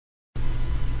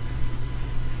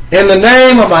In the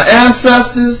name of my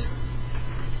ancestors,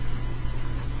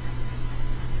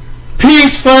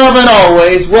 peace forever and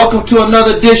always. Welcome to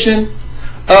another edition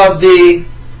of the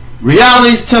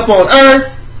Reality's Temple on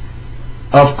Earth.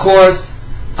 Of course,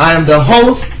 I am the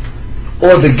host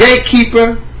or the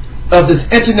gatekeeper of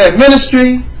this internet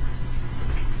ministry.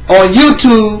 On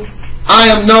YouTube, I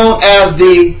am known as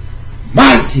the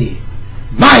mighty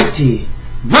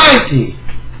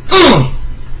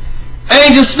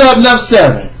Angel Snub Number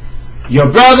 7, your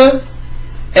brother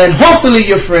and hopefully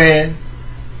your friend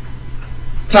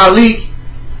Taalik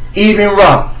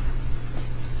Ibn'rad.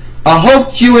 I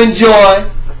hope you enjoy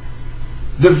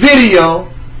the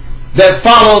video that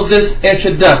follows this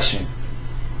introduction.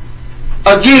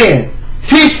 Again,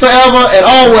 peace forever and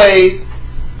always,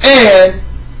 and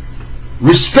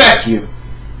respect you.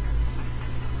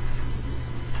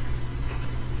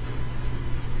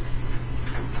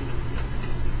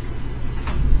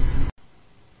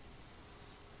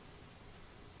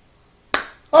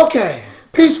 Okay,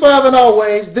 peace forever and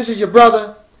always. This is your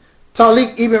brother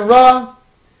Taalik Ibn'rad,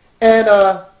 and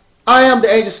I am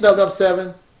the Angel Snub Number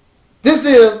 7. This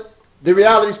is the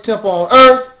Reality's Temple on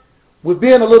Earth. We're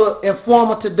being a little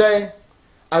informal today.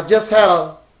 I just had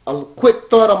a quick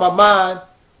thought on my mind.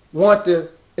 Want to,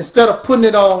 instead of putting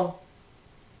it on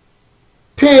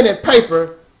pen and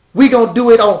paper, we're going to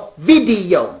do it on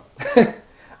video.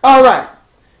 All right.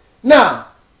 Now,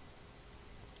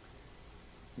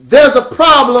 there's a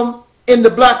problem in the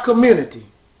black community.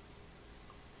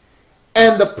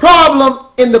 And the problem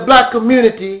in the black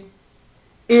community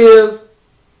is,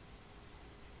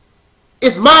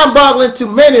 it's mind-boggling to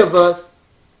many of us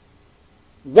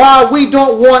why we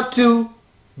don't want to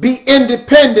be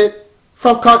independent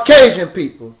from Caucasian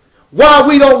people, why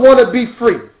we don't want to be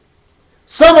free.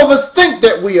 Some of us think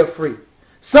that we are free.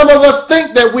 Some of us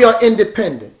think that we are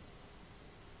independent.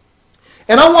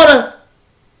 And I want to,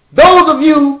 those of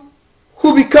you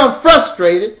who become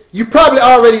frustrated, you probably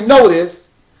already know this,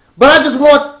 but I just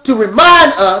want to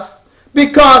remind us,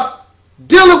 because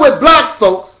dealing with black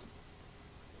folks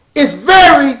is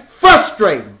very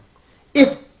frustrating.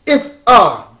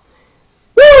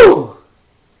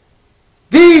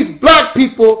 These black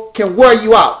people can wear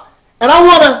you out. And I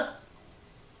want to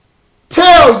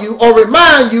tell you or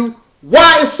remind you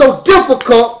why it's so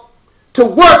difficult to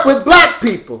work with black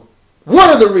people. One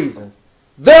of the reasons.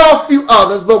 There are a few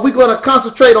others, but we're going to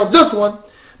concentrate on this one,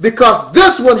 because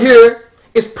this one here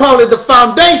is probably the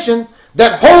foundation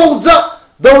that holds up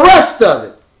the rest of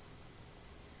it.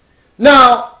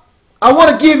 Now, I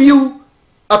want to give you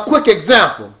a quick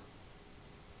example.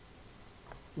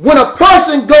 When a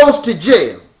person goes to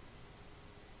jail,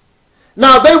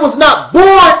 now they was not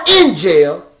born in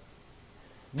jail,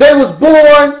 they was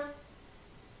born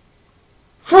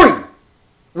free.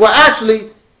 Well,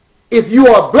 actually, if you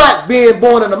are black being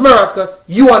born in America,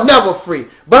 you are never free.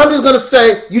 But I'm just going to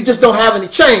say you just don't have any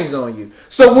chains on you.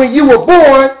 So when you were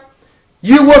born,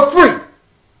 you were free.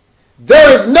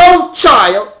 There is no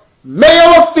child,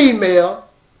 male or female,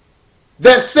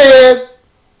 that says,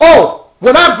 oh,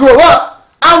 when I grow up,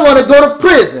 I want to go to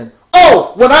prison.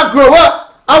 Oh, when I grow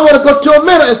up, I want to go to a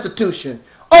mental institution.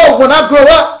 Oh, when I grow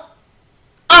up,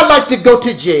 I like to go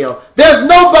to jail. There's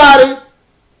nobody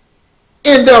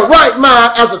in their right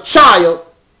mind as a child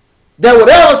that would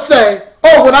ever say,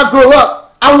 oh, when I grow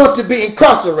up, I want to be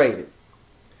incarcerated.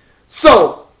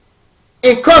 So,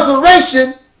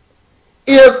 incarceration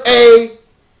is a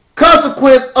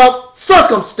consequence of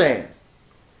circumstance.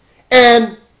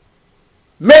 And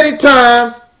many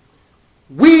times,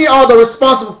 we are the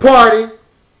responsible party.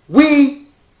 We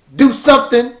do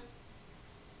something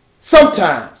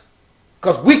sometimes,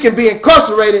 because we can be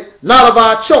incarcerated, not of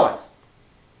our choice.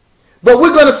 But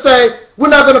we're going to say, we're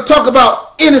not going to talk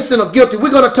about innocent or guilty. We're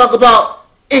going to talk about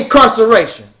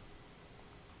incarceration.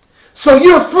 So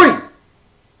you're free.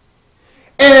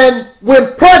 And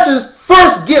when persons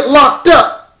first get locked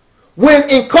up, when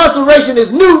incarceration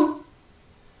is new,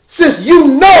 since you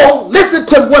know, listen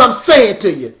to what I'm saying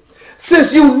to you.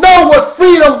 Since you know what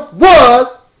freedom was,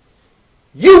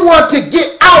 you want to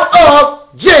get out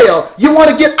of jail. You want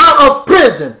to get out of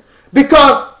prison,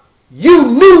 because you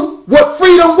knew what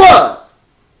freedom was.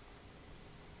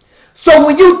 So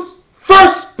when you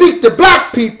first speak to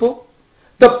black people,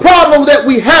 the problem that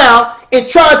we have in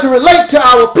trying to relate to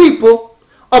our people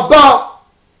about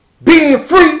being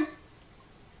free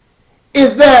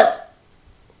is that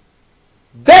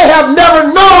they have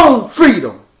never known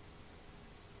freedom.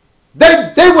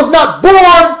 They was not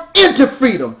born into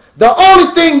freedom. The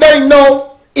only thing they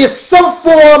know is some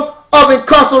form of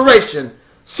incarceration,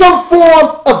 some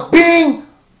form of being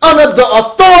under the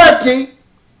authority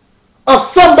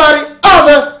of somebody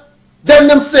other than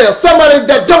themselves, somebody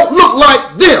that don't look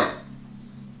like them.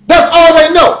 That's all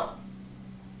they know.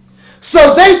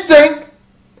 So they think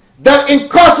that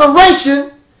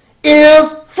incarceration is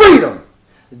freedom.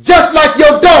 Just like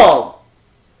your dog.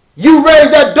 You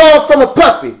raised that dog from a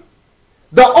puppy.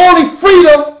 The only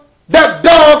freedom that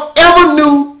dog ever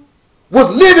knew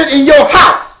was living in your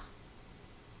house.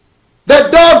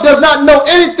 That dog does not know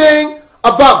anything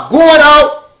about going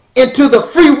out into the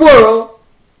free world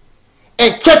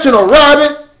and catching a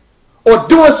rabbit or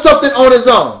doing something on his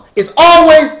own. It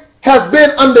always has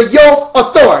been under your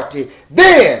authority.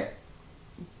 Then,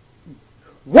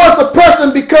 once a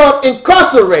person becomes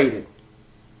incarcerated,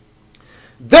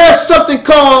 there's something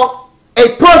called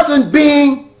a person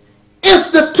being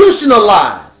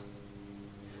institutionalized,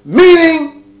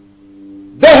 meaning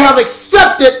they have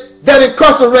accepted that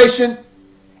incarceration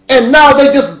and now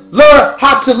they just learn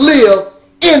how to live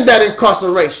in that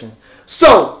incarceration.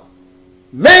 So,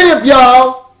 many of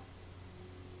y'all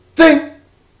think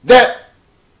that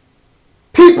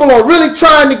people are really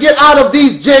trying to get out of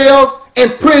these jails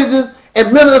and prisons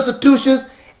and mental institutions,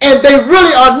 and they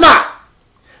really are not,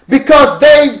 because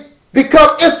they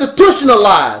become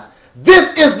institutionalized.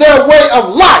 This is their way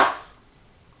of life.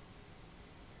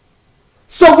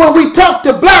 So when we talk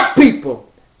to black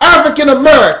people, African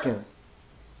Americans,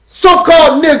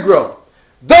 so-called Negro,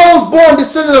 those born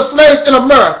descendants of slaves in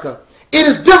America, it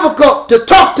is difficult to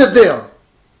talk to them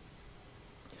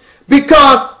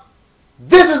because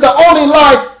this is the only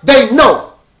life they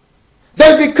know.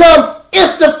 They become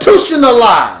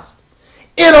institutionalized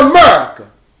in America.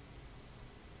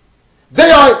 They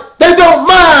don't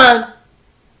mind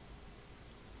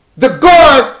the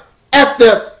guards at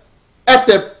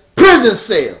the prison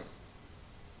cell.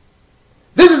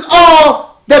 This is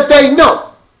all that they know.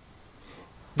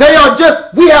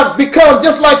 We have become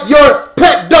just like your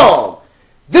pet dog.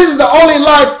 This is the only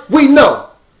life we know.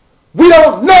 We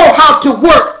don't know how to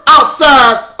work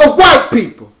outside of white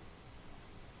people.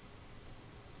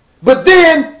 But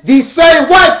then these same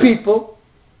white people,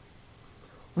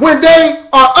 when they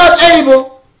are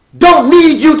unable, don't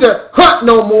need you to hunt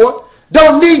no more,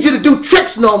 don't need you to do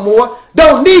tricks no more,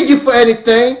 don't need you for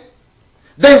anything.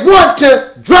 They want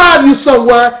to drive you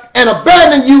somewhere and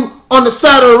abandon you on the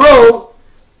side of the road,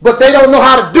 but they don't know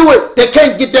how to do it. They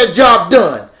can't get that job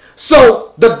done.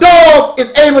 So the dog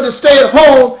is able to stay at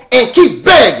home and keep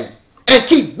begging and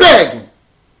keep begging.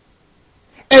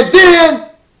 And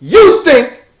then you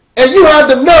think, and you have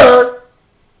the nerve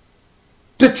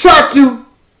to try to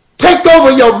take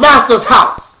over your master's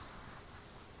house.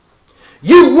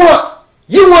 You want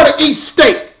to eat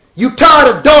steak. You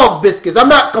tired of dog biscuits. I'm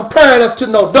not comparing us to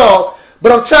no dog,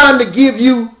 but I'm trying to give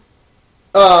you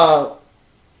an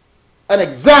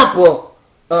example,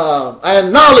 an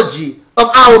analogy of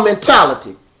our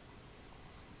mentality.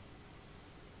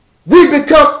 We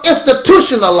become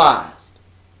institutionalized.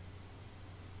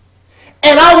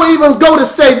 And I will even go to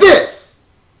say this.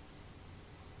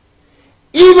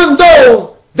 Even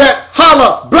those that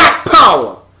holler black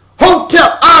power,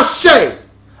 hotep, ashe,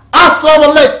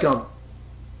 assalamu alaikum,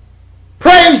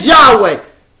 praise Yahweh,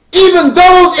 even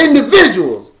those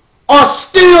individuals are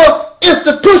still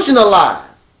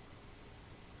institutionalized.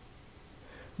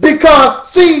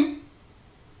 Because, see,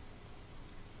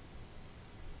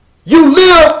 you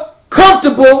live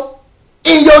comfortable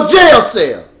in your jail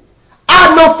cell.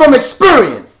 I know from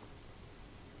experience.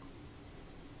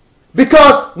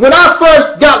 Because when I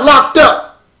first got locked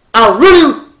up, I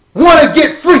really wanted to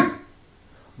get free.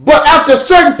 But after a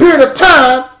certain period of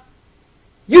time,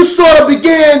 you sort of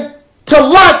begin to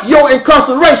like your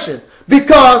incarceration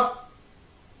because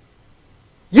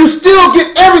you still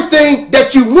get everything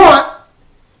that you want.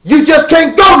 You just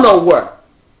can't go nowhere.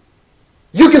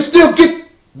 You can still get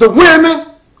the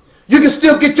women. You can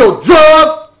still get your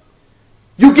drugs.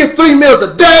 You get 3 meals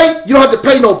a day. You don't have to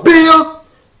pay no bills.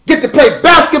 Get to play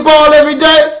basketball every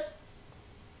day.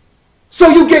 So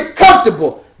you get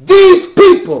comfortable. These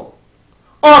people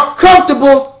are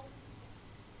comfortable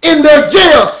in their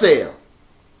jail cell.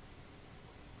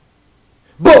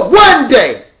 But one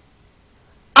day,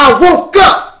 I woke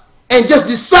up and just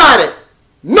decided,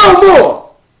 no more.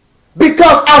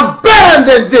 Because I'm better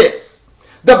than this.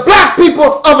 The black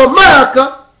people of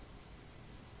America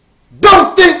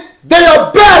don't think they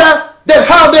are better than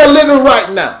how they're living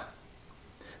right now.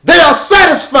 They are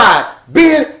satisfied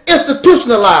being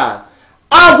institutionalized.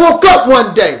 I woke up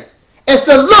one day and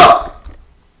said, look,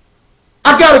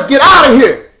 I got to get out of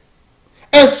here.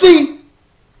 And see,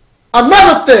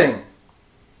 another thing,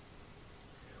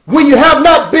 when you have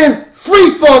not been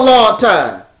free for a long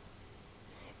time,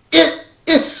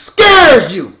 it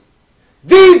scares you.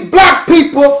 These black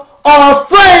people are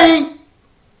afraid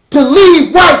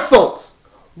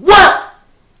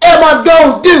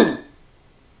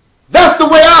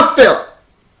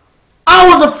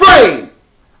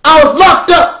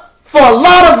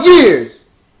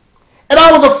and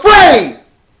I was afraid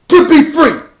to be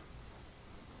free.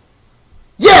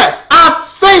 Yes,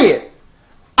 I say it.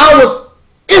 I was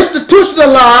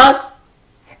institutionalized,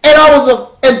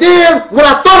 and then when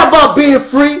I thought about being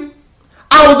free,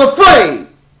 I was afraid.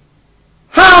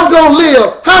 How I'm going to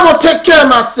live, how I'm going to take care of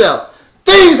myself.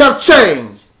 Things have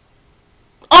changed.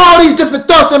 All these different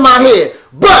thoughts in my head.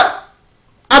 But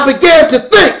I began to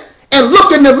think and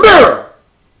look in the mirror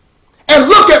and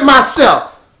look at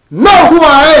myself, know who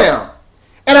I am.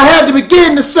 And I had to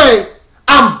begin to say,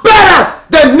 I'm better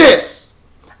than this.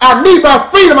 I need my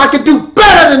freedom. I can do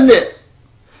better than this.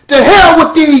 To hell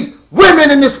with these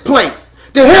women in this place.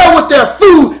 To hell with their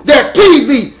food, their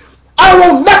TV. I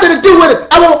don't want nothing to do with it.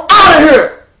 I want out of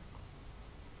here.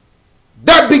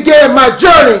 That began my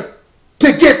journey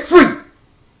to get free.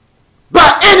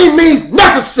 By any means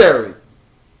necessary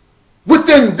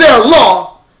within their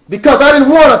law, because I didn't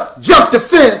want to jump the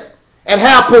fence and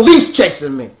have police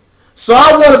chasing me. So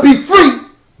I want to be free,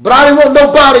 but I didn't want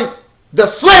nobody,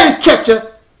 the slave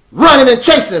catcher, running and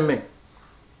chasing me.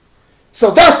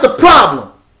 So that's the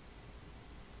problem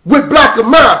with black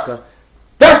America.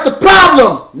 That's the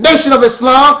problem, Nation of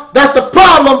Islam. That's the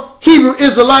problem, Hebrew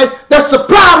Israelites. That's the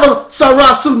problem,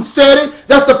 Sarah Sudan Seti.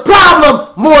 That's the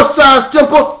problem, Moore Science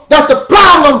Temple. That's the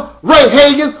problem, Ray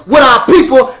Hagens, with our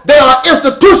people. They are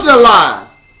institutionalized.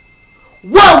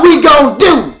 What we gonna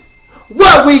do?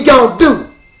 What we gonna do?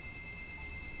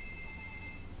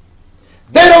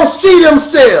 They don't see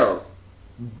themselves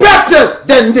better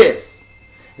than this.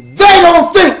 They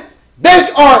don't think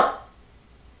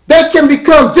they can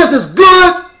become just as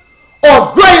good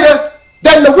or greater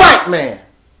than the white man.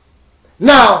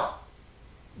 Now,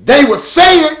 they would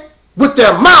say it with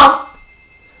their mouth,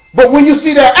 but when you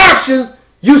see their actions,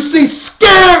 you see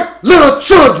scared little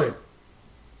children.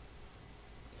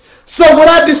 So when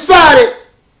I decided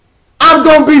I'm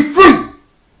going to be free,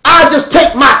 I just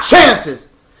take my chances.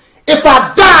 If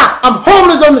I die, I'm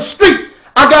homeless on the street.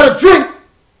 I got to drink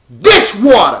ditch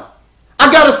water.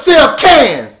 I got to sell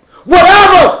cans.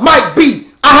 Whatever might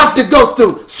be, I have to go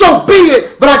through. So be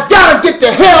it, but I got to get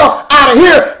the hell out of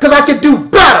here because I can do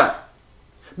better.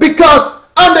 Because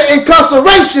under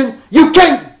incarceration, you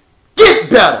can't get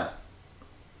better.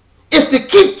 It's to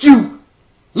keep you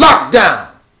locked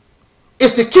down.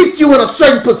 It's to keep you in a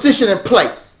certain position and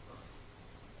place.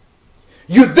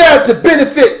 You're there to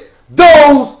benefit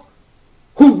those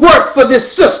who work for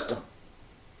this system.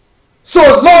 So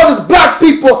as long as black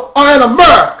people are in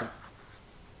America,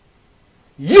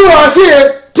 you are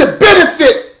here to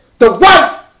benefit the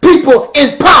white people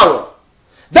in power.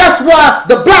 That's why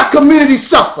the black community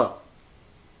suffer.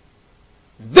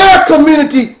 Their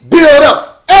community build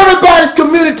up. Everybody's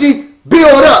community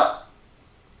build up.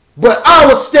 But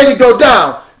ours steady go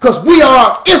down because we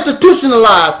are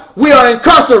institutionalized. We are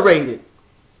incarcerated.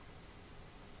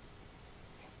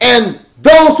 And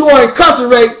those who are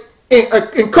incarcerated,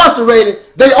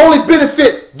 they only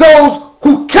benefit those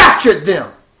who captured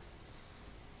them.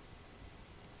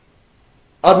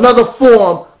 Another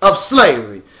form of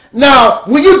slavery. Now,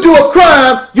 when you do a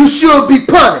crime, you should be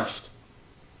punished.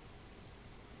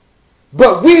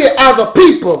 But we as a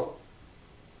people,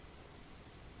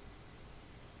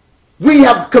 we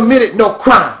have committed no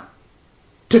crime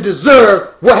to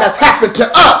deserve what has happened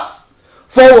to us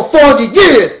for over 400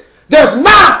 years. There's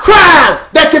not a crime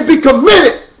that can be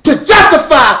committed to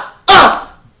justify us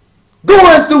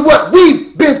going through what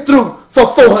we've been through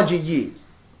for 400 years.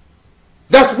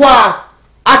 That's why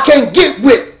I can't get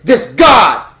with this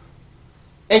God.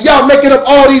 And y'all making up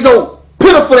all these old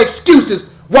pitiful excuses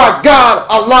why God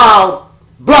allowed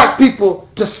black people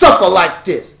to suffer like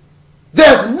this.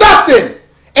 There's nothing.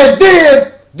 And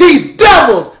then these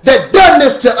devils that done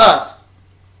this to us,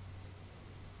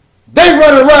 they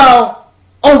run around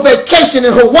on vacation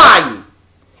in Hawaii,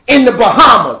 in the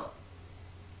Bahamas,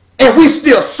 and we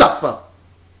still suffer.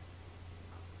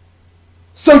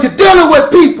 So you're dealing with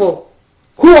people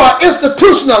who are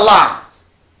institutionalized.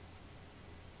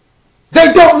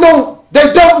 They don't know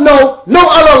no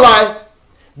other life.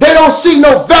 They don't see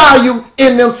no value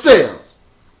in themselves.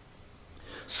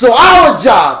 So our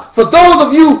job, for those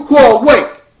of you who are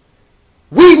awake,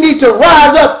 we need to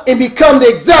rise up and become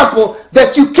the example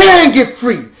that you can get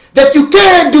free, that you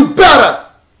can do better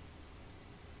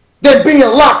than being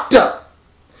locked up.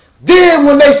 Then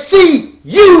when they see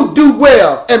you do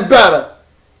well and better,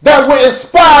 that will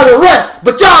inspire the rest.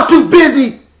 But y'all too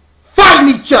busy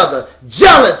fighting each other,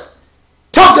 jealous,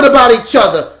 talking about each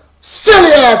other,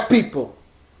 silly ass people.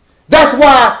 That's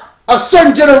why a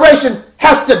certain generation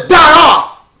has to die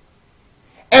off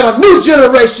and a new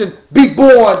generation be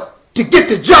born to get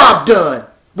the job done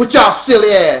with y'all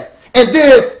silly ass. and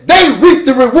then they reap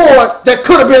the reward that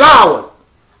could have been ours.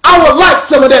 I would like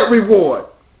some of that reward.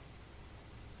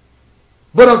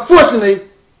 But unfortunately,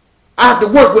 I have to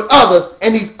work with others,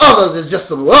 and these others is just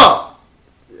some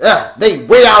they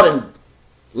way out in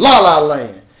la-la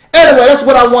land. Anyway, that's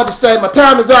what I wanted to say. My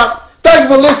time is up. Thank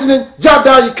you for listening. Jot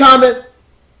down your comments.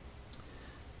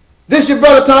 This is your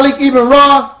brother Taalik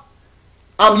Ibn'rad.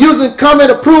 I'm using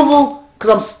comment approval because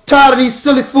I'm tired of these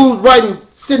silly fools writing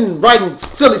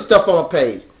silly stuff on my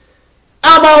page.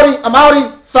 I'm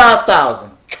outie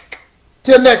 5,000.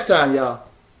 Till next time, y'all.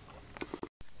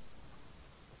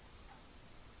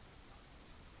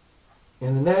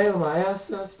 In the name of my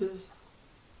ancestors,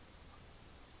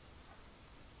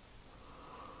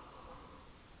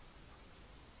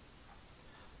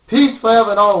 peace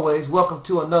forever and always. Welcome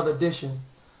to another edition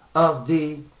of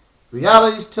the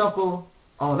Realities Temple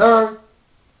on Earth.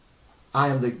 I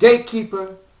am the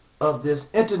gatekeeper of this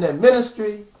internet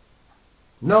ministry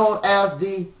known as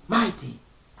the Mighty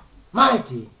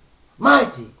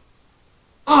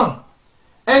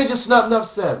Angel Snub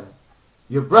 7,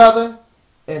 your brother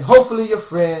and hopefully your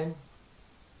friend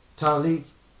Taalik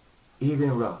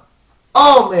Ibn'rad.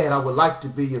 Oh man, I would like to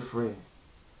be your friend.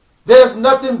 There's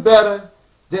nothing better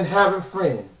than having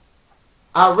friends.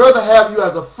 I'd rather have you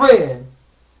as a friend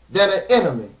than an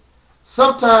enemy.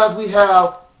 Sometimes we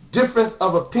have difference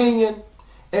of opinion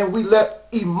and we let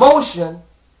emotion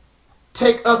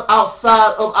take us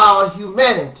outside of our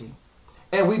humanity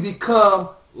and we become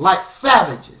like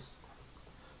savages.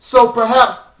 So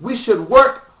perhaps we should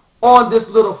work on this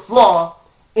little flaw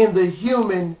in the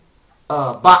human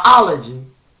biology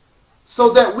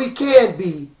so that we can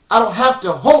be, I don't have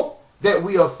to hope that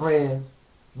we are friends,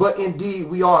 but indeed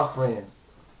we are friends.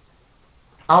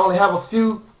 I only have a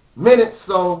few minutes,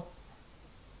 so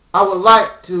I would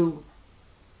like to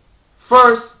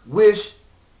first wish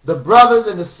the brothers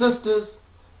and the sisters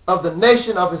of the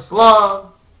Nation of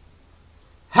Islam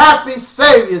Happy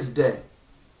Savior's Day.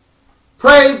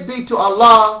 Praise be to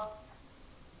Allah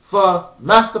for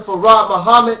Master Farad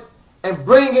Muhammad and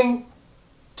bringing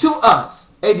to us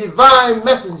a divine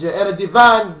messenger and a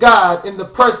divine guide in the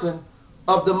person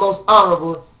of the most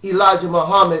honorable Elijah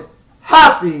Muhammad.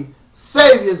 Happy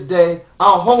Savior's Day.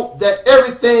 I hope that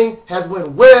everything has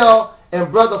went well and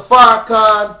Brother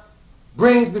Farrakhan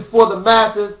brings before the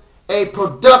masses a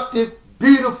productive,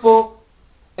 beautiful,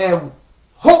 and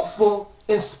hopeful,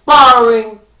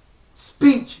 inspiring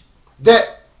speech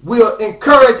that will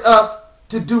encourage us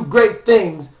to do great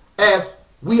things as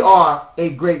we are a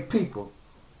great people.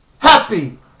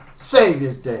 Happy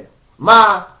Savior's Day.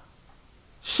 My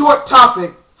short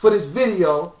topic for this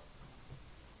video,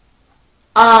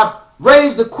 I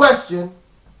raised the question,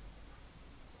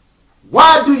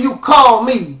 why do you call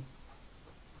me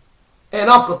an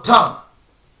Uncle Tom?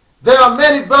 There are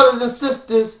many brothers and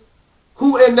sisters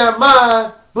who in their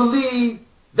mind believe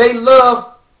they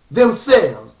love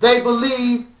themselves. They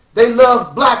believe they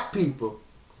love black people.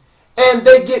 And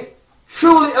they get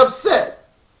truly upset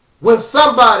when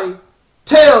somebody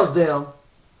tells them,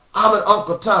 I'm an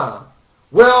Uncle Tom.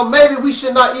 Well, maybe we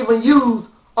should not even use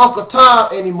Uncle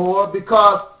Tom anymore,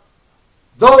 because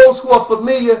those who are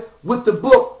familiar with the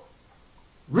book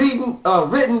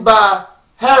written by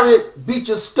Harriet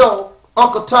Beecher Stowe,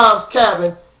 Uncle Tom's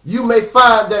Cabin, you may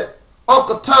find that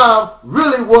Uncle Tom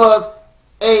really was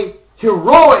a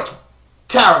heroic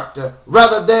character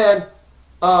rather than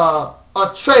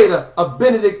a traitor, a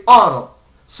Benedict Arnold.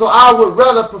 So I would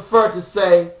rather prefer to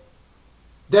say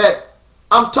that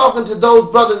I'm talking to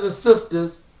those brothers and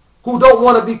sisters who don't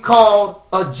want to be called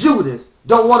a Judas,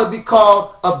 don't want to be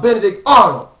called a Benedict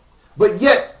Arnold, but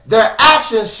yet their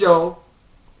actions show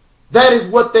that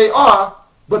is what they are,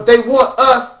 but they want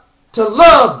us to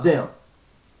love them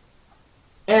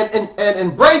and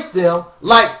embrace them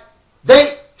like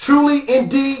they truly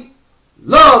indeed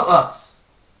love us.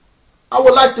 I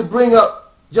would like to bring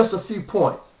up just a few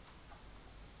points.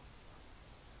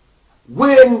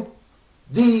 When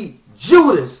the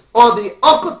Judas or the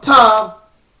Uncle Tom,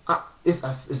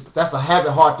 that's a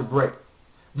habit hard to break.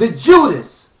 The Judas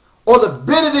or the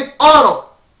Benedict Arnold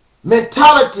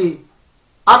mentality,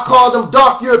 I call them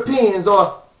dark Europeans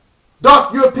or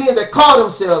dark Europeans that call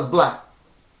themselves black.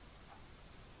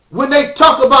 When they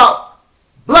talk about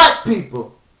black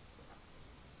people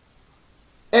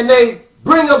and they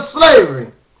bring up slavery,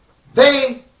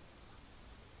 they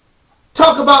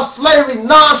talk about slavery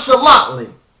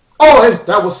nonchalantly. Oh,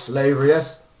 that was slavery. That's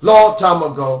a long time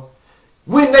ago.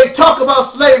 When they talk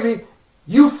about slavery,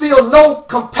 you feel no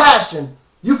compassion.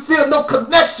 You feel no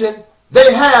connection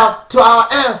they have to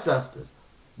our ancestors.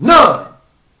 None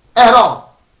at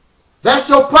all. That's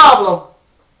your problem,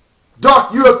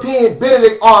 dark European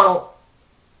Benedict Arnold,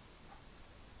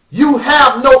 you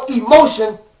have no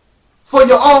emotion for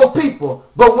your own people.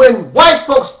 But when white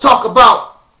folks talk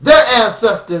about their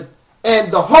ancestors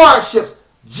and the hardships,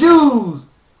 Jews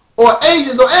or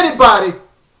Asians or anybody,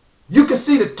 you can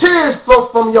see the tears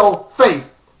flow from your face.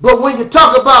 But when you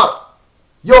talk about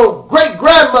your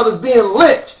great-grandmothers being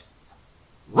lynched,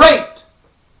 raped,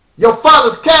 your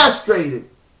fathers castrated,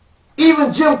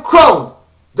 even Jim Crow,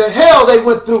 the hell they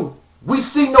went through, we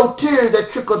see no tears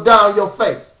that trickle down your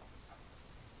face.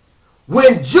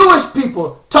 When Jewish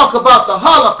people talk about the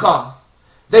Holocaust,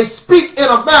 they speak in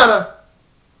a manner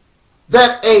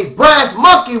that a brass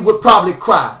monkey would probably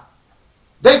cry.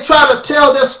 They try to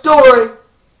tell their story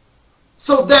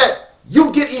so that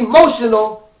you get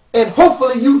emotional and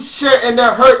hopefully you share in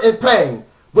their hurt and pain.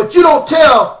 But you don't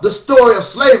tell the story of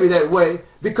slavery that way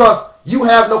because you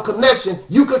have no connection.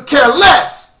 You could care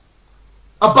less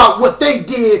about what they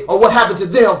did or what happened to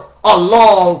them a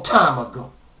long time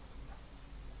ago.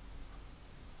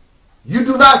 You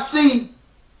do not see,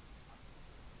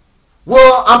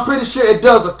 well, I'm pretty sure it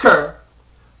does occur,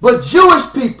 but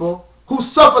Jewish people who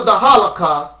suffered the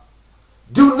Holocaust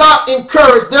do not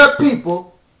encourage their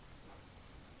people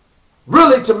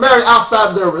really to marry outside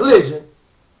of their religion,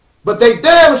 but they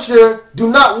damn sure do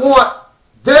not want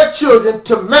their children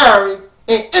to marry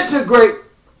and integrate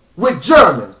with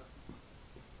Germans.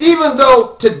 Even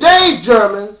though today's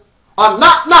Germans are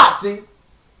not Nazis,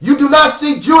 you do not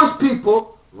see Jewish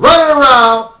people running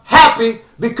around happy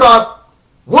because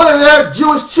one of their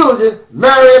Jewish children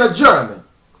marrying a German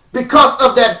because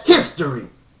of that history.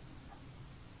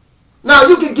 Now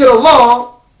you can get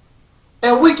along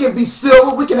and we can be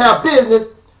civil, we can have business,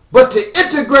 but to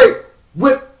integrate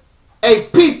with a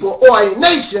people or a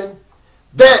nation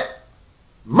that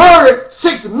murdered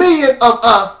 6 million of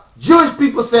us, Jewish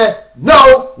people said,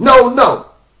 no, no, no.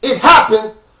 It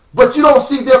happens, but you don't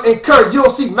see them encouraged. You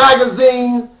don't see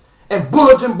magazines and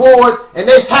bulletin boards, and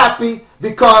they're happy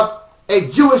because a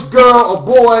Jewish girl or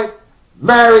boy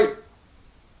married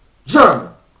German.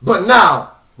 But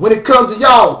now, when it comes to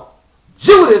y'all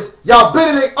Judas, y'all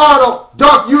Benedict Arnold,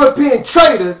 dark European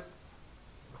traitors,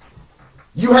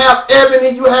 you have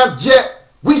Ebony, you have Jet.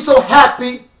 We so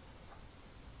happy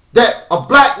that a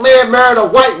black man married a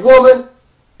white woman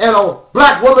and a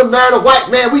black woman married a white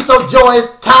man. We so joyous.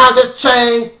 Times have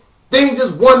changed. Things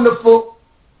is wonderful.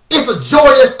 It's a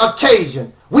joyous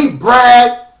occasion. We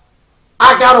brag.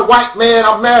 I got a white man.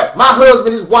 I'm married. My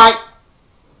husband is white.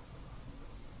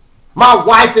 My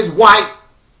wife is white.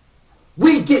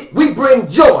 We bring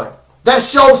joy. That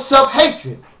shows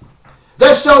self-hatred.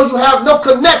 That shows you have no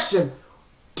connection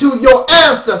to your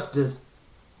ancestors.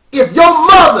 If your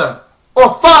mother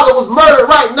or father was murdered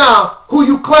right now, who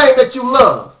you claim that you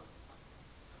love,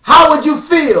 how would you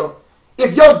feel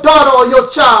if your daughter or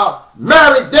your child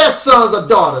married their sons or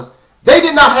daughters? They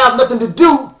did not have nothing to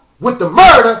do with the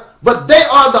murder, but they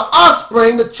are the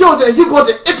offspring, the children, and you're going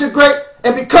to integrate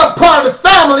and become part of the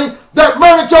family that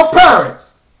murdered your parents.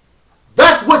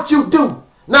 That's what you do.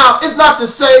 Now, it's not to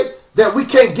say that we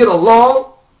can't get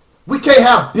along, we can't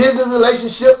have business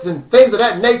relationships and things of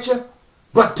that nature,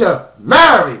 but to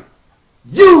marry,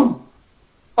 you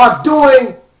are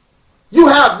doing, you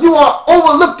are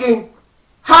overlooking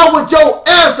how would your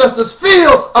ancestors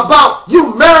feel about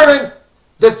you marrying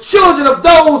the children of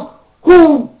those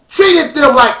who treated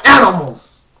them like animals.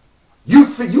 You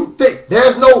think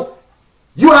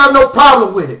you have no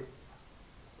problem with it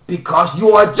because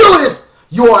you are Judas,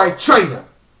 you are a traitor.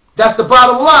 That's the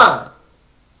bottom line.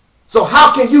 So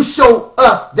how can you show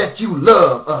us that you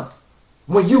love us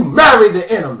when you marry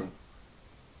the enemy?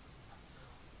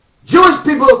 Jewish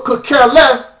people could care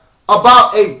less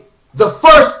about the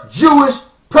first Jewish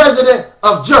president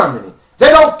of Germany.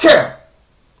 They don't care.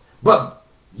 But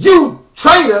you,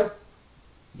 traitor,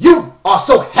 you are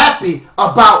so happy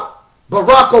about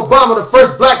Barack Obama, the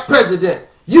first black president.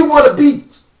 You want to be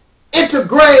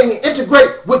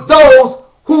integrate with those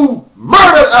who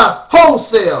murdered us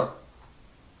wholesale.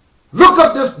 Look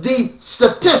up the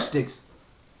statistics.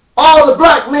 All the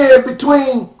black men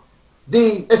between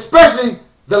especially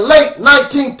the late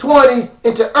 1920s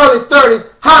into early 30s,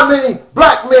 how many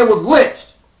black men was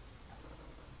lynched?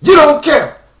 You don't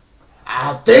care.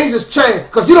 Things has changed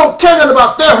because you don't care nothing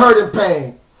about their hurt and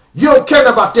pain. You don't care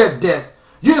nothing about their death.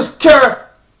 You just care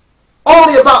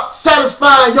only about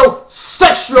satisfying your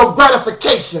sexual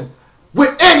gratification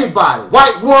with anybody.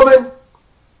 White woman,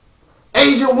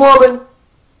 Asian woman,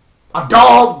 a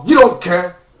dog. You don't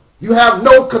care. You have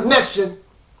no connection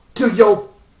to your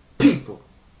people.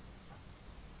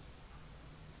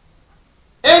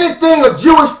 Anything a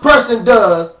Jewish person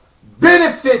does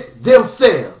benefits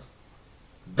themselves.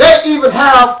 they even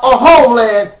have a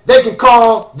homeland they can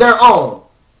call their own.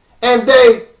 And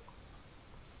they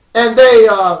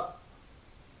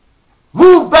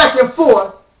move back and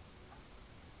forth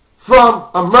from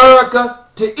America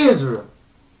to Israel.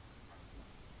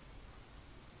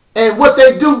 And what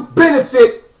they do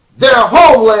benefit their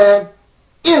homeland,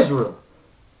 Israel.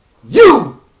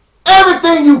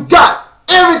 Everything you got,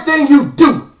 everything you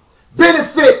do,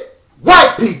 benefit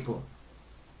white people.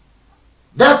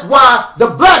 That's why the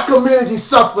black community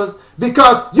suffers,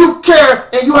 because you care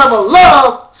and you have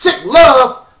a sick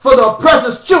love for the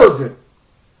oppressor's children.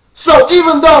 So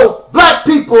even though black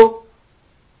people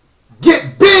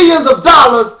get billions of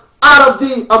dollars out of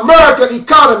the American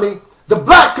economy, the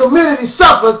black community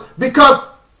suffers because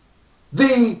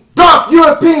the dark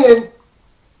European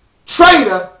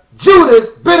trader, Judas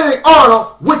Benedict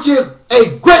Arnold, which is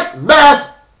a great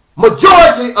mass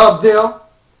majority of them,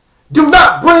 do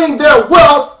not bring their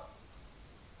wealth,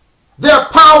 their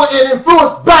power and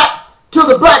influence back to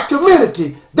the black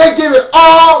community. They give it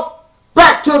all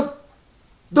back to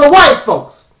the white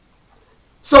folks.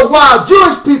 So while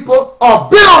Jewish people are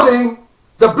building,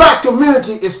 the black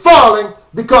community is falling,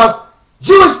 because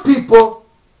Jewish people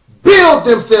build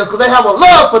themselves because they have a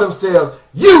love for themselves.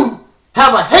 You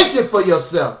have a hatred for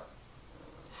yourself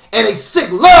and a sick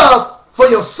love for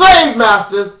your slave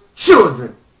masters'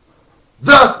 children.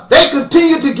 Thus, they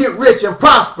continue to get rich and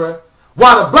prosper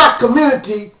while the black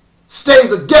community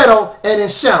stays a ghetto and in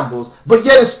shambles. But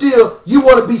yet and still, you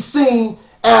want to be seen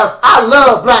as, I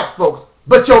love black folks,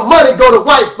 but your money go to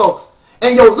white folks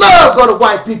and your love go to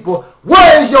white people.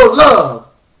 Where is your love?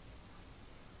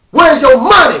 Where's your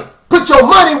money? Put your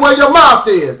money where your mouth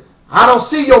is. I don't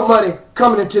see your money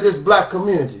coming into this black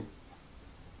community.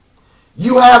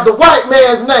 You have the white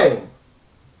man's name.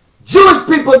 Jewish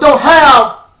people don't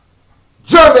have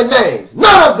German names.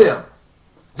 None of them.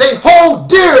 They hold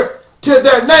dear to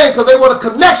their name because they want a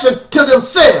connection to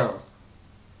themselves.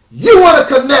 You want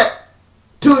to connect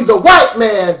to the white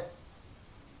man,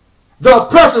 the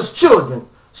oppressor's children.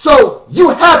 So you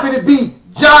happy to be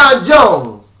John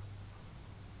Jones,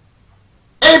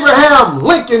 Abraham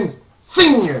Lincoln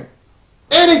Sr.,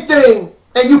 anything,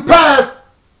 and you pass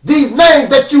these names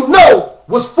that you know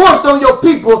was forced on your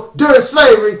people during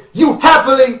slavery. You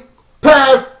happily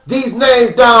pass these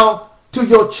names down to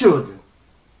your children.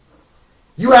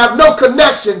 You have no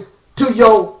connection to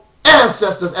your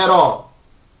ancestors at all.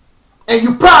 And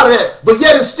you're proud of that, but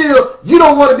yet and still, you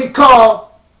don't want to be called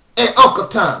an Uncle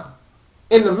Tom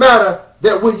in the manner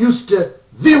that we're used to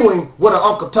viewing what an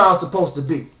Uncle Tom is supposed to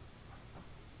be.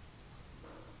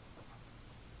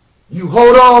 You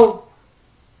hold on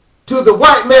to the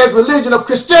white man's religion of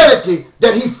Christianity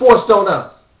that he forced on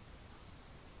us.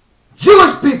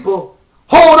 Jewish people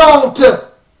hold on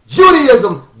to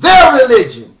Judaism, their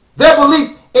religion, their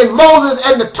belief in Moses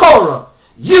and the Torah.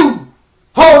 You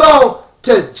hold on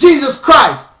to Jesus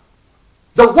Christ,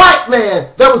 the white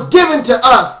man that was given to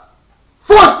us,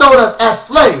 forced on us as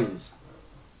slaves.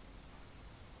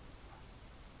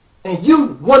 And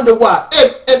you wonder why.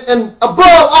 And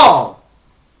above all,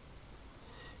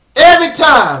 every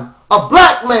time a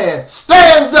black man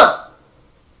stands up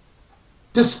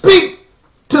to speak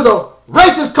to the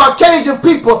racist Caucasian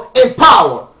people in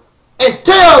power and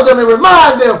tell them and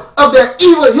remind them of their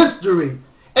evil history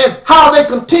and how they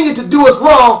continue to do us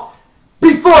wrong,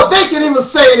 before they can even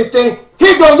say anything,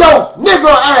 here go your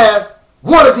Negro ass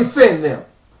want to defend them.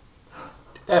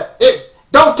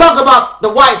 Don't talk about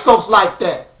the white folks like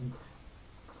that.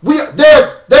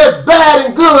 There's bad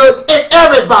and good in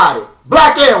everybody,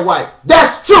 black and white.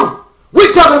 That's true.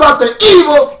 We're talking about the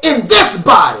evil in this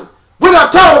body. We're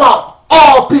not talking about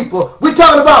all people. We're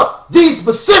talking about these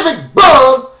specific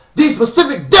bugs, these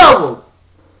specific devils.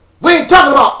 We ain't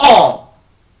talking about all.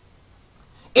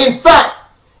 In fact,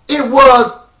 it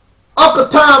was Uncle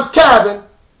Tom's Cabin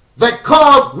that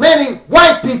caused many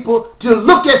white people to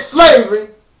look at slavery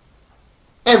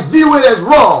and view it as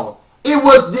wrong. It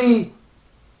was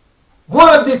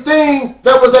one of the things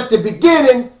that was at the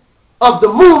beginning of the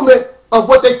movement of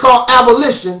what they call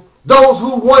abolition, those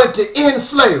who wanted to end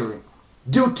slavery,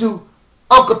 due to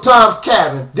Uncle Tom's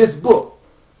Cabin, this book.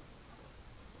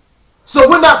 So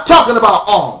we're not talking about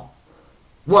all.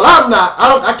 Well, I'm not.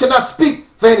 I cannot speak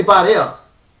for anybody else.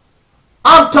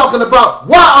 I'm talking about,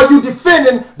 why are you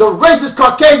defending the racist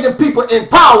Caucasian people in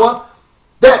power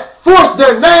that force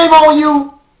their name on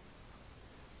you,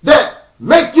 that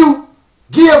make you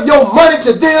give your money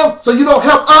to them so you don't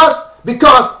help us?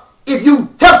 Because if you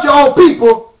help your own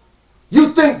people,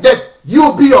 you think that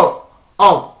you'll be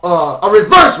a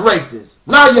reverse racist.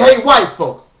 Now you hate white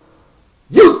folks.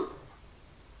 You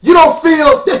don't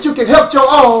feel that you can help your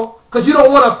own. because you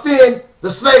don't want to offend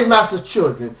the slave master's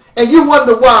children, and you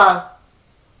wonder why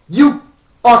you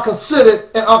are considered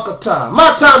an Uncle Tom.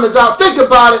 My time is out. Think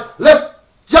about it. Let's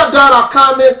jot down our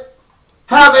comments.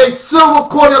 Have a civil,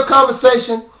 cordial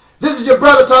conversation. This is your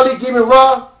brother Taalik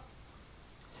Ibn'rad.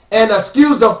 And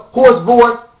excuse the hoarse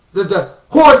voice. The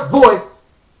hoarse voice.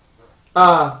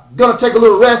 Gonna take a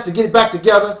little rest to get it back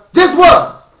together. This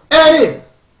was and is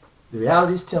the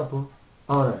Realities Temple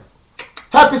on Earth.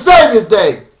 Happy Savior's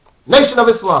Day, Nation of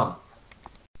Islam.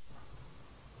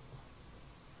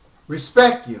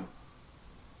 Respect you.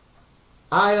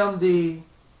 I am the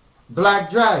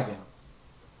Black Dragon.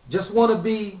 Just want to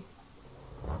be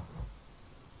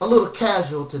a little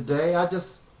casual today. I just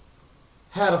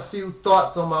had a few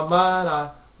thoughts on my mind.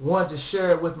 I wanted to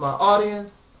share it with my audience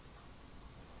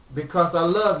because I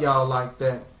love y'all like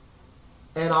that.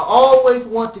 And I always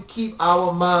want to keep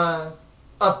our minds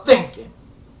a-thinking.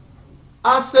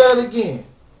 I said it again.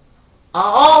 I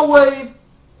always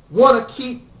want to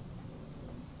keep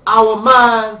our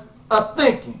minds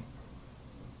a-thinking.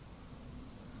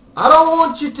 I don't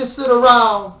want you to sit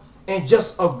around and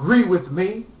just agree with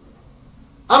me.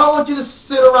 I don't want you to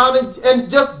sit around and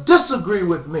just disagree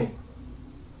with me.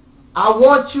 I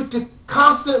want you to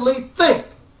constantly think,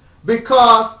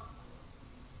 because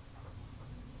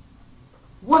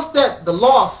what's that? The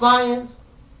law of science?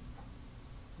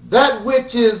 That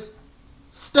which is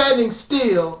standing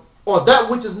still, or that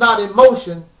which is not in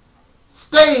motion,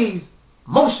 stays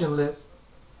motionless,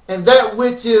 and that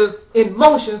which is in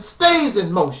motion stays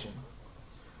in motion.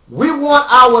 We want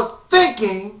our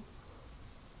thinking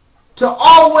to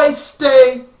always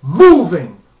stay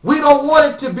moving. We don't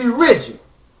want it to be rigid.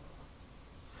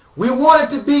 We want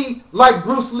it to be, like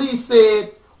Bruce Lee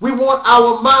said, we want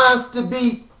our minds to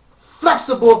be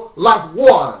flexible like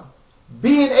water,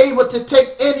 being able to take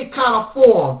any kind of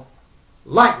form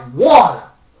like water.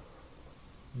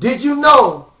 Did you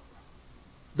know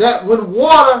that when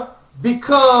water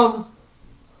becomes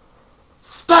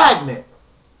stagnant,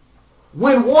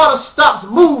 when water stops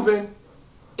moving,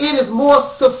 it is more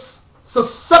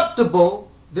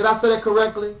susceptible, did I say that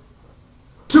correctly,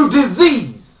 to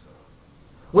disease.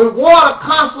 When water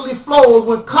constantly flows,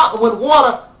 when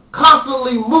water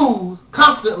constantly moves,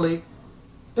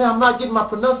 I'm not getting my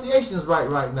pronunciations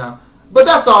right now, but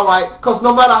that's all right, because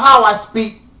no matter how I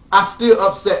speak, I still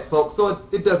upset folks, so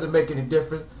it doesn't make any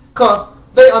difference, because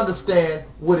they understand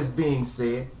what is being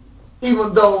said,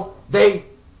 even though they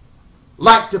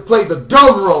like to play the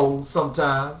dumb role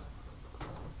sometimes.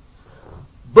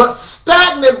 But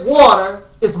stagnant water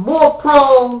is more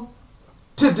prone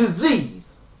to disease.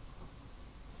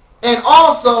 And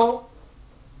also,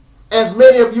 as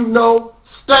many of you know,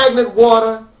 stagnant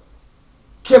water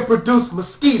can produce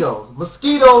mosquitoes.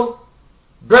 Mosquitoes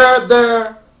bear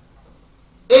their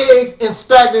eggs in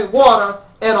stagnant water,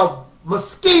 and a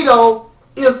mosquito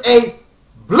is a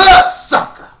blood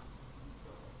sucker.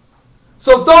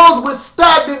 So those with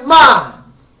stagnant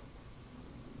minds,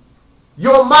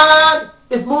 your mind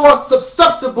is more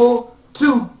susceptible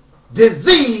to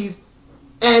disease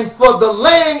and for the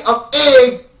laying of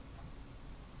eggs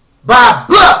by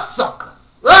bloodsuckers.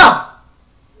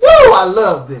 Woo, I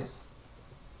love this.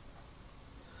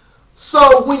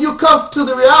 So when you come to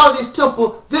the Realities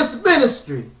Temple, this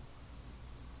ministry,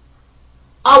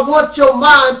 I want your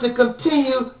mind to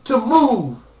continue to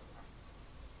move.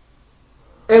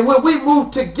 And when we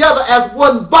move together as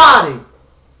one body,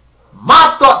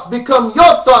 my thoughts become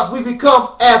your thoughts. We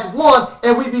become as one,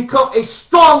 and we become a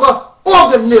stronger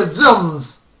organisms.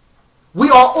 We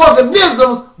are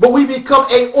organisms, but we become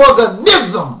a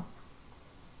organism.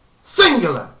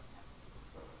 Singular.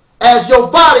 As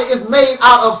your body is made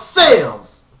out of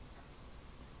cells.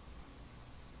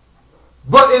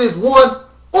 But it is one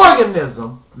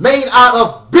organism made out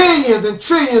of billions and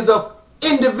trillions of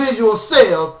individual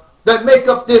cells that make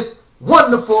up this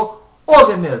wonderful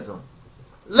organism.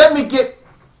 Let me get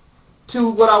to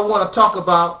what I want to talk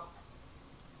about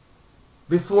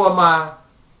before my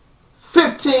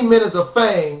 15 minutes of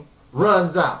fame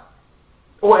runs out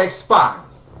or expires.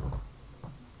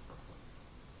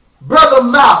 Brother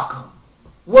Malcolm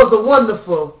was a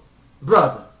wonderful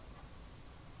brother.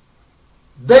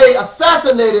 They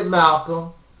assassinated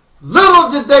Malcolm. Little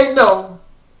did they know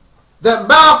that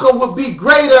Malcolm would be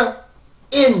greater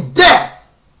in death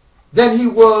than he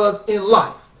was in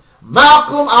life.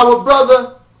 Malcolm, our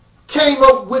brother, came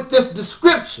up with this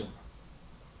description.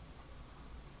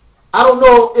 I don't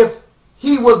know if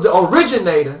he was the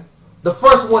originator, the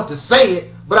first one to say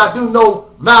it, but I do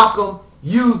know Malcolm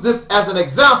used this as an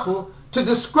example to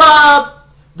describe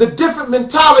the different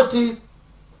mentalities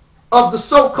of the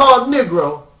so-called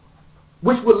Negro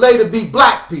which would later be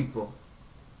black people.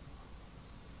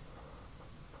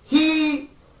 He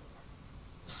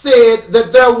said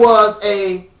that there was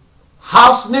a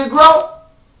house Negro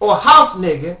or house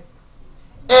nigger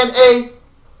and a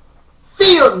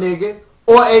field nigger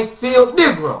or a field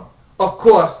Negro. Of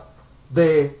course,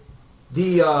 the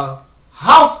field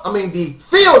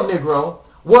Negro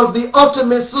was the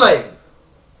ultimate slave.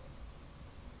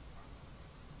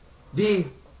 The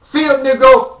field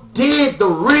Negro did the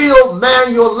real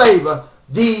manual labor.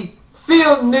 The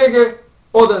field nigger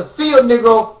or the field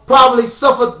Negro probably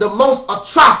suffered the most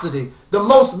atrocity, the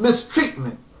most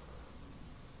mistreatment.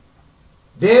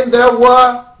 Then there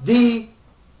were the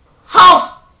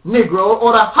house Negro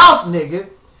or the house nigger.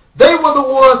 They were the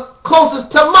ones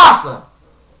closest to massa.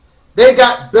 They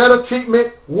got better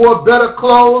treatment, wore better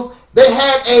clothes. They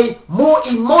had a more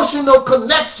emotional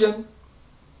connection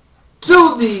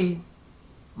to the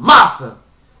massa.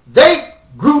 They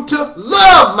grew to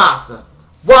love massa,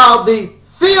 while the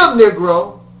field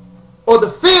Negro or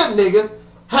the field niggers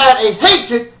had a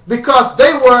hatred because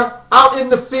they were out in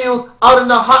the field, out in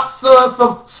the hot sun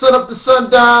from sun up to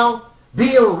sundown,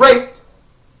 being raped,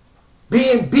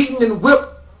 being beaten and whipped,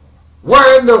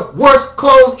 wearing the worst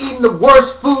clothes, eating the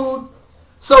worst food.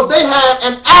 So they had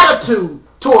an attitude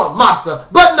toward massa.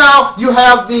 But now you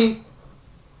have the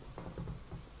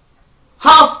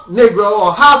house Negro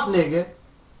or house nigger.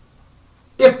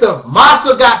 If the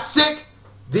massa got sick,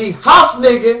 the house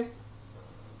nigger,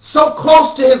 so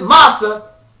close to his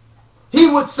massa, he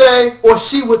would say, or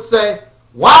she would say,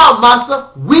 "Wow,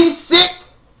 massa, we sick?"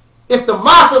 If the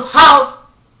massa's house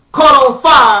caught on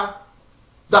fire,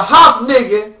 the house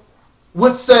nigger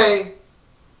would say,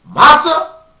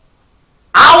 "Massa,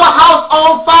 our house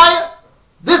on fire?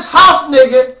 This house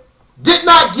nigger did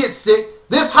not get sick.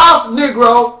 This house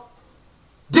Negro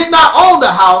did not own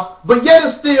the house, but yet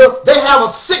and still they have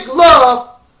a sick love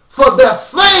for their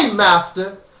slave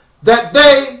master that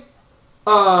they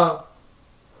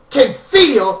can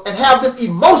feel and have this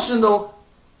emotional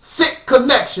sick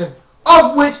connection,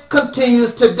 of which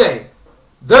continues today.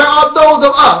 There are those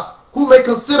of us who may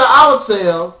consider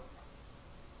ourselves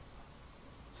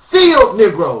field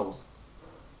Negroes,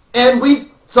 and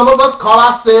some of us call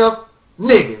ourselves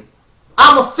niggers.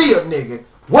 I'm a field nigger,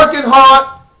 working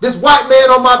hard, this white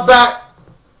man on my back,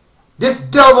 this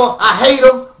devil, I hate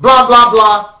him, blah, blah,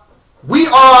 blah. We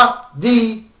are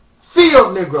the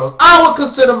field Negroes. I would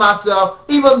consider myself,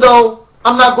 even though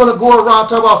I'm not going to go around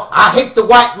talking about, I hate the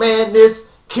white man, this,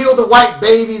 kill the white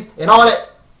babies, and all that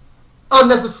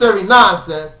unnecessary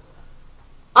nonsense.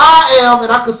 I am,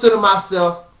 and I consider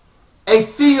myself,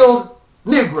 a field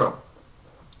Negro.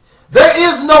 There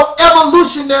is no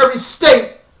evolutionary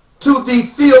state to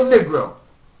the field Negro.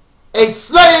 A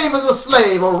slave is a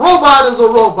slave. A robot is a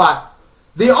robot.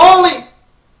 The only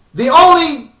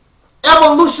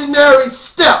evolutionary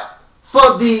step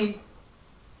for the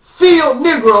field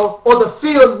Negro or the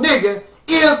field nigger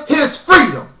is his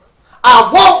freedom.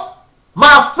 I want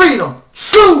my freedom,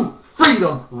 true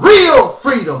freedom, real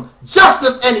freedom,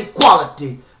 justice and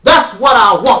equality. That's what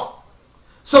I want.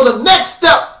 So the next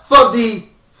step for the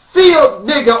field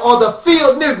nigger or the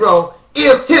field Negro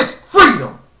is his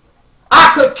freedom.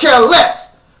 I could care less.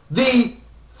 The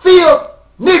field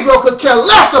Negro could care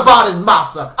less about his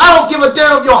massa. I don't give a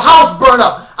damn if your house burned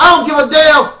up. I don't give a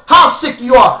damn how sick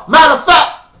you are. Matter of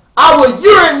fact, I will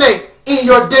urinate in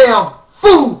your damn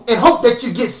food and hope that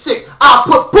you get sick. I'll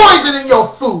put poison in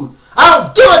your food. I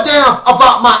don't give a damn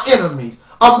about my enemies.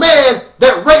 A man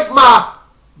that raped my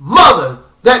mother,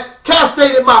 that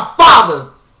castrated my fathers,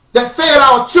 that fed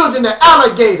our children to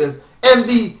alligators,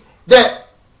 and that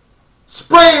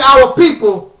sprayed our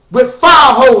people with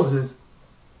fire hoses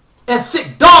and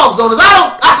sick dogs on us.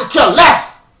 I could care less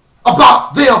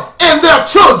about them and their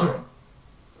children.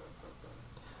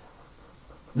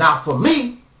 Now for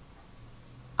me,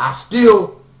 I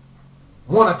still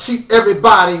want to treat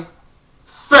everybody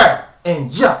fair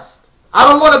and just. I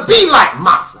don't want to be like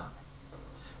massa.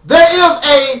 There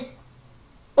is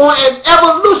an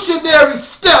evolutionary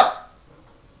step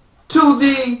to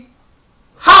the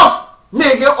house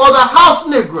nigger or the house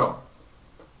Negro.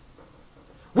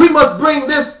 We must bring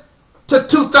this to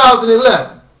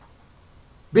 2011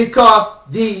 because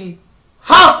the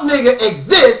house nigger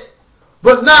exists,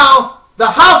 but now the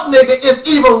house nigger is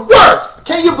even worse.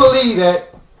 Can you believe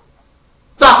that?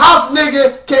 The house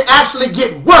nigger can actually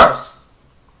get worse.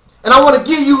 And I want to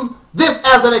give you this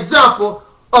as an example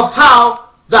of how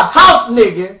the house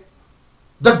nigger,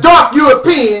 the dark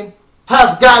European,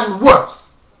 has gotten worse.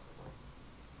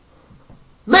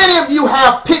 Many of you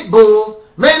have pit bulls,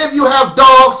 many of you have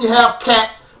dogs, you have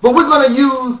cats, but we're going to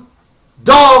use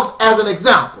dogs as an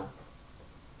example.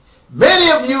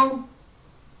 Many of you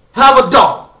have a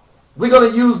dog. We're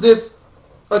going to use this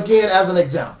again as an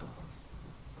example.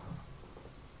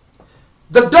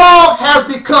 The dog has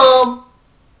become,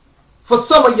 for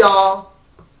some of y'all,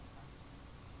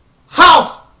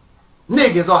 house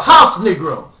niggas or house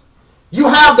negroes. You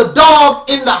have the dog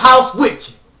in the house with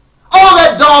you. Oh,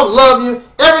 that dog love you.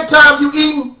 Every time you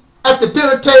eat at the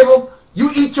dinner table, you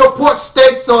eat your pork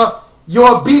steaks or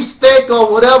your beef steak or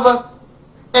whatever,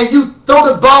 and you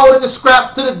throw the bone and the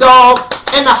scraps to the dog,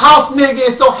 and the house nigga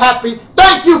is so happy.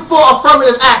 Thank you for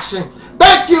affirmative action.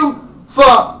 Thank you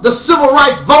for the civil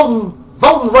rights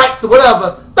voting rights or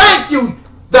whatever. Thank you.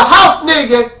 The house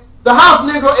nigga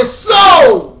is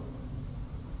so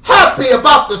happy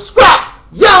about the scrap.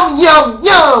 Yum, yum,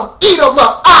 yum. Eat 'em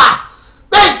up. Ah,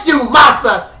 thank you,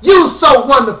 Massa. You so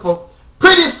wonderful.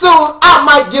 Pretty soon I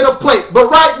might get a plate, but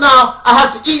right now I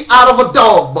have to eat out of a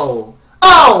dog bowl.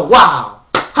 Oh, wow.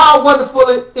 How wonderful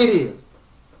it is.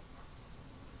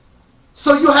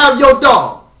 So you have your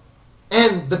dog,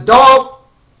 and the dog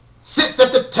sits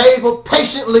at the table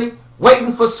patiently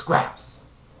waiting for scraps.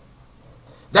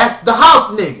 That's the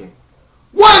house nigga.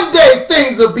 One day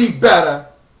things will be better.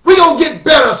 We gonna get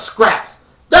better scraps.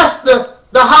 That's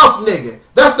the house nigga.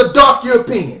 That's the dark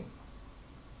European.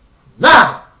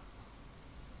 Now,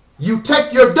 you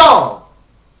take your dog.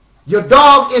 Your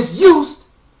dog is used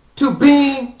to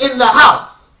being in the house.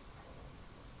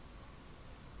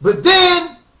 But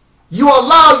then you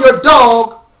allow your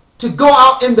dog to go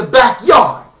out in the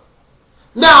backyard.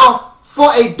 Now,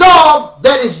 for a dog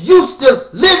that is used to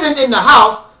living in the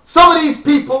house, some of these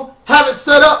people have it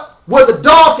set up where the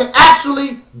dog can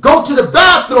actually go to the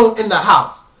bathroom in the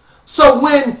house. So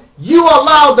when you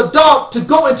allow the dog to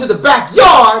go into the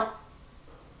backyard,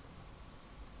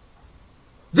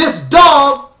 this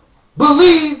dog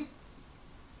believes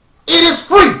it is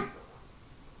free.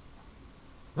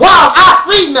 Wow, I'm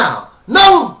free now.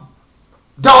 No,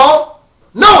 dog,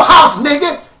 no house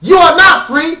nigga, you are not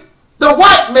free. The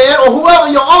white man or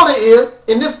whoever your owner is,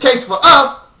 in this case for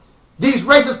us, these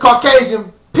racist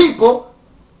Caucasian people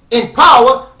in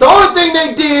power, the only thing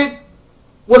they did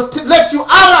was to let you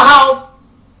out of the house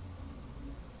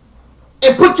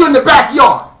and put you in the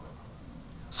backyard.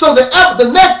 So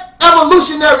the next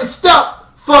evolutionary step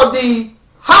for the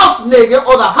house nigga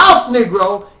or the house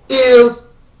negro is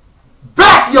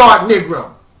backyard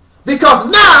negro. Because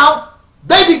now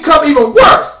they become even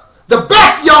worse. The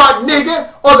backyard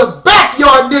nigga or the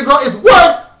backyard negro is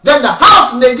worse than the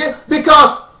house nigga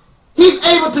because he's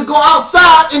able to go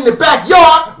outside in the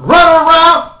backyard, run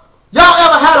around. Y'all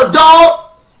ever had a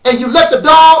dog and you let the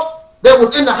dog that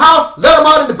was in the house, let them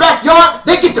out in the backyard?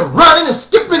 They get to running and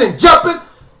skipping and jumping.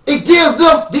 It gives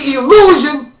them the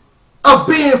illusion of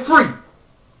being free.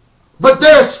 But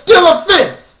there's still a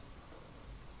fence.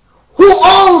 Who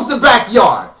owns the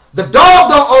backyard? The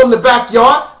dog don't own the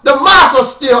backyard. The master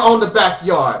still own the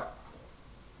backyard.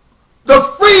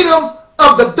 The freedom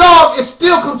of the dog is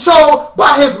still controlled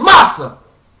by his master.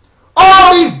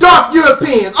 All these dark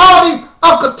Europeans, all these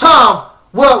Uncle Tom,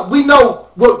 well, we know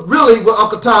what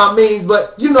Uncle Tom means,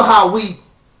 but you know how we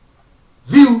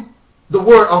view the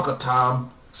word Uncle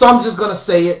Tom. So I'm just going to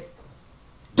say it.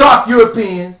 Dark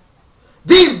Europeans.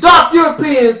 These dark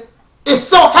Europeans is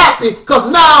so happy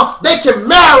because now they can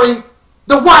marry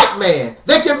the white man.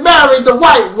 They can marry the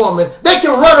white woman. They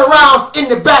can run around in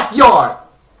the backyard.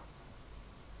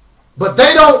 But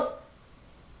they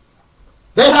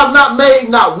have not made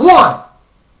not one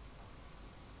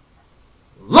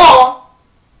law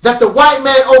that the white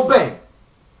man obey.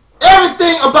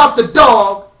 Everything about the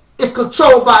dog is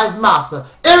controlled by his master.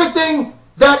 Everything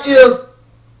that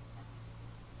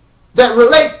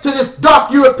relates to this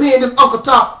dark European, this Uncle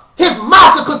Tom, his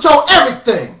master controls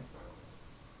everything.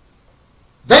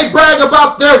 They brag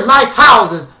about their nice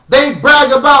houses. They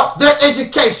brag about their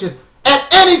education. At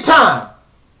any time,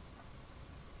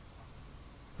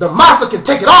 the master can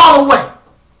take it all away.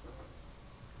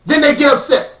 Then they get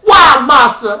upset. Why,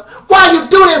 master? Why you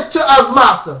do this to us,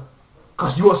 master?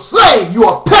 Because you're a slave.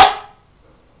 You're a pet.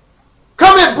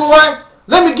 Come here, boy.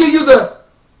 Let me give you the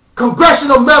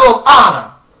Congressional Medal of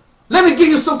Honor. Let me give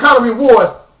you some kind of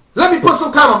reward. Let me put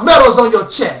some kind of medals on your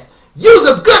chest.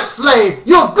 You're a good slave.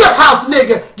 You're a good house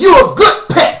nigga. You're a good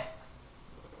pet.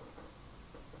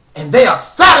 And they are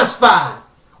satisfied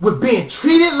with being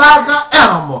treated like an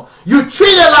animal. You're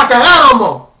treated like an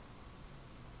animal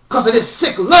because of this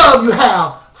sick love you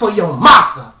have for your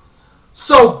master.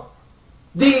 So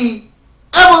the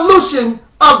evolution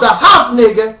of the house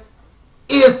nigga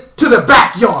is to the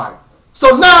backyard.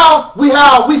 So now we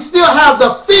still have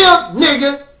the field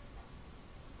nigga,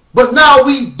 but now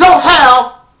we don't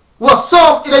have, well,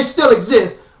 some they still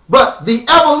exist, But the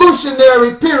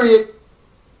evolutionary period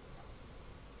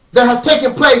that has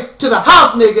taken place to the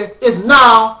house nigga is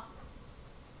now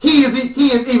he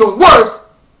is even worse.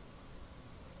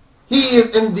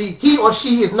 He or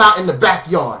she is now in the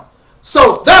backyard.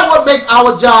 So that's what makes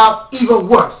our job even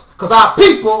worse. Because our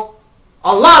people,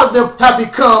 a lot of them have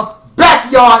become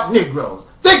backyard Negroes.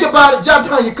 Think about it. Jump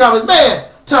on your comments. Man,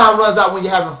 time runs out when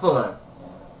you're having fun.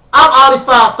 I'm Audi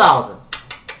 5000.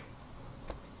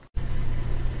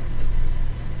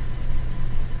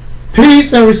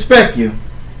 Peace and respect you.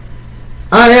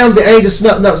 I am the Angel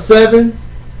Snuffing Up 7,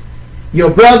 your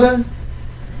brother,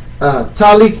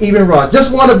 Taalik Ibn'rad.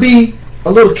 Just want to be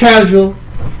a little casual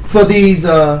for these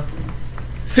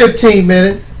 15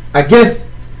 minutes. I guess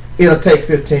it'll take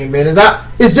 15 minutes.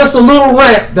 It's just a little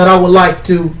rant that I would like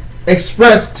to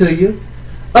express to you.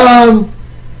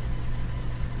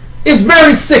 It's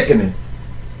very sickening.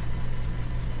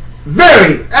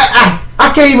 Very.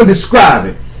 I can't even describe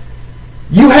it.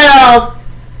 You have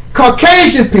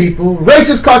Caucasian people,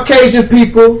 racist Caucasian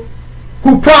people,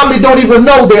 who probably don't even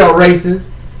know they are racist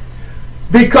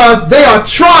because they are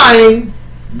trying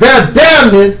their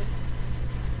damnedest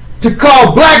to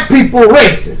call black people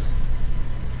racist.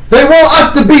 They want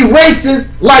us to be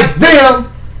racist like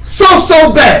them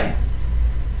so bad.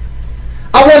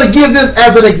 I want to give this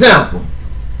as an example.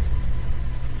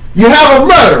 You have a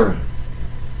murderer,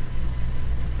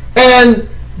 and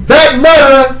that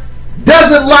murderer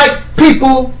doesn't like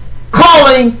people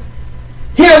calling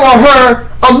him or her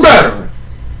a murderer,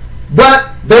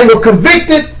 but they were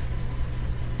convicted.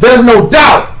 There's no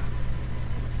doubt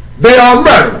they are a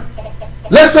murderer.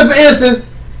 Let's say, for instance,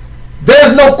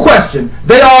 there's no question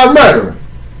they are a murderer.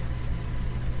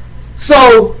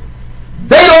 So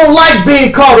they don't like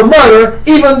being called a murderer,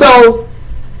 even though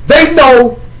they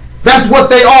know that's what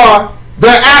they are.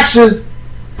 Their actions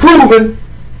proven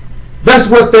that's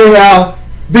what they have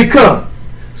become.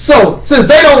 So since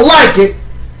they don't like it,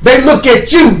 they look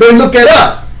at you, they look at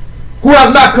us who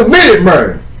have not committed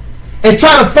murder and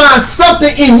try to find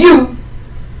something in you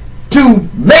to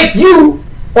make you,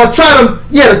 or try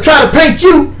to paint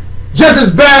you just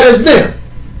as bad as them.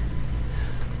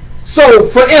 So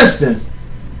for instance,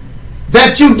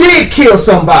 that you did kill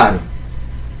somebody,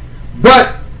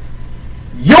 but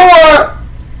your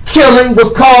killing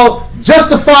was called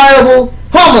justifiable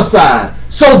homicide.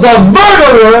 So the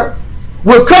murderer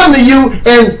will come to you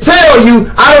and tell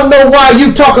you, I don't know why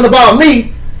you talking about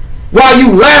me, why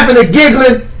you laughing and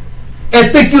giggling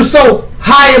and think you so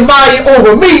high and mighty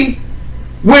over me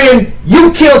when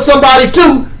you killed somebody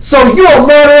too, so you're a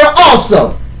murderer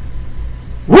also.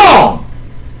 Wrong.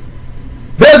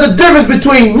 There's a difference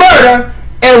between murder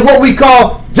and what we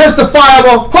call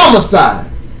justifiable homicide.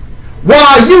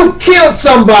 While you killed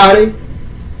somebody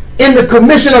in the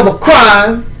commission of a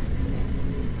crime,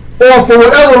 or for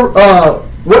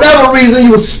whatever reason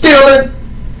you were stealing,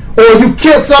 or you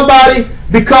killed somebody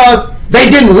because they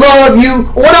didn't love you,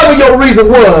 or whatever your reason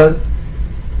was,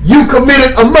 you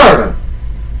committed a murder.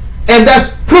 And that's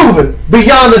proven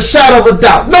beyond a shadow of a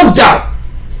doubt. No doubt.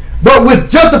 But with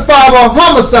justifiable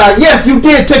homicide, yes, you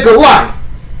did take a life.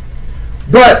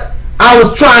 But I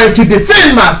was trying to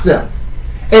defend myself.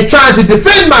 And trying to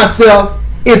defend myself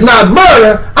is not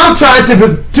murder. I'm trying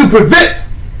to prevent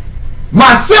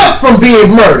myself from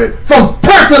being murdered from a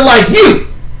person like you.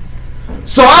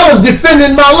 So I was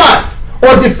defending my life,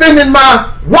 or defending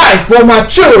my wife, or my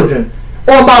children,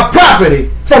 or my property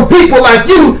from people like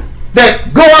you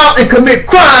that go out and commit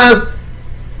crimes,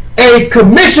 a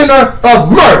commissioner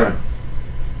of murder.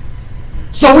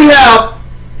 So we have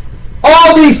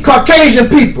all these Caucasian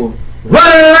people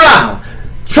running around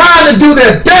trying to do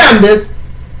their damnedest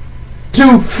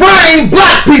to frame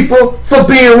black people for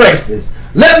being racist.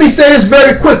 Let me say this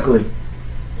very quickly.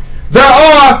 There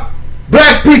are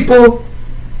black people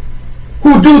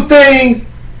who do things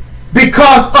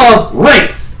because of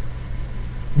race,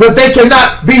 but they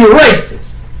cannot be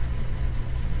racist.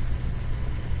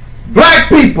 Black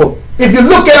people, if you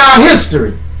look at our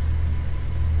history,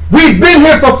 we've been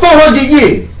here for 400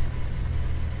 years.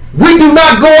 We do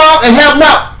not go out and have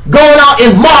not gone out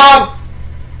in mobs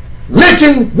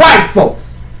lynching white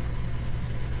folks.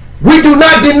 We do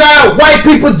not deny white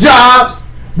people jobs.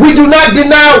 We do not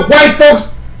deny white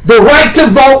folks the right to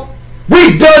vote.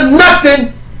 We've done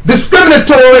nothing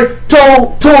discriminatory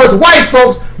towards white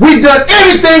folks. We've done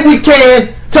everything we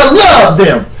can to love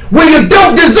them when you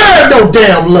don't deserve no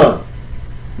damn love.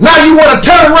 Now you want to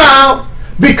turn around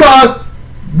because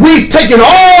we've taken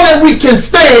all that we can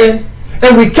stand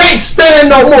and we can't stand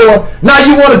no more. Now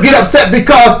you want to get upset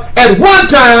because at one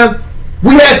time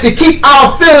we had to keep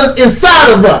our feelings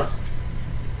inside of us.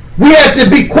 we had to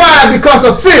be quiet because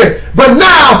of fear. But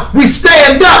now we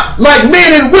stand up like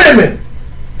men and women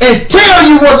and tell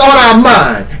you what's on our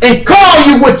mind and call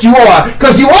you what you are,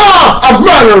 because you are a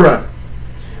murderer.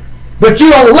 But you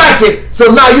don't like it,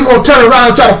 so now you're going to turn around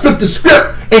and try to flip the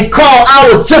script and call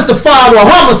our justifiable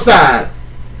homicide.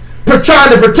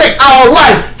 Trying to protect our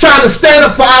life, trying to stand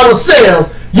up for ourselves.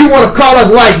 You want to call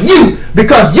us like you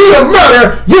because you're the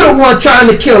murderer, you're the one trying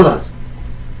to kill us.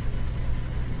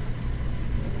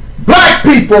 Black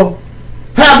people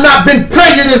have not been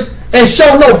prejudiced and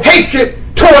show no hatred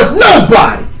towards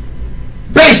nobody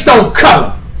based on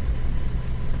color.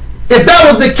 If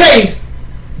that was the case,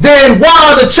 then why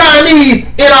are the Chinese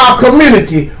in our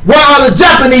community? Why are the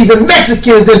Japanese and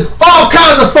Mexicans and all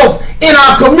kinds of folks in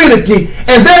our community?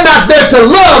 And they're not there to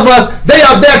love us, they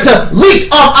are there to leech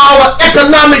off our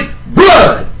economic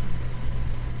blood.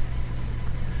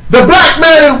 The black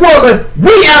man and woman,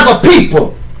 we as a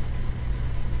people,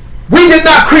 we did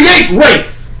not create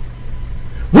race.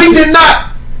 We did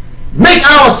not make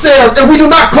ourselves, and we do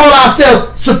not call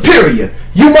ourselves superior.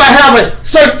 You might have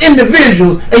certain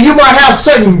individuals and you might have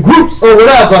certain groups or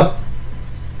whatever,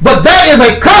 but that is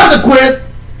a consequence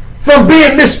from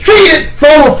being mistreated for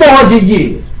over 400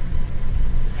 years.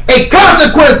 A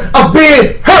consequence of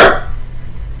being hurt.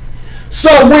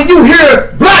 So when you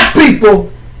hear black people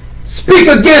speak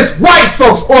against white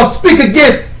folks or speak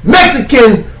against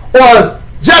Mexicans or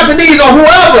Japanese or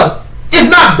whoever,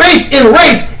 it's not based in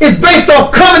race. It's based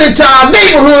on coming into our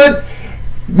neighborhood,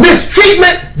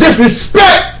 mistreatment,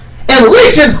 disrespect, and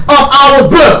leeching of our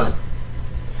blood.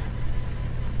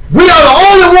 We are the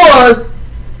only ones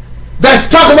that's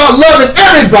talking about loving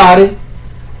everybody,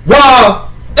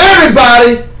 while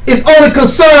everybody is only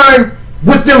concerned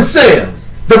with themselves.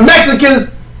 The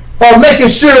Mexicans are making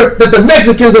sure that the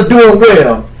Mexicans are doing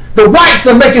well. The whites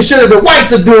are making sure that the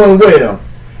whites are doing well.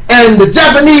 And the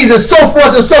Japanese and so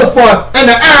forth, and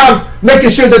the Arabs making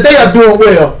sure that they are doing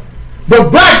well.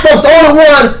 But black folks, the only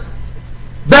one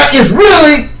that is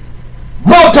really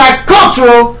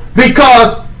multicultural,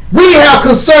 because we have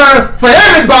concern for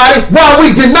everybody while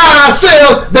we deny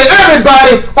ourselves that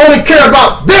everybody only care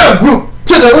about their group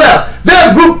to the left,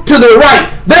 their group to the right,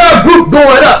 their group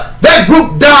going up, that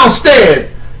group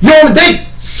downstairs. They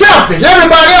selfish.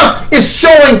 Everybody else is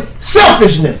showing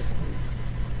selfishness.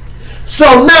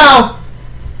 So now,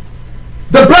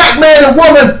 the black man and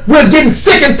woman, we're getting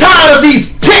sick and tired of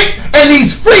these ticks and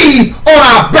these fleas on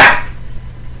our back.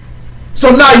 So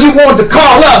now you want to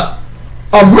call us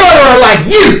a murderer like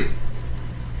you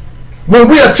when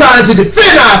we are trying to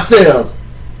defend ourselves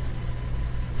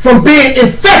from being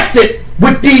infested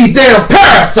with these damn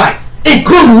parasites,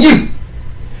 including you.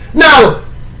 Now,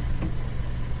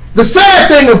 the sad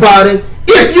thing about it,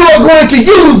 if you are going to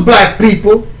use black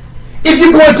people, if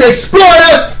you're going to exploit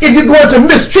us, if you're going to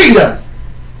mistreat us,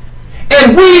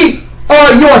 and we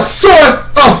are your source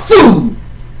of food,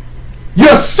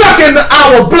 you're sucking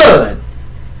our blood,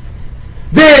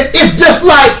 then it's just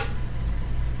like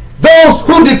those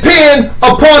who depend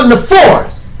upon the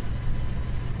forest.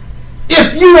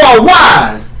 If you are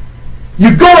wise,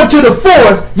 you go into the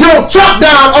forest, you don't chop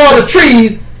down all the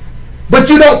trees, but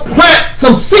you don't plant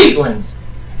some seedlings,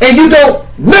 and you don't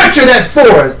nurture that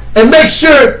forest and make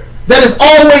sure that it's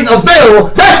always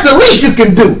available. That's the least you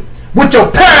can do with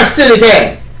your parasitic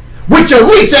ass, with your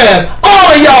leech ass.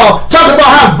 All of y'all talking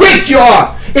about how great you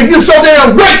are. If you're so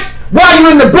damn great, why are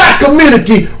you in the black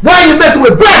community? Why are you messing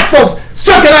with black folks,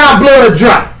 sucking our blood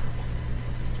dry?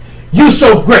 You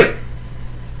so great.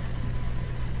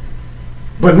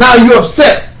 But now you're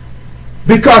upset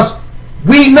because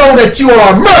we know that you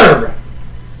are a murderer.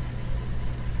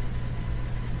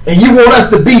 And you want us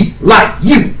to be like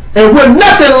you. And we're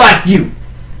nothing like you.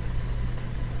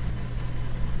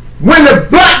 When the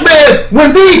black man,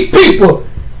 when these people,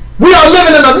 we are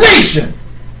living in a nation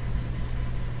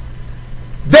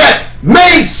that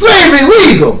made slavery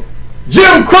legal.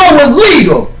 Jim Crow was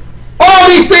legal. All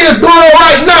these things going on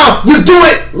right now, you do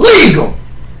it legal.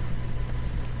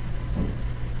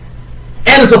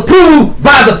 And it's approved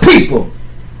by the people.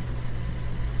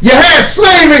 You had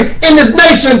slavery in this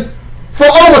nation for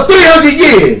over 300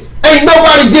 years. Ain't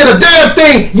nobody did a damn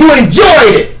thing. You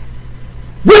enjoyed it.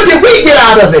 What did we get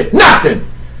out of it? Nothing.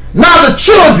 Now the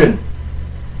children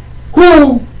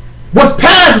who was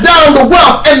passed down the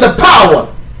wealth and the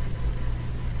power,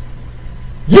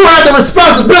 you had the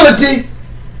responsibility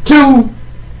to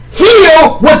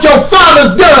heal what your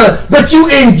father's done, but you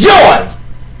enjoy.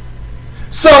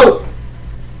 So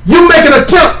you make an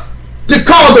attempt to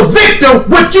call the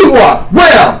victim what you are.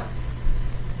 Well,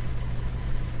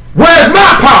 where's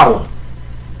my power?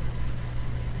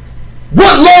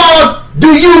 What laws do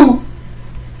you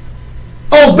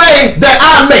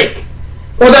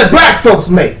or that black folks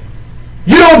make.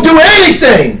 You don't do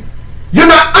anything. You're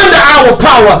not under our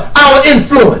power, our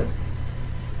influence.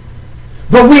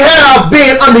 But we have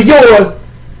been under yours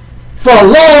for a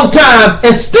long time,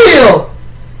 and still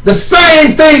the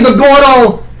same things are going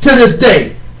on to this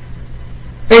day.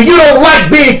 And you don't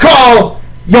like being called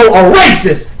a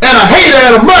racist and a hater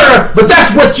and a murderer, but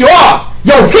that's what you are.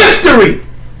 Your history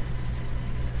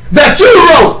that you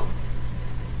wrote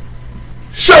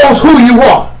shows who you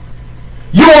are.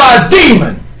 You are a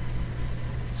demon,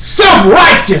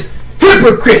 self-righteous,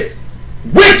 hypocrites,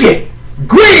 wicked,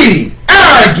 greedy,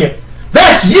 arrogant.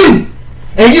 That's you.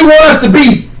 And you want us to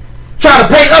be trying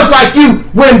to paint us like you,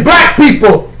 when black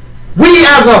people, we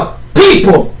as a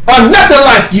people, are nothing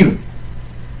like you.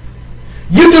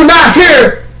 You do not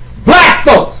hear black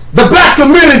folks, the black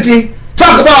community,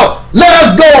 talk about, let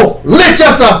us go lynch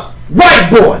us a white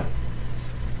boy.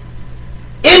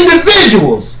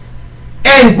 Individuals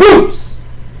and groups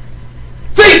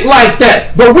think like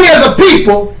that, but we as a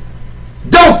people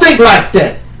don't think like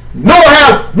that. Nor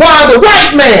have, while the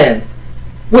white man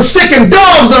was sicking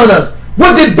dogs on us,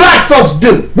 what did black folks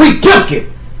do? We took it.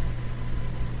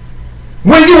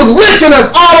 When you was lynching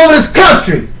us all over this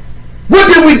country,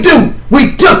 what did we do?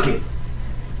 We took it.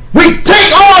 We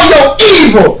take all your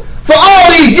evil for all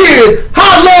these years.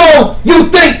 How long you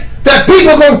think that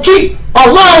people gonna keep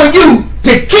allowing you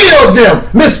to kill them,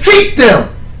 mistreat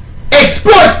them,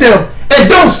 exploit them, and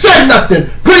don't say nothing?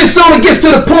 Pretty soon it gets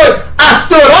to the point, I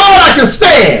stood all I can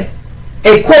stand.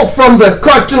 A quote from the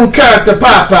cartoon character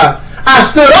Popeye. I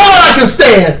stood all I can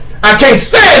stand. I can't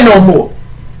stand no more.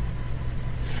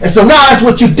 And so now that's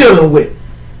what you're dealing with.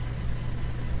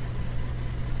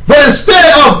 But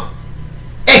instead of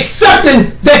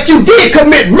accepting that you did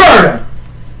commit murder,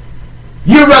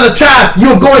 you'd rather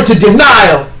you'll go into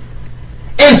denial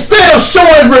instead of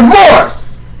showing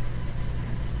remorse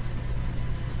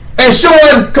and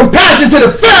showing compassion to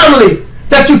the family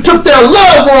that you took their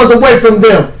loved ones away from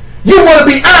them. You want to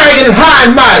be arrogant and high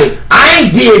and mighty. I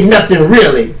ain't did nothing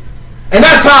really. And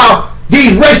that's how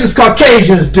these racist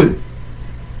Caucasians do.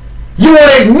 You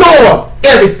want to ignore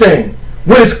everything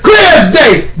when it's clear as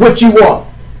day what you are.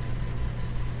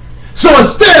 So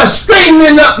instead of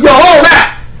straightening up your own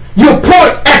act, you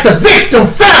point at the victim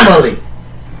family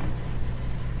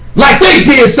like they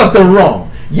did something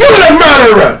wrong. You the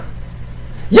murderer.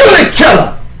 You the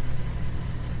killer.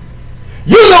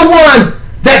 You the one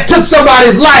that took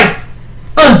somebody's life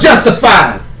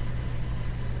unjustified.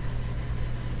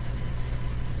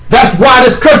 That's why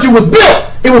this country was built.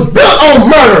 It was built on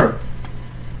murder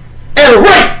and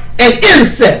rape and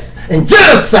incest and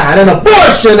genocide and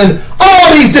abortion and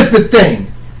all these different things.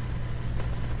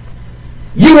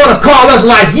 You want to call us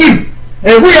like you,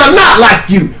 and we are not like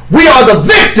you. We are the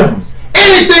victims.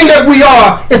 Anything that we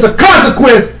are is a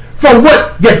consequence from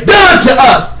what you've done to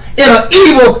us in an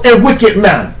evil and wicked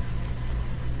manner.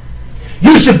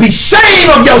 You should be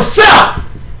ashamed of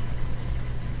yourself.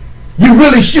 You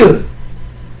really should.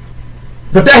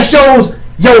 But that shows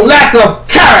your lack of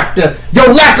character,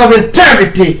 your lack of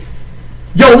integrity,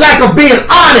 your lack of being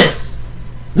honest,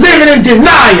 living in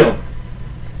denial.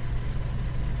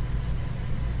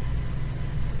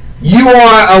 You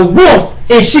are a wolf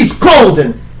in sheep's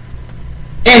clothing,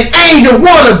 an angel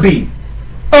wannabe.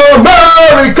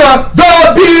 America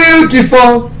the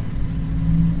beautiful.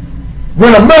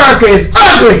 When America is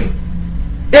ugly,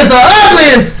 it's an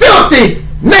ugly and filthy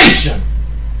nation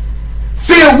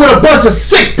filled with a bunch of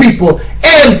sick people,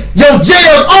 and your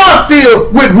jails are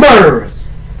filled with murderers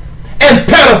and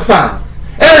pedophiles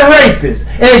and rapists,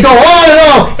 and it go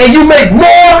on, and you make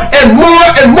more and more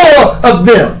and more of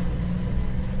them.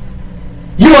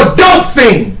 You a dope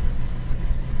fiend,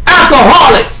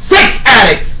 alcoholics, sex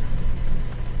addicts.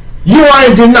 You are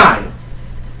in denial.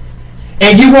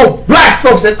 And you want black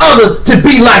folks and others to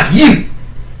be like you,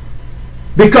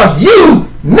 because you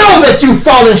know that you've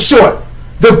fallen short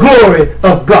the glory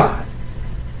of God.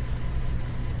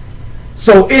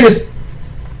 So it is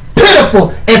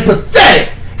pitiful and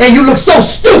pathetic, and you look so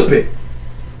stupid.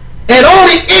 And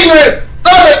only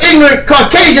other ignorant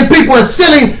Caucasian people and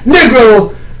silly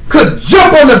Negroes could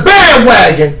jump on the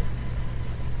bandwagon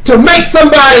to make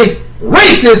somebody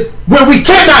racist when we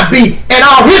cannot be, and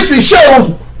our history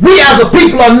shows we as a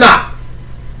people are not.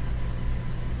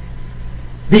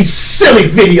 These silly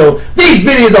videos. These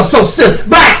videos are so silly.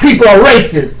 Black people are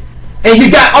racist. And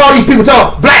you got all these people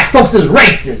talking black folks is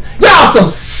racist. Y'all some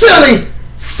silly,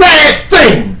 sad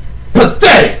things.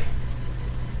 Pathetic.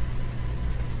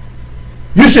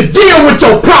 You should deal with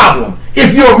your problem.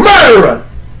 If you're a murderer,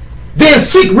 then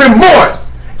seek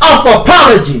remorse, offer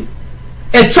apology,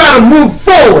 and try to move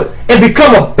forward and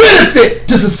become a benefit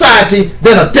to society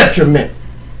than a detriment.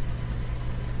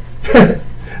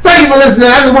 Thank you for listening.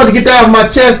 I just wanted to get that off my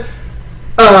chest.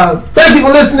 Thank you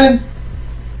for listening.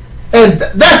 And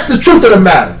that's the truth of the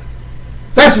matter.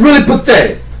 That's really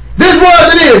pathetic. This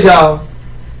was it is, y'all.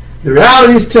 The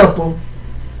reality's temple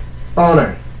on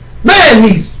earth. Man,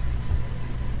 these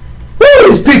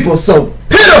people are so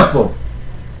pitiful.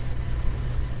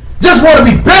 Just want to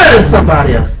be better than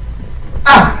somebody else.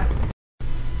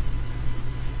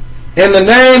 In the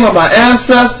name of my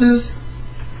ancestors,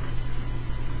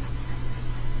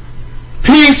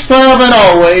 peace, forever and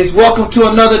always. Welcome to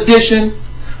another edition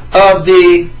of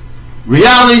the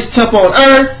Reality's Temple on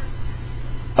Earth.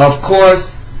 Of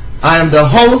course, I am the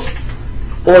host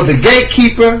or the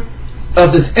gatekeeper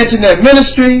of this internet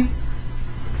ministry.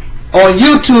 On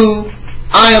YouTube,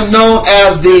 I am known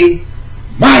as the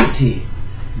mighty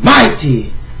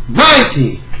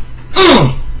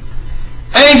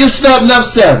Angel Snub Nub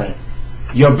 7,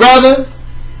 your brother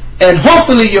and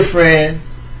hopefully your friend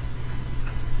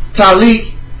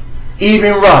Taalik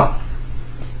Ibn'rad.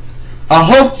 I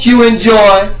hope you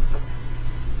enjoy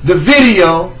the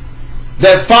video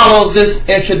that follows this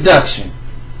introduction.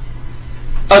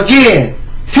 Again,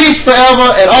 peace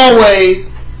forever and always,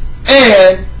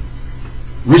 and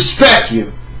respect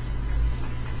you.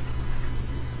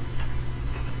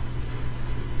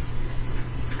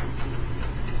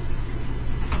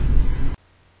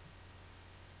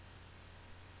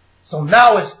 So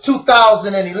now it's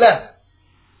 2011.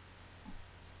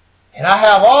 And I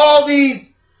have all these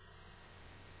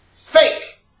fake,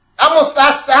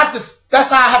 that's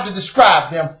how I have to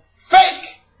describe them, fake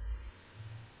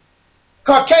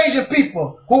Caucasian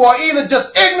people who are either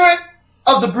just ignorant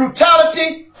of the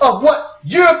brutality of what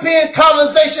European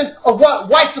colonization, of what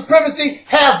white supremacy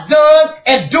has done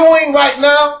and doing right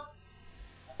now,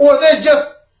 or they're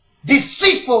just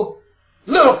deceitful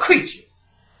little creatures.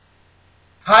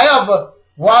 However,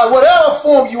 whatever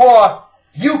form you are,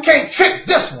 you can't trick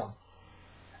this one.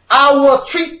 I will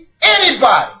treat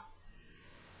anybody,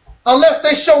 unless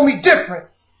they show me different.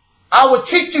 I will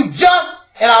treat you just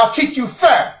and I'll treat you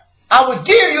fair. I will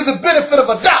give you the benefit of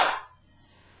a doubt.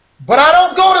 But I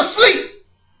don't go to sleep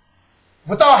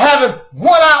without having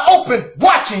one eye open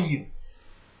watching you.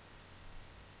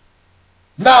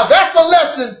 Now that's a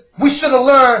lesson we should have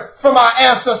learned from our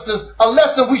ancestors, a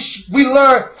lesson we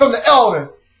learned from the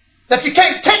elders, that you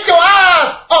can't take your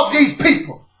eyes off these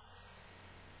people.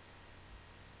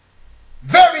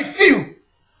 Very few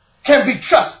can be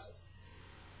trusted.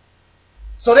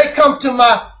 So they come to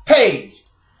my page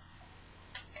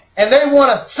and they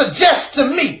want to suggest to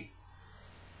me,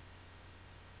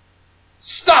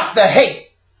 stop the hate.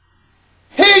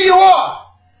 Here you are.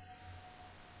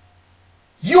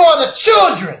 You are the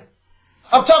children.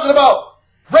 I'm talking about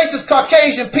racist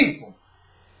Caucasian people,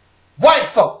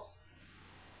 white folks.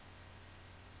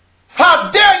 How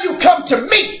dare you come to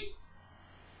me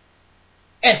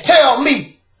and tell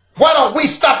me, why don't we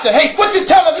stop the hate? What you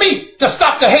telling me to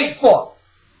stop the hate for?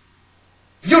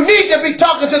 You need to be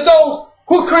talking to those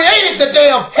who created the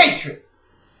damn hatred.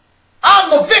 I'm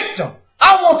the victim.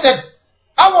 I want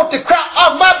the crap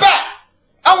off my back.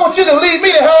 I want you to leave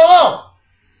me the hell alone.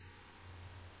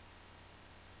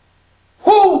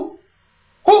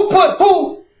 Who put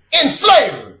who in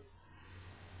slavery?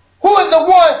 Who is the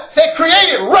one that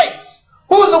created race?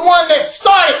 Who is the one that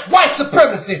started white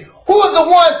supremacy? Who is the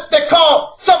one that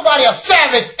called somebody a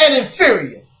savage and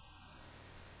inferior?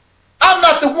 I'm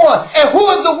not the one. And who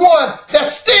is the one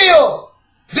that's still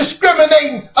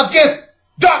discriminating against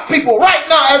dark people right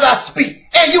now as I speak?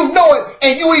 And you know it,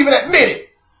 and you even admit it.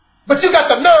 But you got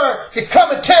the nerve to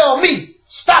come and tell me,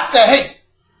 stop the hate.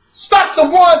 Stop the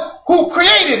one who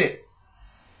created it.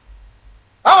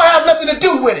 I don't have nothing to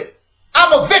do with it.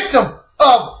 I'm a victim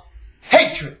of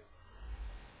hatred.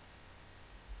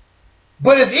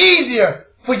 But it's easier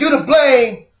for you to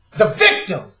blame the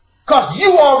victims because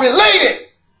you are related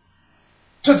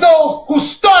to those who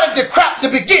started the crap to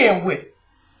begin with.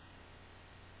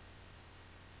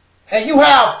 And you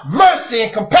have mercy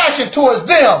and compassion towards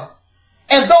them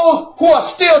and those who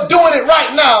are still doing it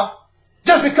right now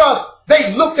just because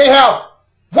they have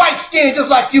white skin just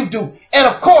like you do. And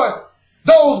of course,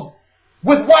 those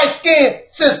with white skin,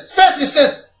 especially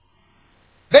since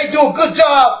they do a good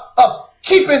job of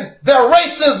keeping their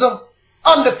racism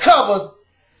under covers,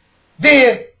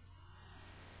 then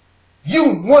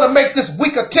you want to make this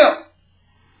weak attempt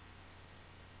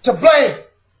to blame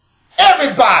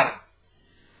everybody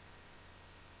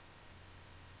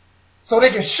so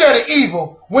they can share the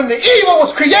evil when the evil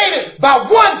was created by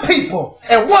one people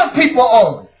and one people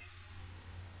only.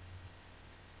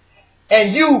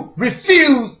 And you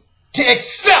refuse to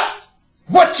accept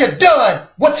what you've done,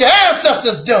 what your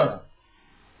ancestors done.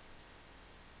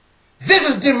 This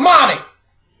is demonic.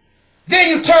 Then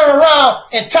you turn around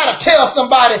and try to tell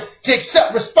somebody to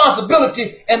accept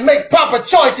responsibility and make proper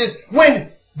choices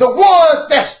when the ones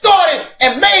that started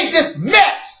and made this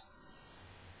mess,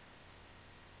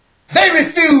 they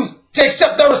refuse to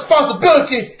accept their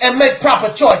responsibility and make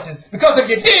proper choices. Because if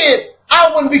you did,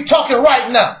 I wouldn't be talking right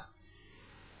now.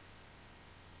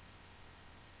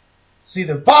 See,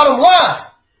 the bottom line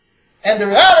and the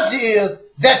reality is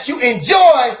that you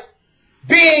enjoy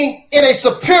being in a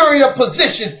superior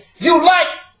position. You like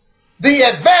the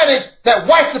advantage that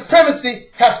white supremacy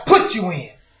has put you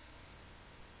in.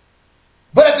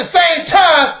 But at the same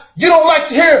time, you don't like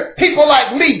to hear people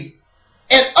like me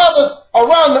and others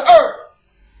around the earth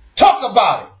talk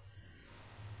about it.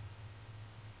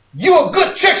 You're a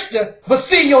good trickster, but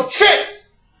see, your tricks,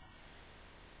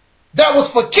 that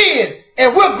was for kids,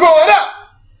 and we're growing up.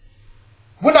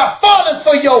 We're not falling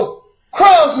for your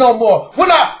crumbs no more. We're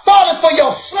not falling for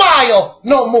your smile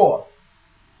no more.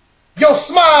 Your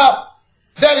smile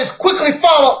that is quickly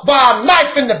followed by a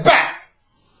knife in the back.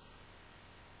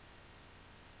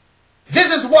 This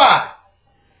is why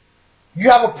you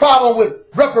have a problem with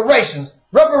reparations.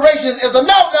 Reparations is a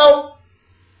no-no.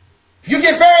 You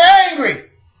get very angry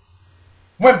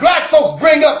when black folks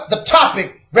bring up the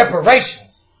topic reparations.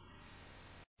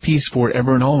 Peace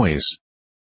forever and always.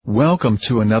 Welcome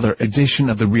to another edition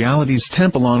of the Realities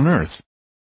Temple on Earth.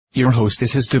 Your host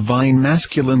is his divine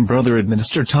masculine brother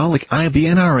Administrator Taalik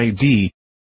Ibn'rad.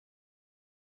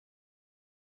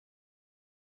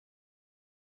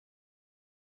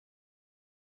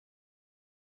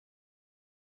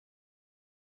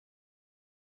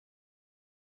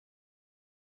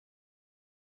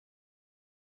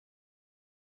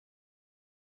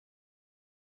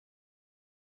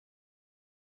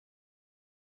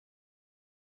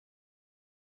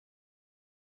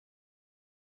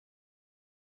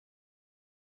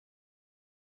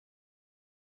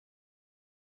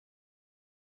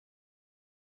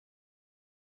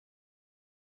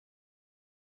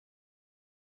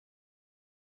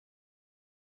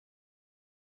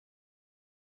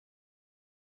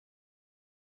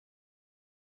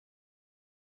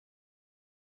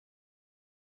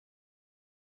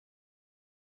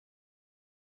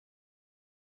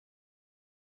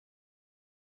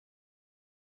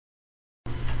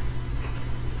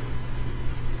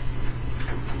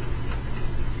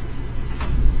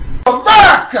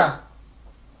 America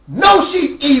knows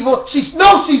she's evil. She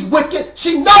knows she's wicked.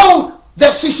 She knows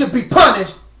that she should be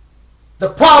punished.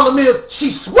 The problem is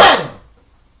she's sweating.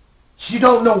 She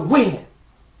don't know when.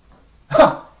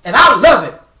 And I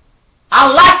love it.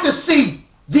 I like to see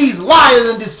these liars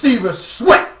and deceivers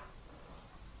sweat.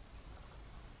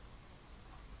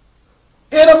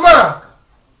 In America,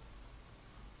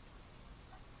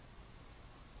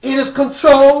 it is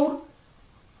controlled.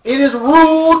 It is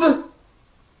ruled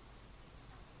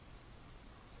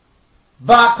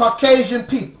by Caucasian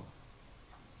people.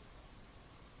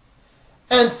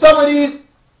 And some of these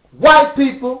white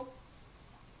people,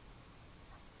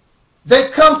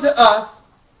 they come to us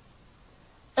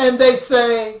and they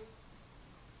say,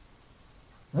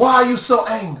 why are you so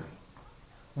angry?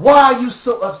 Why are you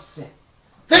so upset?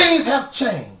 Things have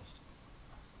changed.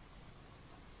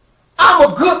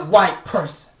 I'm a good white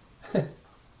person.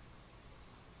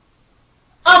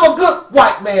 I'm a good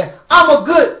white man. I'm a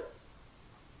good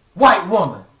white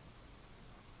woman.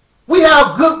 We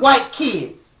have good white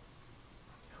kids.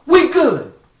 We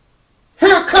good.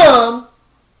 Here comes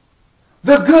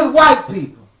the good white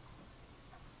people.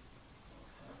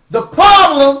 The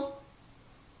problem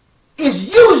is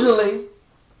usually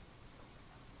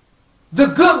the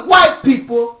good white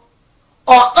people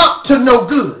are up to no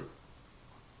good.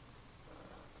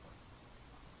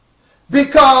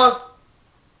 Because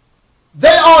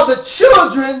they are the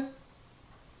children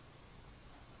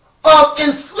of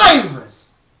enslavers.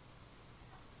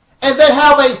 And they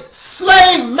have a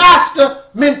slave master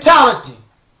mentality.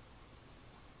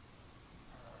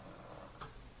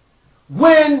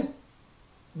 When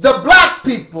the black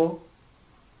people,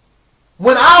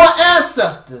 when our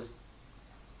ancestors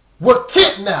were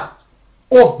kidnapped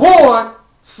or born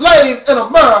slaves in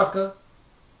America,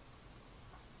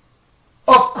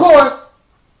 of course,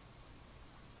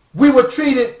 we were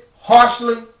treated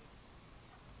harshly,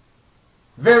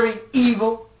 very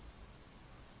evil.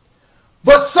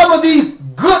 But some of these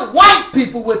good white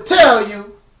people would tell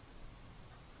you,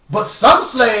 but some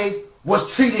slaves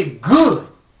was treated good.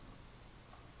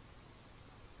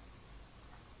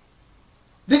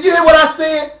 Did you hear what I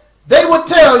said? They would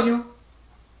tell you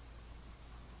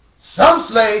some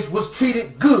slaves was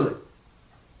treated good.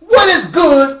 What is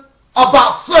good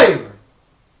about slavery?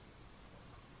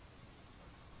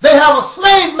 They have a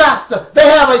slave master. They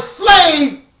have a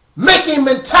slave-making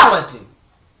mentality.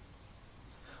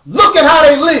 Look at how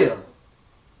they live.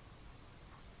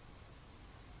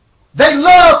 They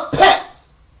love pets.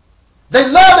 They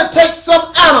love to take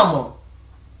some animal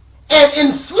and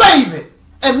enslave it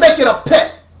and make it a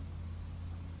pet.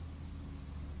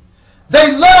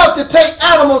 They love to take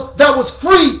animals that was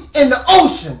free in the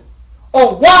ocean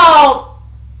or wild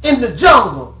in the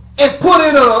jungle and put it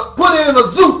in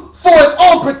a zoo for its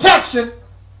own protection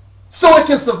so it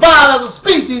can survive as a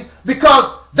species,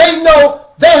 because they know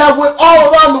they have went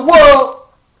all around the world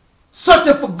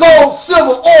searching for gold,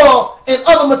 silver, oil, and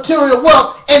other material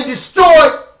wealth and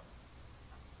destroyed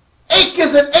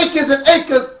acres and acres and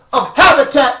acres of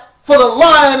habitat for the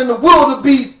lion and the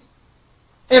wildebeest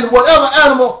and whatever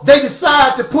animal they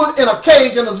decide to put in a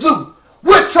cage in a zoo.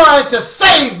 We're trying to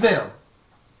save them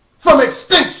from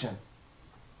extinction.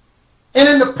 And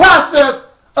in the process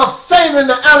of saving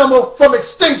the animal from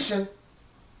extinction,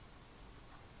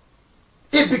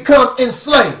 it becomes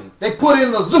enslaved. They put it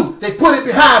in a zoo. They put it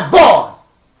behind bars.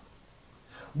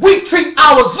 We treat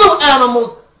our zoo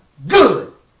animals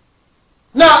good.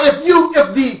 Now, if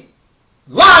the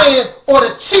lion or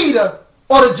the cheetah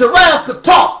or the giraffe could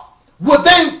talk, would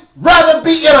they rather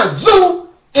be in a zoo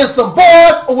in some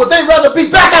bars, or would they rather be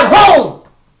back at home,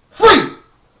 free?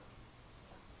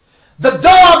 The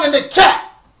dog and the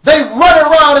cat, they run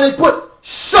around and they put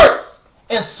shirts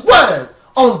and sweaters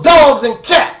on dogs and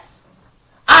cats.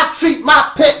 I treat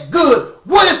my pet good.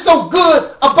 What is so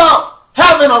good about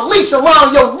having a leash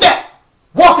around your neck,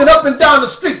 walking up and down the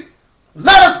street?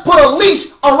 Let us put a leash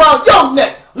around your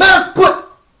neck. Let us put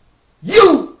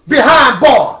you behind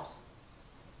bars.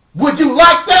 Would you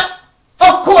like that?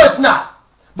 Of course not.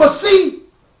 But see,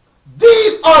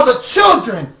 these are the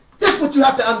children. This is what you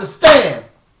have to understand.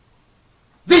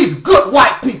 These good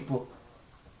white people.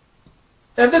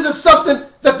 And this is something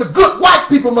that the good white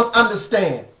people must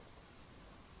understand.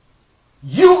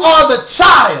 You are the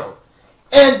child,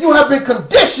 and you have been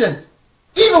conditioned,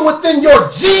 even within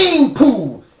your gene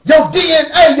pool, your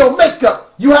DNA, your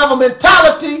makeup. You have a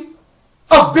mentality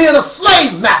of being a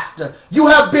slave master. You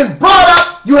have been brought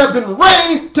up, you have been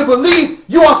raised to believe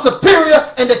you are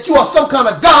superior and that you are some kind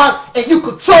of God and you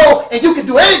control and you can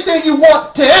do anything you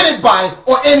want to anybody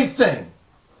or anything.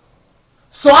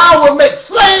 So I will make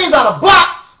slaves out of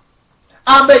blacks.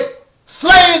 I'll make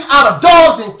slaves out of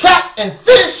dogs and cats and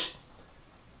fish.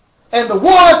 And the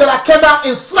ones that I cannot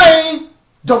enslave,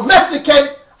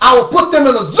 domesticate, I will put them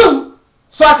in a zoo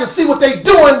so I can see what they're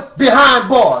doing behind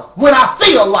bars when I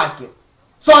feel like it.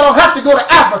 So I don't have to go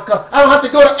to Africa. I don't have to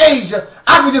go to Asia.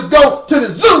 I can just go to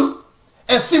the zoo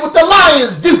and see what the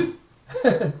lions do.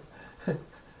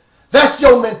 That's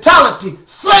your mentality,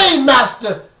 slave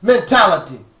master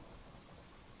mentality.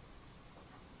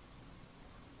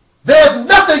 There's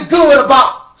nothing good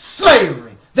about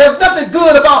slavery. There's nothing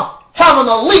good about having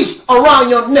a leash around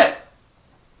your neck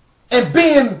and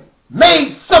being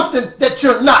made something that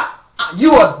you're not.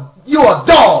 You're a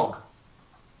dog.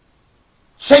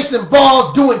 Chasing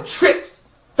balls, doing tricks.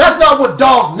 That's not what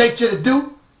dogs' nature to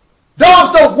do.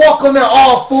 Dogs don't walk on their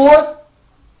all fours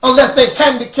unless they're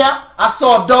handicapped. I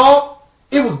saw a dog.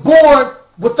 It was born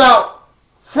without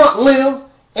front limbs,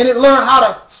 and it learned how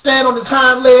to stand on its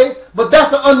hind legs, but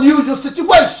that's an unusual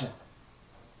situation.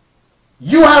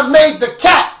 You have made the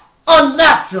cat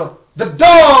unnatural, the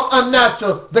dog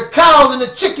unnatural, the cows and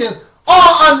the chickens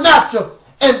all unnatural,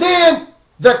 and then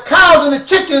the cows and the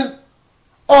chickens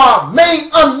are made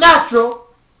unnatural.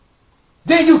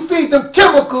 Then you feed them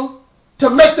chemicals to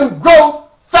make them grow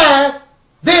fast.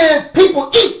 Then people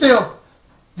eat them.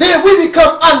 Then we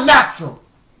become unnatural.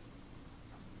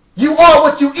 You are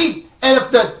what you eat. And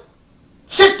if the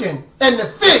chicken and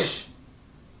the fish,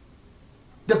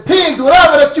 the pigs,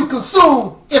 whatever that you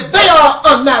consume, if they are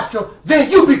unnatural, then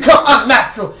you become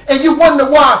unnatural. And you wonder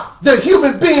why the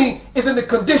human being is in the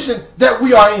condition that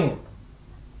we are in.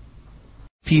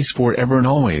 Peace forever and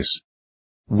always.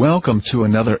 Welcome to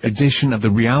another edition of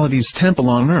the Realities Temple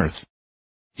on Earth.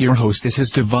 Your host is his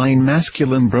divine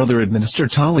masculine brother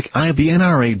Administrator Taalik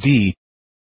Ibn'rad.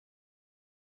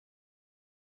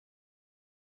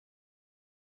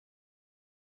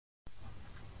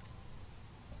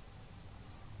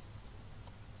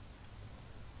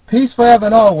 Peace forever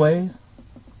and always.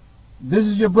 This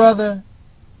is your brother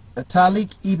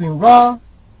Taalik Ibn'rad,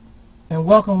 and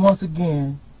welcome once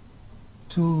again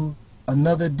to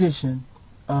another edition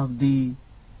of the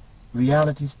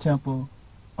Realities Temple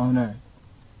on Earth.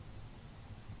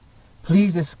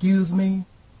 Please excuse me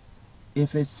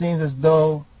if it seems as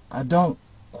though I don't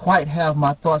quite have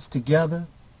my thoughts together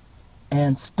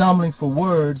and stumbling for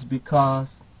words because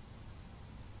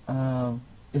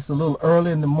it's a little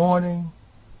early in the morning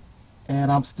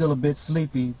and I'm still a bit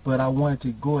sleepy, but I wanted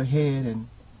to go ahead and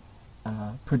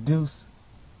produce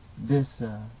this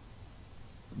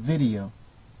video.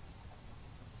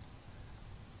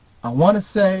 I want to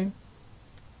say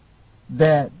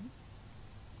that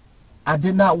I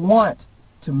did not want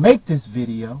to make this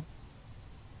video,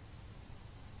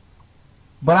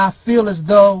 but I feel as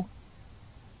though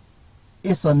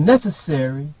it's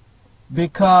unnecessary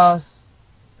because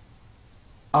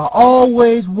I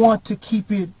always want to keep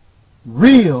it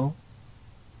real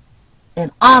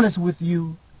and honest with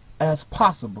you as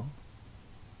possible.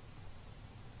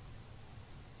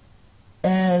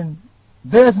 And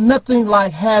there's nothing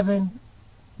like having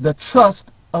the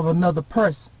trust of another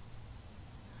person.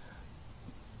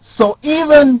 So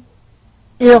even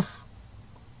if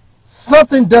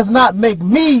something does not make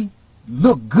me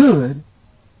look good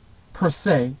per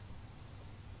se,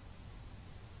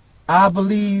 I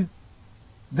believe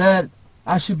that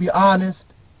I should be honest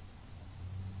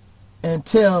and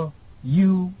tell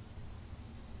you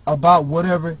about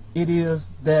whatever it is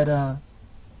that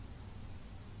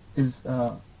is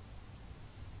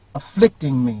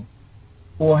afflicting me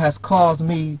or has caused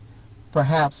me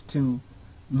perhaps to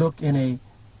look in a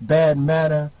bad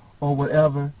manner or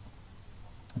whatever.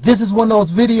 This is one of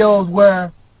those videos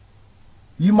where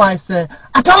you might say,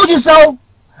 I told you so!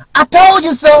 I told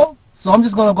you so! So I'm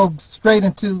just going to go straight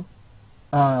into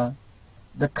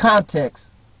the context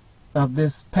of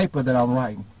this paper that I'm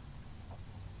writing.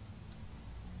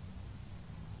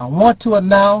 I want to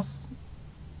announce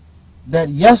that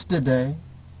yesterday,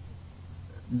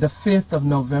 the 5th of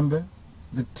November,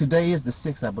 today is the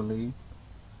 6th, I believe,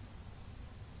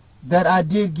 that I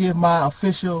did give my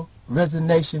official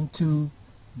resignation to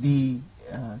the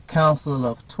Council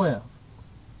of 12.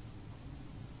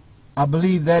 I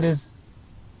believe that is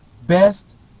best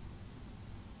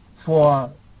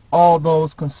for all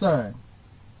those concerned.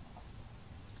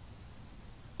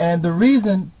 And the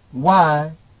reason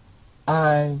why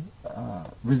I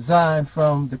resigned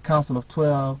from the Council of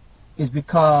 12 is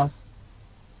because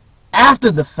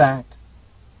after the fact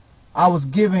I was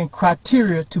given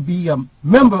criteria to be a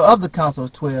member of the Council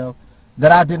of 12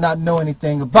 that I did not know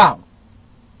anything about.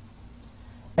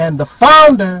 And the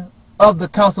founder of the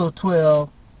Council of 12,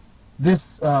 this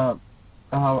guy,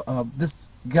 I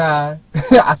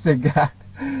said guy,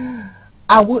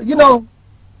 I want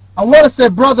to say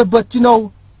brother, but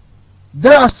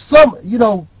there are some,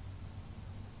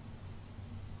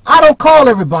 I don't call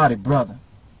everybody brother,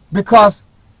 because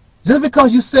just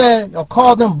because you said or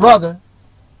call them brother,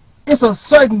 it's a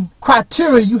certain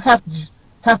criteria you have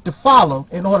to follow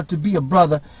in order to be a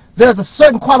brother. There's a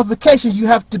certain qualifications you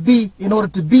have to be in order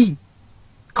to be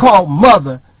called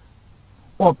mother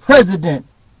or president,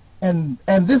 and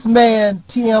this man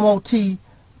TMOT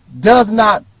does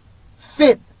not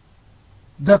fit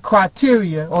the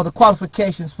criteria or the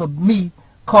qualifications for me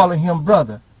calling him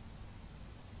brother.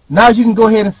 Now you can go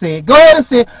ahead and say it. Go ahead and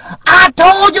say it. I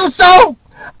told you so.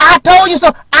 I told you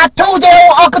so. I told you,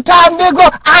 old Uncle Tom Negro.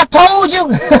 I told you.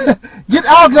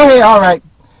 Go ahead. All right.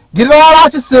 Get it all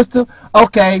out your system.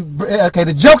 Okay. Okay.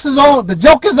 The joke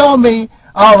is on me.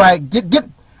 All right. Brother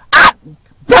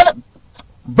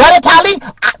Taalik.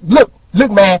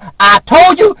 Look, man. I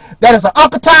told you that it's an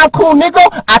Uncle Tom cool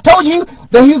Negro. I told you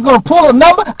that he was gonna pull a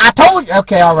number. I told you.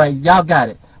 Okay. All right. Y'all got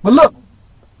it. But look.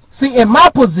 See, in my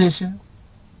position.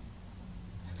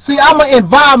 See, I'm an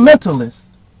environmentalist.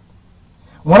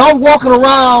 When I'm walking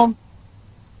around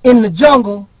in the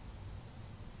jungle,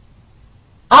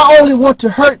 I only want to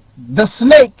hurt the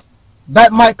snake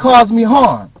that might cause me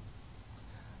harm.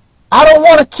 I don't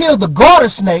want to kill the garter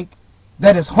snake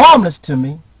that is harmless to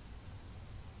me.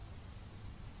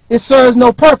 It serves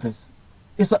no purpose.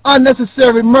 It's an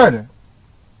unnecessary murder.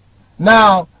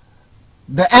 Now,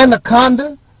 the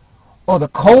anaconda or the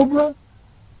cobra,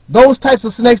 those types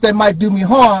of snakes that might do me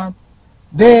harm,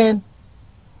 then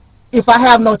if I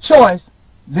have no choice,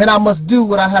 then I must do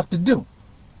what I have to do.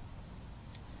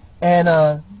 And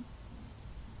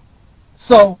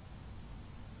so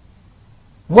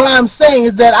what I'm saying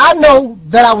is that I know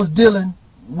that I was dealing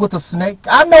with a snake.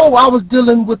 I know I was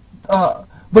dealing with,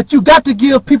 but you got to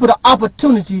give people the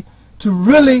opportunity to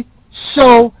really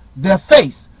show their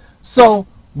face. So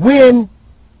when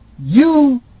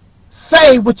you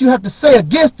say what you have to say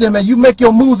against them and you make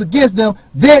your moves against them,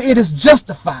 then it is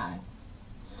justified.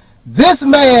 This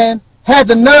man had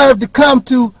the nerve to come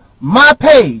to my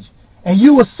page, and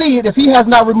you will see it if he has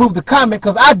not removed the comment,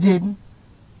 because I didn't.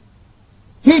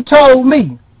 He told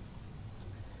me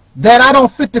that I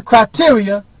don't fit the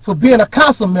criteria for being a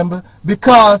council member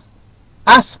because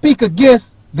I speak against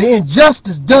the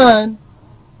injustice done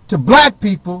to black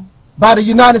people by the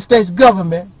United States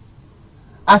government.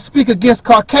 I speak against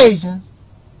Caucasians,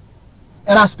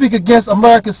 and I speak against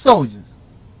American soldiers.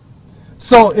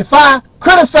 So if I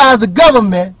criticize the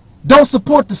government, don't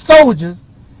support the soldiers,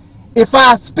 if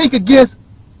I speak against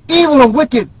evil and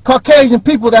wicked Caucasian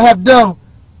people that have done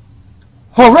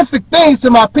horrific things to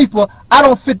my people, I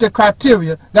don't fit their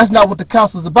criteria. That's not what the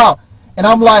council is about. And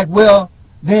I'm like, well,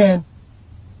 then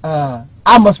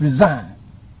I must resign.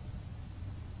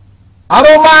 I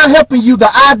don't mind helping you.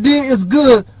 The idea is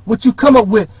good, what you come up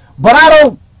with, but I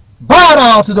don't bow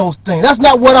down to those things. That's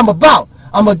not what I'm about.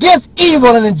 I'm against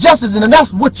evil and injustice, and if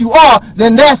that's what you are,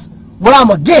 then that's what I'm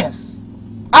against.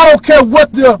 I don't care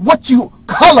what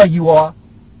color you are,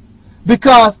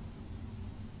 because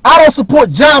I don't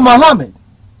support John Muhammad.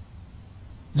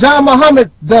 John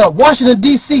Muhammad, the Washington,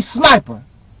 D.C. sniper.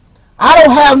 I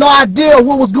don't have no idea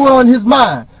what was going on in his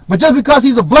mind. But just because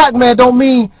he's a black man don't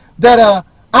mean that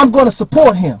I'm going to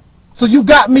support him. So you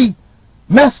got me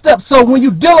messed up. So when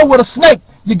you're dealing with a snake,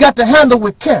 you got to handle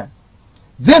with care.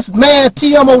 This man,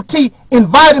 T.M.O.T.,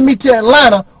 invited me to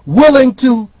Atlanta, willing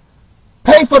to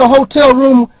pay for the hotel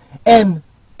room and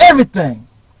everything.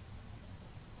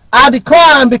 I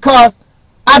declined because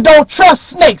I don't trust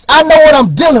snakes. I know what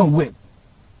I'm dealing with.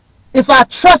 If I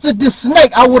trusted this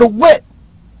snake, I would have went.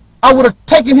 I would have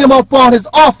taken him up on his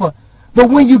offer. But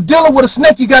when you're dealing with a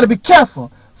snake, you got to be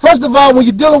careful. First of all, when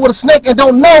you're dealing with a snake and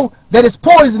don't know that it's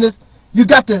poisonous, you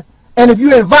got to, and if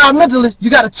you're an environmentalist, you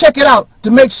got to check it out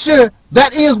to make sure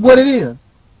that is what it is.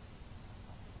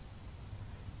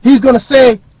 He's going to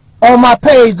say on my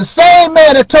page, the same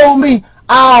man that told me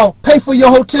I'll pay for your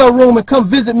hotel room and come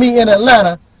visit me in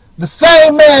Atlanta, the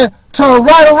same man turned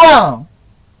right around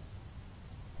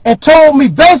and told me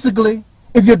basically,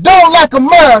 if you don't like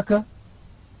America,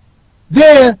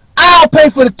 then I'll pay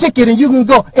for the ticket and you can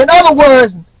go. In other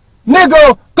words,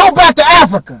 Negro, go back to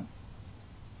Africa.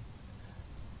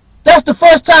 That's the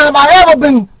first time I ever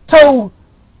been told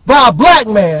by a black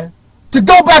man to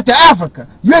go back to Africa.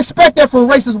 You expect that from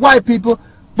racist white people,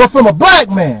 but from a black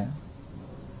man.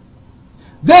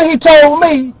 Then he told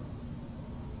me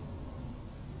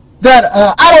that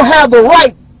I don't have the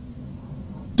right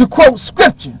to quote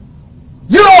scripture.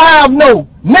 You don't have no,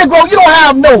 Negro, you don't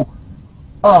have no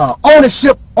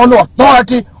ownership or no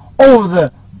authority over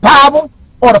the Bible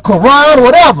or the Quran or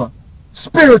whatever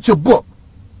spiritual book.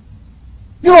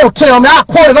 You don't tell me. I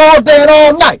quote it all day and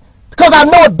all night because I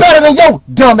know it better than your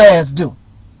dumb ass do.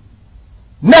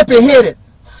 Nappy-headed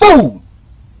fool.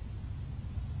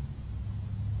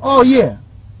 Oh yeah.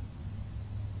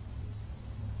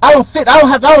 I don't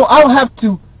have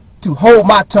to hold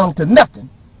my tongue to nothing,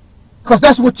 because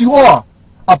that's what you are.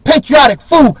 A patriotic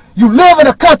fool. You live in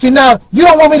a country now. You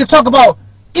don't want me to talk about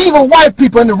evil white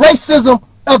people and the racism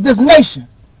of this nation.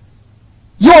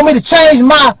 You want me to change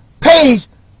my page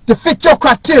to fit your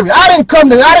criteria. I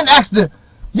didn't ask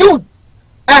you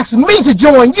asked me to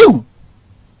join you.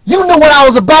 You knew what I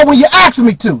was about when you asked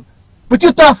me to. But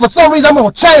you thought for some reason I'm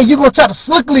going to change. You're going to try to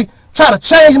slickly try to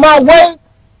change my way?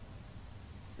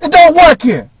 It don't work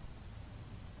here.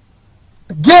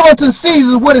 Give unto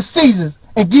Caesar what is Caesar's,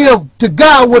 and give to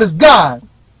God what is God.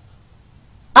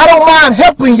 I don't mind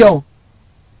helping you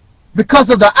because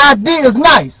of the idea is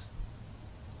nice.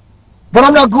 But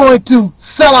I'm not going to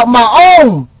sell out my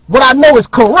own, what I know is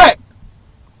correct,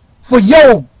 for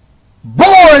your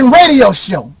boring radio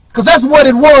show. Because that's what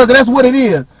it was and that's what it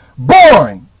is.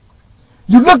 Boring.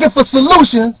 You're looking for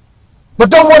solutions, but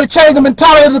don't want to change the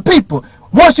mentality of the people.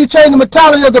 Once you change the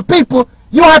mentality of the people,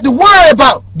 you don't have to worry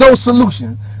about those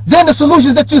solutions. Then the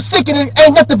solutions that you're seeking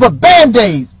ain't nothing but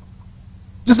Band-Aids.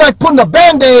 Just like putting a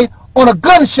Band-Aid on a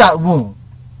gunshot wound.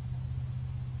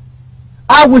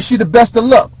 I wish you the best of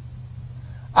luck.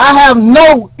 I have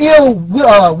no ill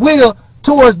will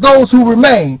towards those who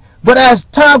remain. But as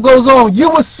time goes on, you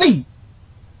will see.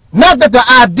 Not that the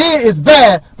idea is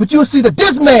bad, but you will see that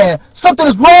this man, something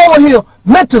is wrong with him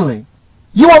mentally.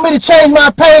 You want me to change my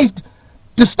page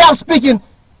to stop speaking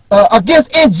against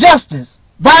injustice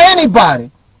by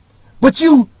anybody. But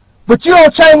you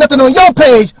don't change nothing on your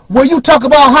page where you talk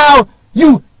about how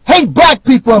you hate black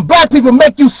people and black people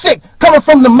make you sick, coming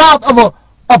from the mouth of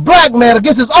a black man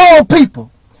against his own people.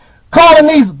 Calling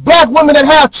these black women that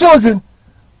have children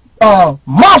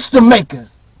monster makers.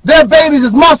 Their babies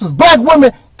is monsters. Black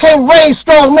women can't raise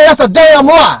strong men. That's a damn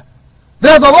lie.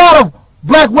 There's a lot of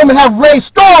black women have raised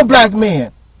strong black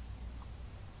men.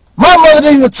 My mother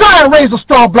didn't even try and raise a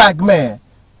strong black man.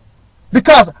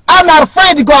 Because I'm not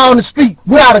afraid to go out on the street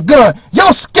without a gun.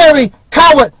 Your scary,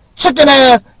 coward, chicken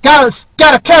ass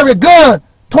gotta carry a gun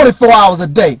 24 hours a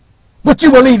day. But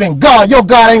you believe in God. Your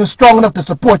God ain't strong enough to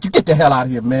support you. Get the hell out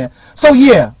of here, man. So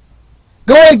yeah,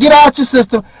 go ahead and get out your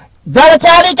system. Brother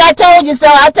Taalik, I told you so.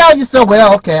 I told you so.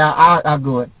 Well, okay, I'll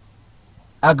go it.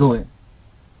 I'll go it.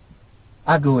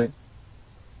 I'll go it.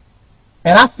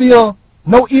 And I feel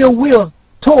no ill will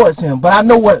towards him, but I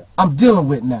know what I'm dealing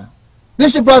with now.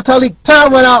 This your brother Taalik.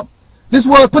 Time run out. This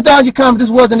was, put down your comment. This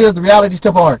was and is the reality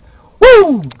step on earth.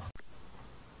 Woo!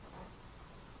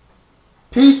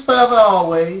 Peace forever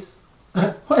always.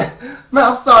 Man,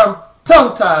 I'm sorry, I'm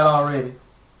tongue-tied already.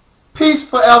 Peace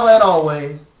forever and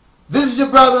always. This is your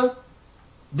brother,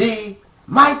 the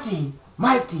mighty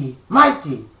Angel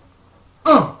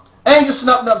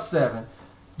Snuffing Up 7.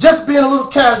 Just being a little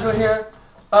casual here,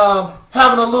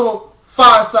 having a little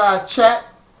fireside chat,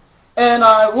 and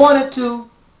I wanted to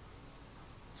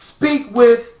speak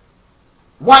with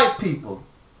white people,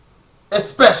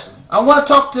 especially. I want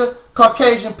to talk to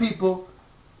Caucasian people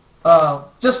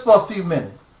just for a few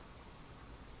minutes.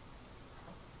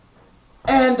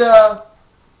 And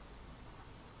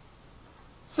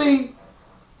see,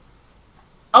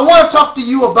 I want to talk to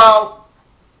you about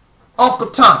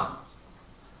Uncle Tom.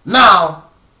 Now,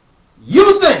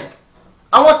 you think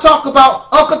I want to talk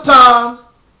about Uncle Tom's,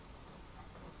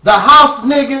 the house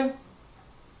nigga,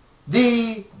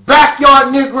 the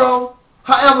backyard Negro,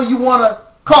 however you want to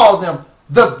call them,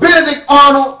 the Benedict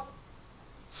Arnold.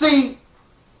 See,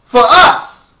 for us,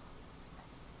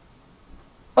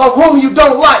 of whom you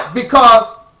don't like,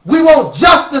 because we want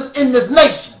justice in this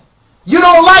nation. You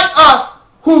don't like us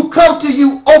who come to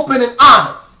you open and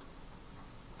honest,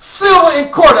 silver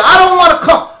and quarter. I don't want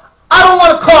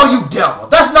to call you devil.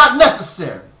 That's not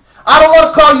necessary. I don't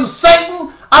want to call you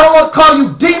Satan. I don't want to call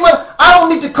you demon. I don't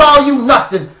need to call you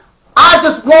nothing. I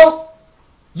just want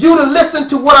you to listen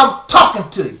to what I'm talking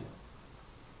to you.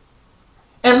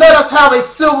 And let us have a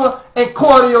civil and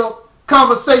cordial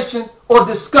conversation or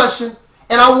discussion.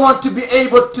 And I want to be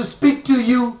able to speak to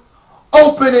you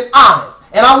open and honest.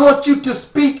 And I want you to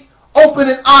speak open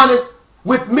and honest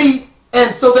with me,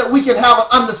 and so that we can have an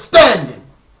understanding.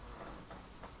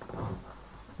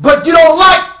 But you don't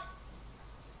like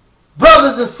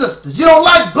brothers and sisters. You don't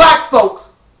like black folks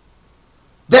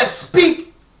that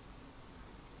speak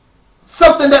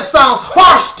something that sounds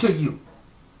harsh to you,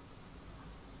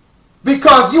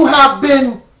 because you have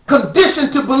been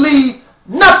conditioned to believe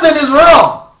nothing is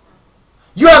wrong.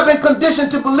 You have been conditioned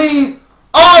to believe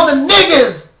all the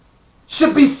niggas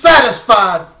should be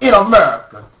satisfied in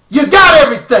America. You got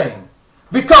everything,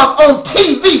 because on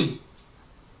TV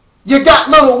you got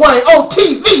Lil Wayne. On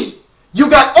TV you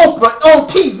got Oprah. On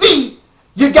TV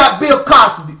you got Bill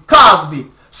Cosby.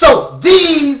 So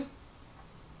these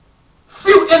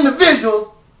few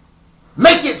individuals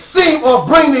make it seem or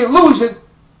bring the illusion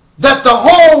that the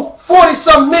whole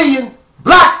 40-some million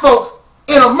black folks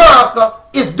in America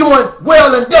is doing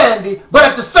well and dandy. But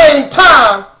at the same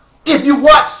time, if you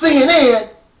watch CNN,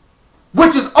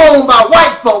 which is owned by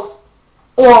white folks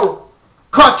or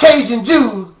Caucasian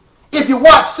Jews, if you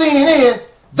watch CNN,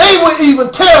 they will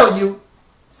even tell you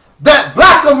that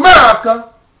black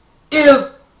America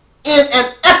is in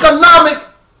an economic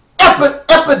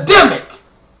epidemic,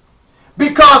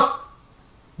 because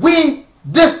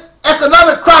this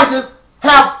economic crisis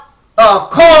have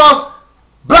caused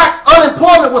black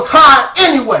unemployment was high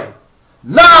anyway.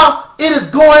 Now it is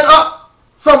going up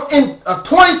from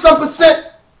 20-some%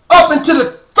 up into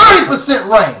the 30%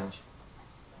 range.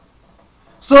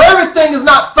 So everything is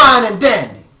not fine and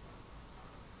dandy,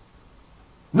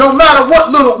 no matter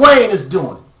what Lil Wayne is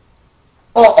doing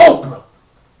or Oprah.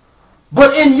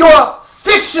 But in your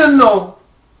fictional,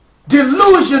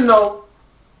 delusional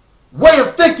way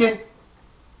of thinking,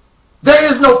 there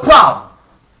is no problem.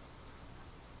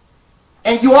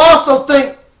 And you also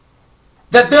think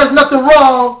that there's nothing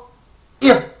wrong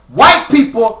if white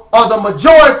people are the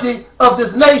majority of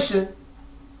this nation.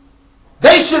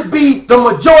 They should be the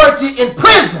majority in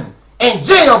prison and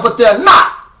jail, but they're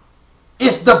not.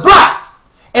 It's the blacks.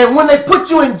 And when they put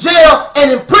you in jail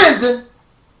and in prison,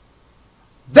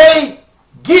 they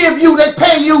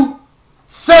pay you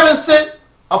 7 cents,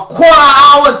 a quarter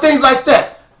hour, and things like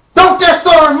that. Don't that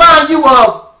sort of remind you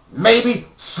of maybe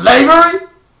slavery?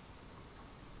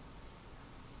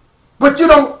 But you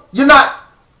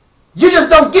just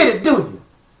don't get it, do you?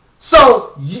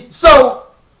 So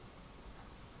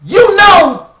you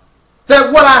know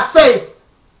that what I say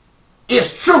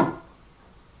is true.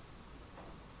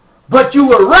 But you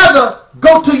would rather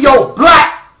go to your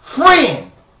black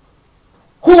friend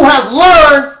who has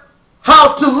learned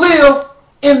how to live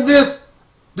in this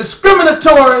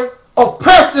discriminatory,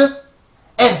 oppressive,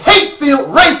 and hateful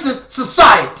hate-filled, racist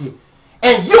society.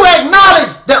 And you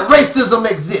acknowledge that racism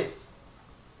exists.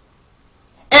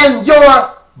 And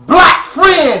your black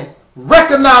friend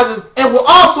recognizes and will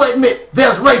also admit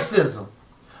there's racism.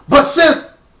 But since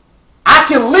I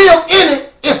can live in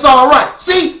it, it's all right.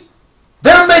 See,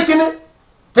 they're making it.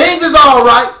 Things is all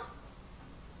right.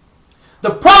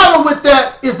 The problem with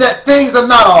that is that things are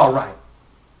not all right.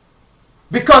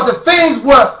 Because if things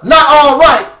were not all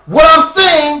right, what I'm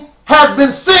saying has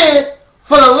been said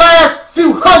for the last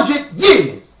few hundred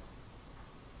years.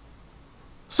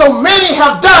 So many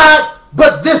have died,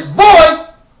 but this voice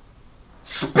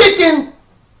speaking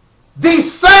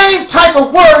these same type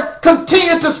of words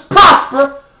continue to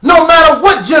prosper no matter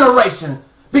what generation.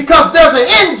 Because there's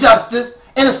an injustice,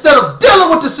 and instead of dealing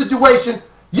with the situation,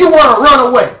 you want to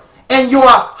run away. And your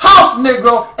house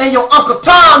Negro and your Uncle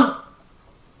Tom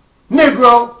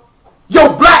Negro,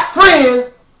 your black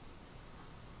friends,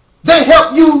 they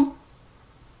help you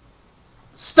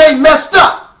stay messed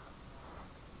up.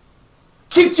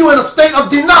 Keep you in a state of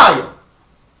denial.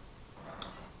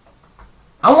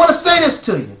 I want to say this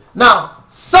to you. Now,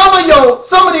 some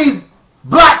of these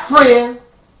black friends,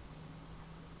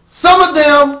 some of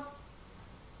them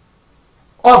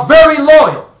are very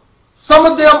loyal. Some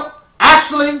of them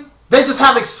actually, they just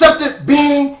have accepted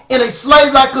being in a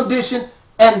slave-like condition,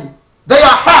 and they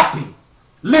are happy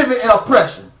living in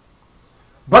oppression.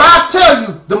 But I tell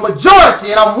you, the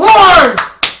majority, and I'm warning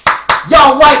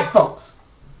y'all white folks,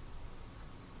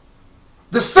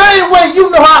 the same way you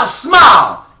know how to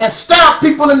smile and stab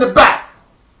people in the back,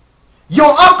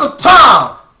 your Uncle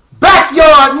Tom,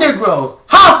 backyard Negroes,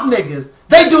 house niggas,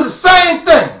 they do the same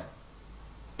thing.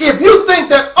 If you think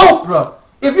that Oprah,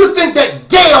 if you think that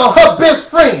Gail, her best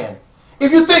friend,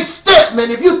 if you think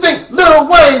Stedman, if you think Lil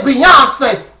Wayne,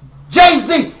 Beyonce,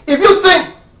 Jay-Z, if you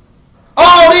think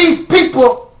all these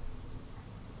people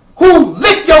who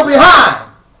lick your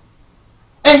behind,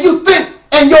 and you think,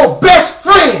 and your best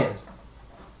friends,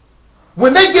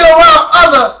 when they get around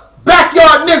other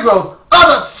backyard Negroes,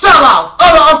 other sellouts,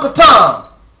 other Uncle Toms,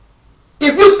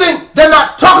 if you think they're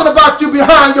not talking about you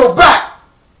behind your back,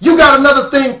 you got another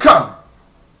thing coming.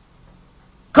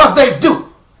 Because they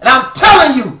do. And I'm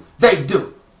telling you, they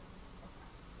do.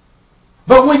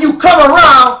 But when you come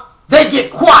around, they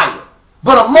get quiet.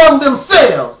 But among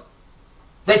themselves,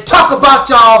 they talk about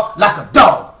y'all like a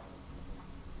dog.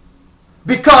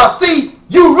 Because, see,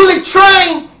 you really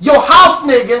train your house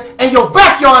nigga and your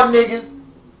backyard niggas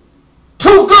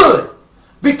too good.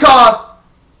 Because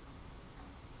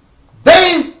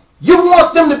you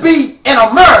want them to be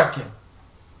an American.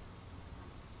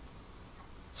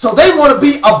 So they want to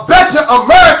be a better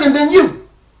American than you.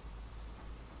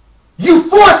 You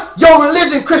force your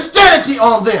religion, Christianity,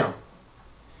 on them.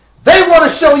 They want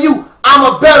to show you,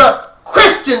 I'm a better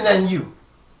Christian than you.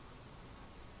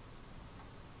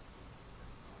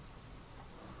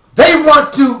 They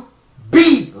want to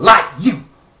be like you.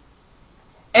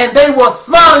 And they will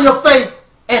smile in your face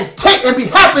and be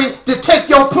happy to take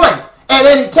your place at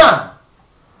any time.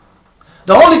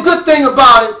 The only good thing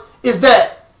about it is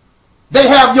that they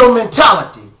have your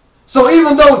mentality. So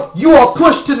even though you are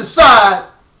pushed to the side,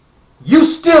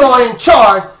 you still are in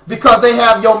charge because they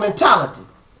have your mentality.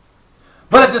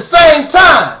 But at the same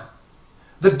time,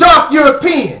 the dark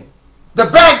European, the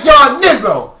backyard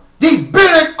Negro, these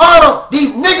bitter honor,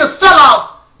 these nigger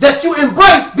sellouts that you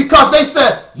embrace because they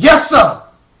said, yes sir,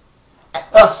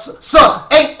 sir,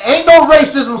 ain't no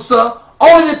racism, sir.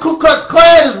 Only the Ku Klux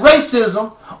Klan is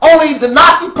racism. Only the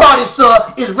Nazi Party,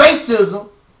 sir, is racism.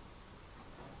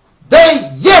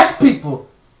 They yes people.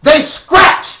 They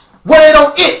scratch where they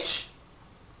don't itch.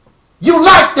 You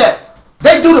like that.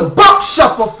 They do the buck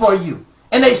shuffle for you.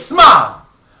 And they smile.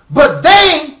 But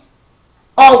they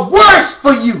are worse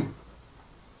for you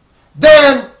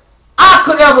than I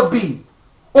could ever be.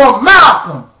 Or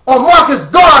Malcolm. Or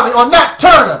Marcus Garvey. Or Nat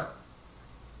Turner.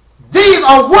 These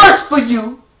are worse for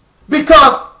you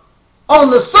because on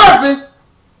the surface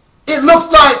it looks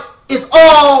like it's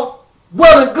all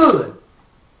well and good.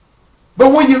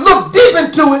 But when you look deep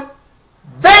into it,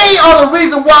 they are the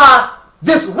reason why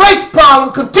this race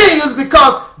problem continues,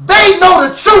 because they know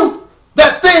the truth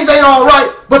that things ain't all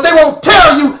right, but they won't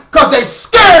tell you because they're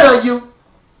scared of you.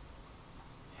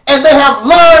 And they have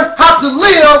learned how to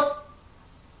live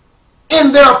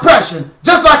in their oppression.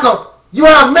 Just like you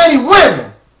have many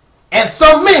women and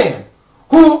some men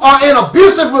who are in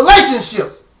abusive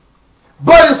relationships,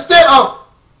 but instead of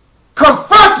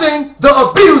confronting the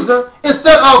abuser,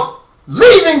 instead of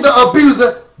leaving the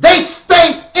abuser, they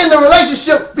stay in the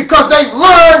relationship because they've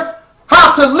learned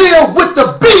how to live with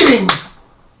the beatings.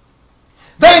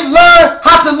 They've learned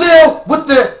how to live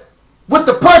with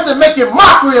the person making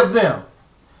mockery of them,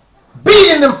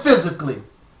 beating them physically.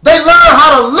 They learn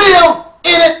how to live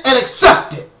in it and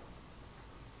accept it.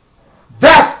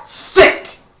 That's sick.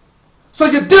 So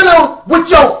you're dealing with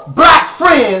your black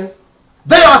friends.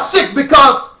 They are sick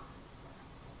because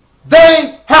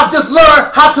they have just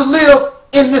learned how to live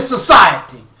in this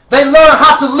society. They learn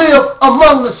how to live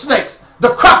among the snakes,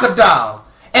 the crocodiles,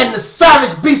 and the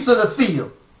savage beasts of the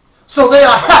field. So they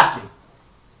are happy.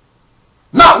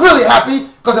 Not really happy,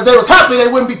 because if they was happy, they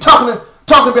wouldn't be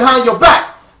talking behind your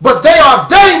back. But they are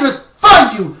dangerous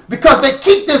for you because they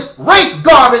keep this race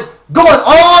garbage going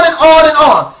on and on and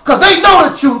on. Because they know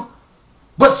the truth,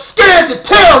 but scared to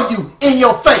tell you in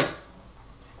your face.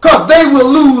 Because they will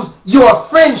lose your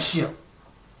friendship.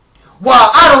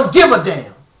 While I don't give a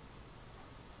damn.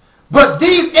 But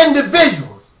these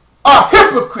individuals are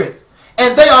hypocrites.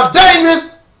 And they are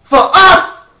dangerous for us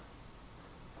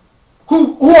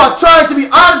who are trying to be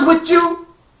honest with you,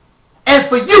 and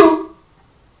for you,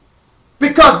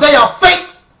 because they are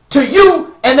fakes to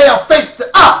you and they are fakes to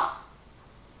us.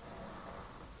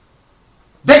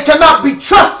 They cannot be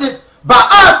trusted by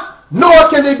us, nor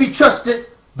can they be trusted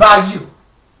by you.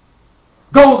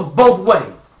 Goes both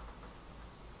ways.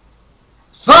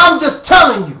 So I'm just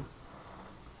telling you,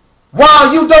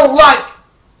 while you don't like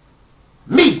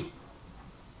me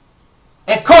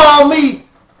and call me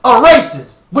a racist,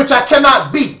 which I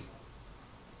cannot be.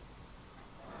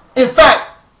 In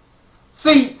fact,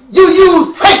 see, you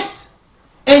use hate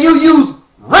and you use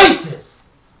racist.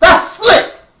 That's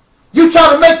slick. You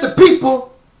try to make the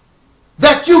people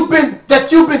that you've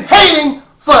been hating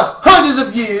for hundreds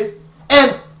of years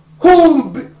and of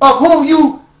whom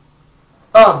you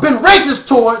been racist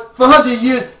towards for hundreds of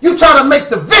years, you try to make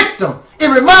the victim. It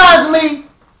reminds me,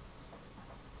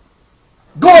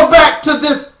 going back to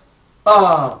this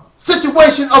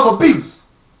situation of abuse.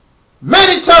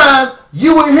 Many times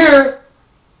you will hear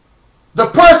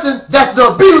the person that's the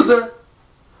abuser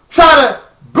try to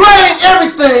blame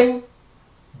everything.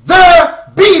 They're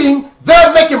beating,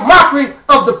 they're making mockery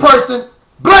of the person,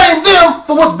 blame them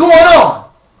for what's going on.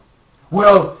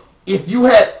 Well, if you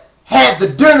had the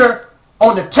dinner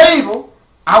on the table,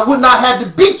 I would not have to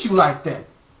beat you like that.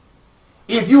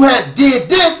 If you had did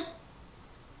this,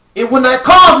 it would not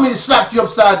cause me to slap you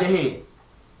upside the head.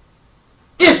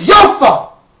 It's your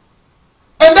fault.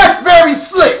 And that's very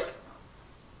slick.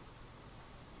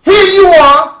 Here you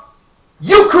are.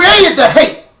 You created the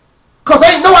hate. Because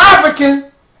ain't no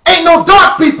Africans, ain't no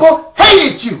dark people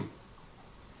hated you.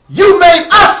 You made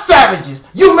us savages.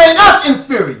 You made us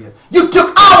inferior. You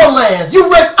took our lands. You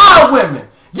raped our women.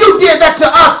 You did that to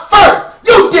us first.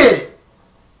 You did it.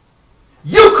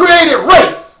 You created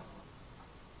race.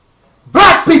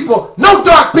 Black people, no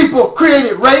dark people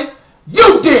created race.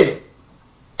 You did it.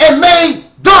 And made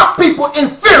dark people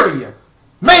inferior.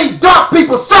 Made dark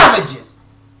people savages.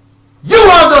 You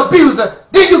are the abuser.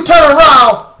 Then you turn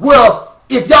around, well,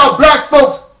 if y'all black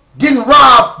folks didn't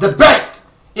rob the bank,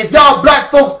 if y'all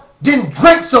black folks didn't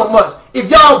drink so much, if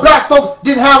y'all black folks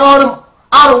didn't have all them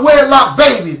out of wedlock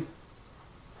babies,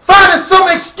 finding some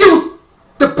excuse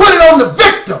to put it on the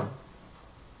victim.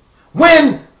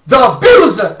 When the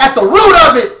abuser, at the root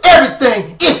of it,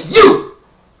 everything, is you.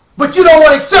 But you don't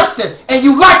want to accept it. And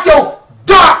you like your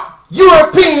dark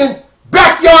European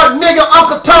backyard nigga,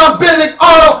 Uncle Tom, Benedict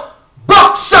Arnold,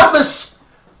 buck shuffling,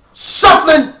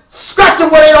 scratching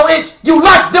where they don't itch. You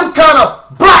like them kind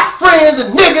of black friends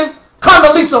and niggas,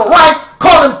 Condoleezza Rice,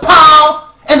 Colin Powell,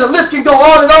 and the list can go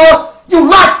on and on. You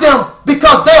like them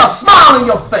because they are smiling in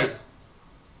your face.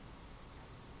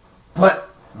 But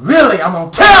really, I'm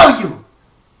going to tell you,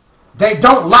 they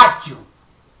don't like you.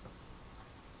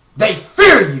 They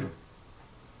fear you.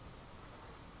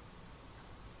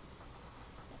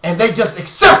 And they just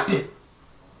accept it.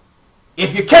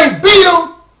 If you can't beat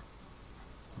them,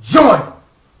 join them.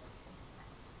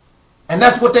 And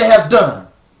that's what they have done.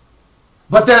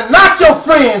 But they're not your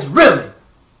friends, really.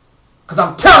 Because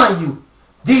I'm telling you,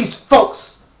 these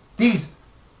folks, these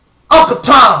Uncle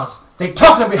Toms, they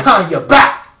talking behind your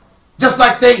back. Just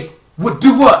like they would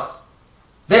do us.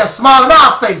 They'll smile in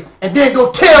our face and then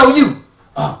go tell you,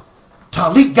 oh,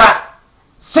 Taalik got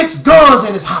 6 guns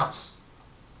in his house.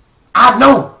 I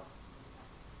know.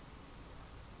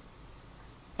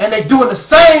 And they're doing the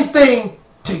same thing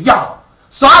to y'all.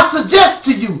 So I suggest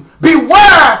to you,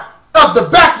 beware of the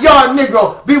backyard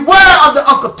Negro. Beware of the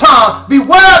Uncle Tom.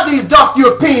 Beware of these dark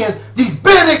Europeans, these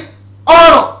Benedict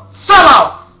Arnold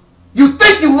sellouts. You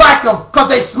think you like them because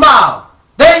they smile.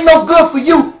 They ain't no good for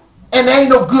you, and they ain't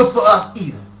no good for us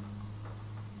either.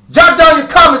 Jot down your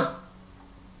comments,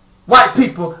 white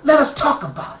people. Let us talk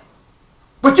about it.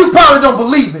 But you probably don't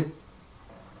believe it.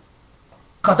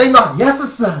 Because they know,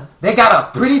 yes, sir, they got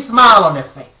a pretty smile on their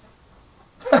face.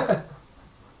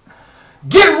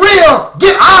 Get real,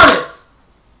 get honest,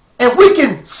 and we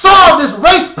can solve this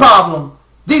race problem,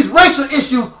 these racial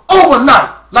issues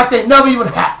overnight, like they never even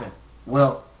happened.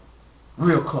 Well,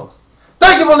 real close.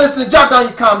 Thank you for listening. Jot down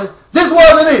your comments. This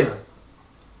was and is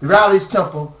the Reality's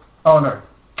Temple on Earth.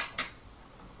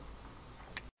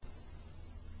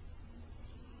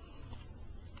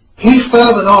 Peace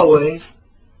forever and always.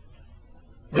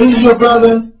 This is your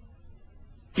brother,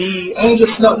 the Angel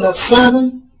Snutting Up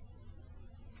 7,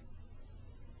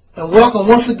 and welcome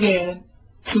once again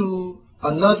to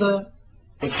another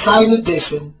exciting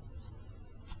edition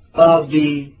of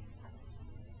the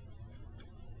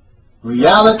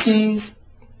Reality's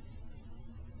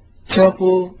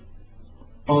Temple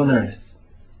on Earth.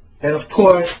 And of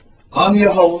course, I'm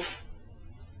your host,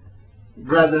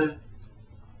 Brother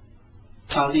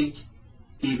Taalik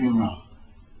Ibn'rad.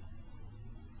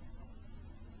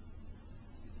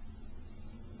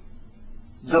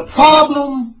 The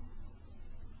problem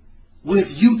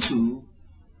with YouTube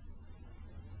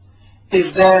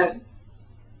is that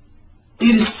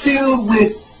it is filled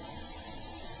with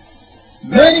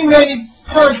many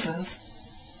persons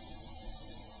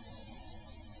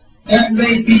that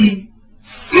may be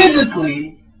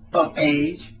physically of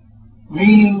age,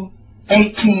 meaning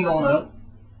 18 on up,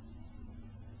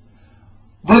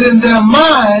 but in their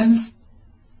minds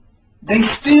they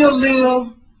still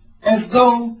live as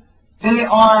though they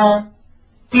are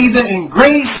either in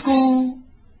grade school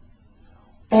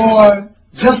or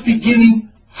just beginning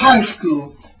high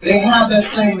school. They have that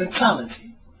same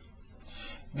mentality.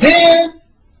 Then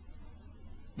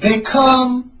they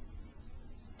come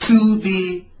to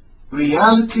the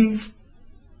Reality's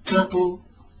Temple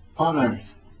on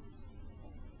Earth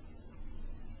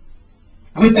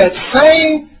with that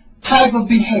same type of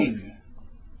behavior.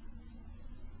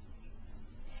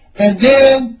 And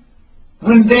then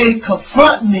when they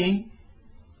confront me,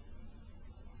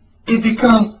 it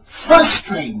becomes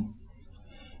frustrating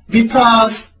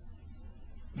because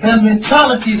their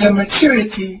mentality, their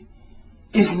maturity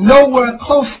is nowhere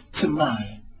close to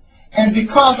mine. And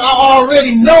because I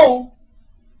already know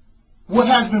what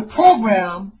has been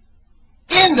programmed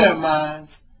in their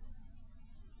minds,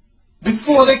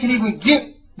 before they can even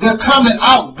get their comment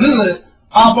out good,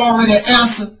 I've already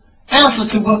answered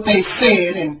to what they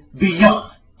said and beyond.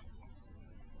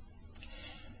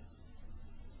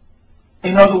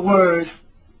 In other words,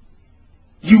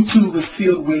 YouTube is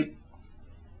filled with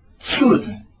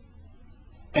children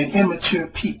and immature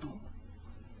people.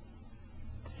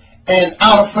 And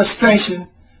out of frustration,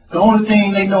 the only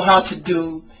thing they know how to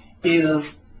do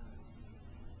is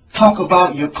talk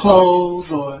about your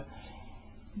clothes, or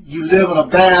you live in a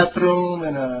bathroom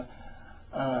and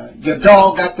your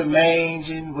dog got the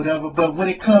mange and whatever. But when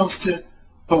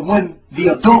the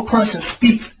adult person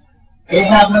speaks, they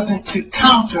have nothing to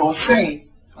counter or say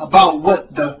about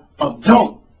what the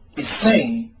adult is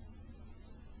saying.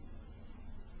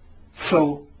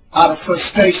 So out of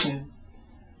frustration,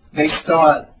 they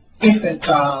start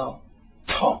infantile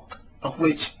talk, of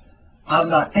which I'm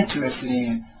not interested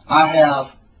in. I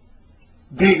have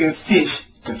bigger fish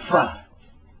to fry.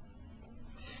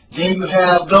 Then you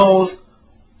have those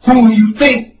whom you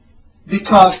think,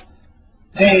 because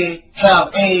they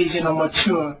have age and are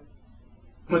mature,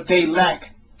 but they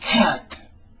lack character.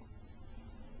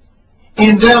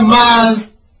 In their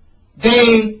minds,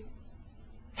 they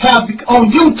have,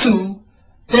 on YouTube,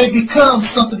 they become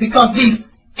something because these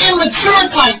immature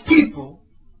type people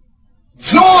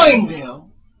join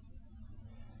them.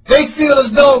 They feel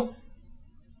as though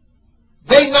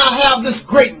they now have this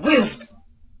great wisdom.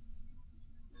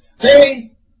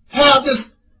 They have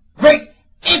this great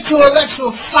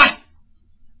intellectual sight.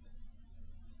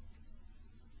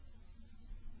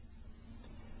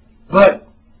 But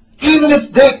even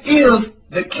if that is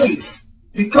the case,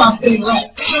 because they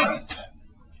lack character,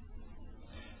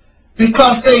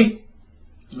 because they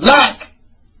lack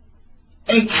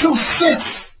a true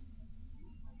sense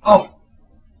of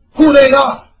who they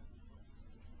are,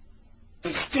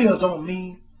 it still don't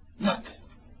mean nothing.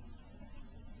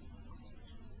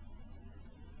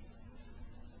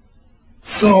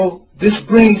 So this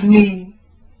brings me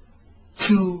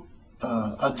to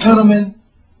a gentleman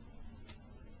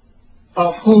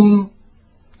of whom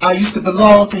I used to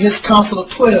belong to his Council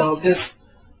of 12, this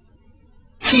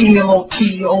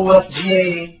Tmotofga.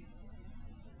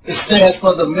 It stands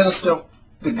for the Minister of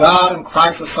the God in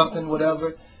Christ or something,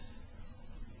 whatever.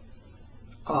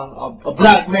 A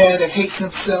black man that hates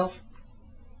himself.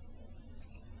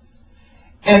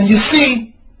 And you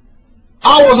see,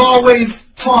 I was always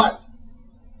taught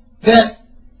that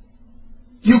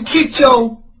keep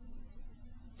your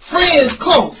friends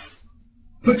close,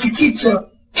 but you keep your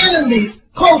enemies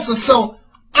closer. So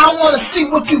I want to see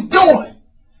what you're doing.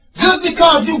 Just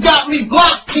because you got me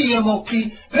blocked,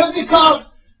 TMOT, just because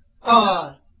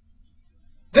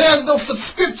there's no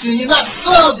subscription, you're not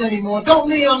subbed anymore, don't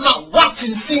mean I'm not watching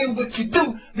and seeing what you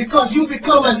do, because you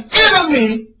become an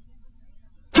enemy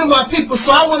to my people.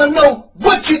 So I want to know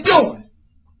what you're doing.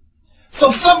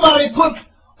 So somebody puts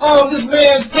on this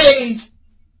man's page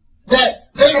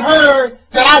that they heard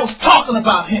that I was talking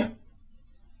about him,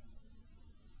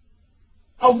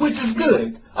 of which is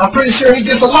good. I'm pretty sure he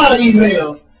gets a lot of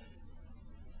emails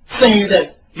saying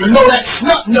that, you know, that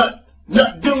snut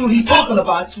nut dude, he talking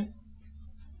about you.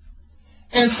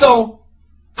 And so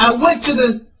I went to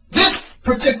this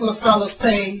particular fellow's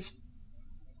page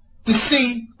to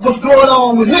see what's going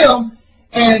on with him,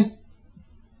 and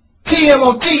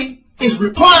TMOT is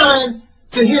replying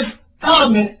to his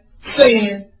comment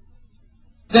saying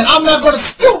that I'm not going to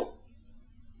stoop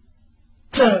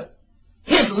to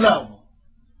his level.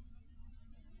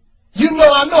 You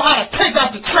know, I know how to take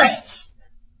out the trash.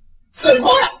 Say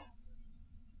what?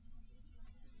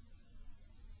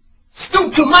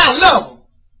 Stoop to my level.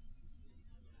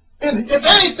 And if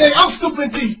anything, I'm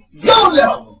stooping to your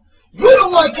level. You the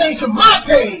one came to my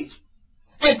page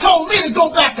and told me to go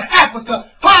back to Africa.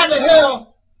 How the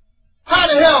hell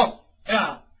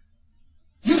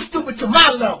you stupid to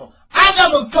my level? I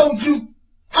never told you,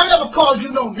 I never called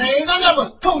you no names. I never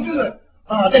told you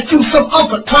that you some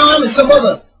Uncle Tom and some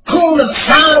other coon in the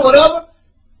shine or whatever.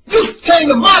 You came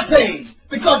to my page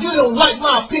because you don't like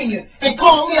my opinion and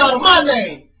called me out of my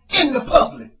name in the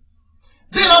public.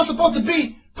 Then I'm supposed to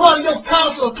be part of your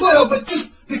council of 12, but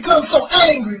just become so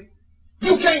angry,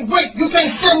 you can't wait, you can't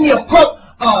send me a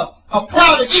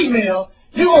private email,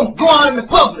 you gonna go out in the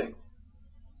public.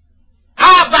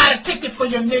 I'll buy the ticket for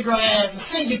your nigger ass and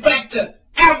send you back to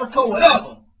Africa or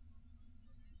whatever.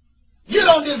 You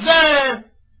don't deserve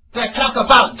to talk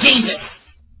about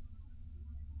Jesus.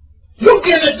 You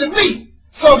give it to me.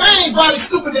 So if anybody's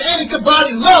stooping to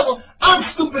anybody's level, I'm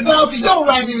stooping down to your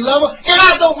right-hand level, and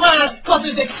I don't mind because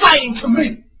it's exciting to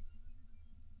me.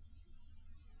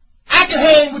 I can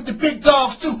hang with the big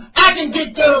dogs too. I can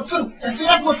get down too. And see,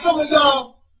 that's what some of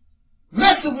y'all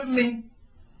messing with me.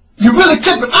 You really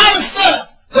tripping. I ain't said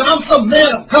that I'm some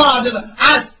man of God, that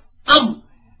I'm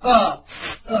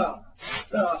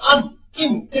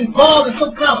involved in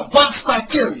some kind of box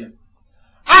criteria.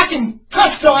 I can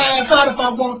cuss your ass out if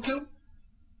I want to.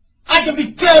 I can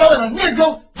be ghetto and a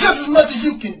nigga just as much as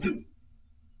you can do.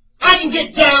 I can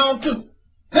get down too.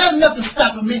 There's nothing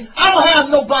stopping me. I don't have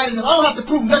nobody, I don't have to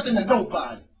prove nothing to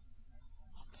nobody.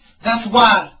 That's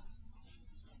why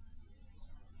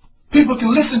people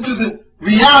can listen to the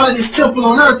reality's temple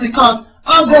on earth, because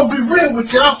I'm going to be real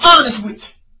with you. I'm honest with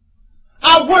you.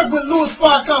 I work with Louis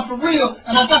Farrakhan for real,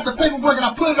 and I got the paperwork and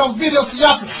I put it on video so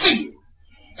y'all can see it.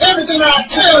 Everything that I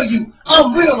tell you,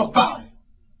 I'm real about it.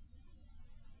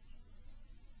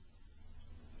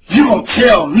 You gonna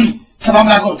tell me that I'm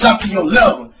not gonna drop to your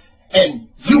level and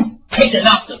you taking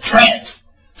out the trash.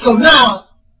 So now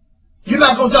you're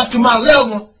not gonna drop to my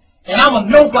level and I'm a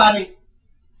nobody.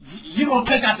 You gonna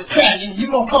take out the trash and you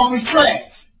gonna call me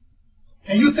trash.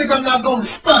 And you think I'm not gonna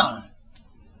respond.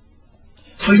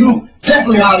 So you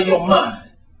definitely out of your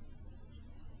mind.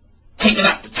 Taking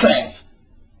out the trash.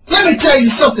 Let me tell you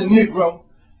something, Negro.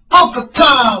 Uncle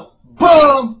Tom,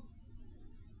 bum,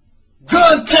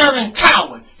 gun-carrying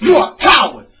coward. You're a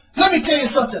coward. Let me tell you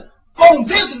something. On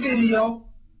this video,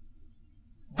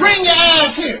 bring your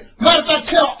ass here. Matter of fact,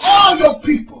 tell all your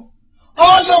people,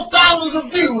 all your thousands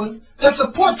of viewers that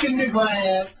support your nigger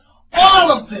ass,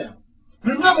 all of them.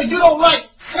 Remember, you don't like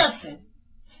cussing.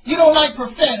 You don't like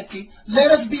profanity.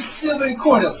 Let us be civil and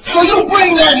cordial. So you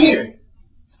bring that here.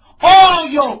 All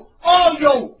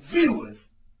your viewers,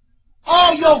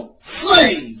 all your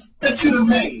slaves that you done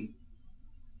made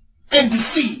and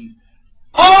deceived.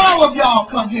 All of y'all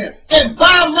come here, and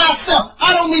by myself,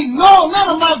 I don't need none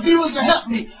of my viewers to help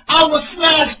me. I will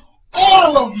smash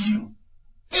all of you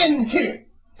in here,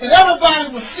 and everybody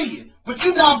will see it. But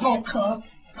you're not going to come,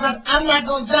 because I'm not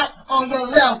going to drop on your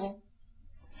level.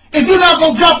 If you're not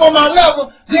going to drop on my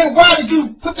level, then why did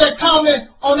you put that comment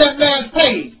on that man's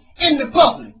page in the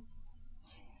public?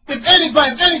 If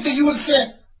anything, you would have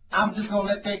said, I'm just going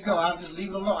to let that go. I'll just leave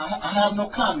it alone. I have no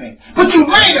comment. But you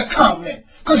made a comment.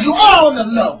 Because you are on the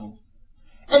level.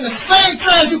 And the same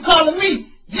trash you calling me,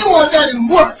 you are that and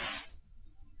worse.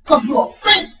 Because you're a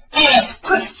fake-ass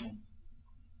Christian.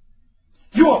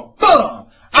 You're a bum.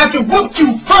 I can whoop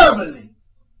you verbally.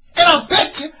 And I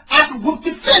bet you I can whoop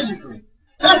you physically.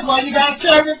 That's why you got to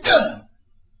carry a gun.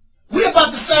 We're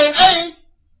about the same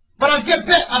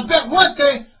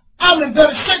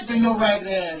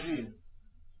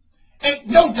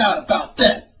doubt about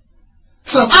that.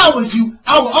 So if I was you,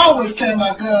 I would always carry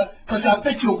my gun, because I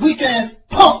bet you a weak-ass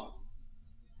punk.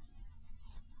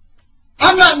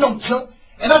 I'm not no jerk.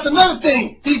 And that's another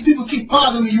thing. These people keep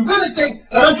bothering me. You really think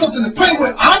that I'm something to play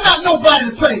with? I'm not nobody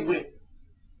to play with.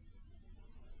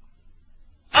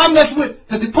 I mess with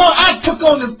the department. I took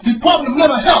on the Department of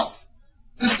Mental Health,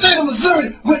 the state of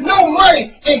Missouri, with no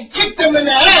money, and kicked them in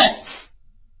the ass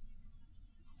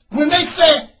when they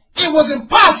said it was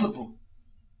impossible.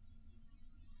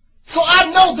 So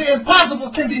I know the impossible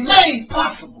can be made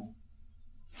possible.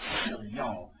 Silly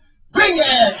y'all. Bring your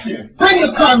ass here. Bring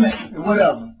your comments and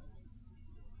whatever.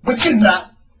 But you're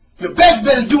not. Your best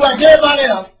bet is do like everybody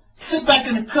else. Sit back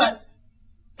in the cut.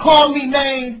 Call me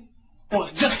names. Or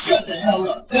just shut the hell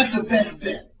up. That's the best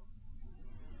bet.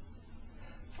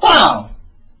 Wow.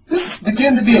 This is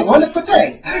beginning to be a wonderful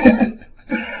day.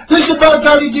 This is your brother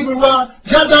Taalik, Ibn'rad.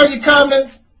 Jot down your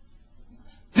comments.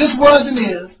 This was and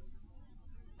is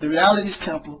the reality's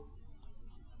temple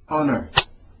on earth.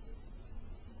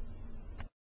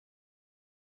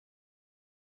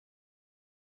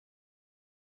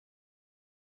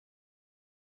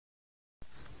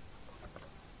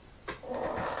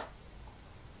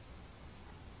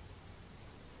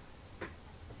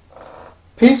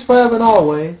 Peace forever and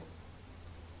always.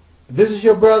 This is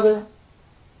your brother,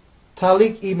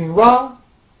 Taalik Ibn'rad,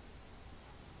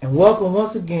 and welcome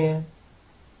once again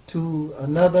to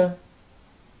another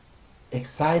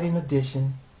exciting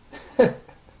edition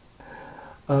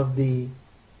of the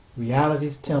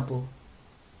Reality's Temple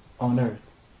on Earth.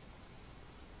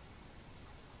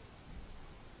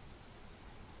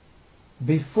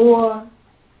 Before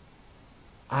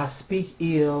I speak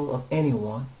ill of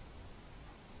anyone,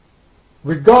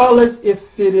 regardless if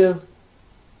it is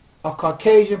a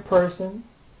Caucasian person,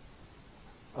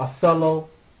 a fellow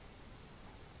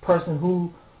person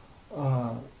who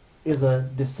is a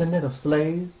descendant of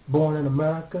slaves born in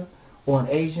America, or an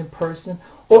Asian person,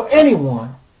 or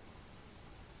anyone,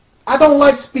 I don't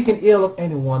like speaking ill of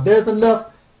anyone. There's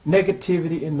enough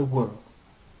negativity in the world.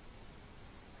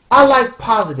 I like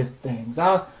positive things.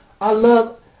 I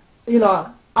love,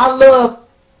 I love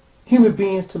human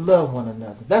beings to love one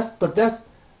another. That's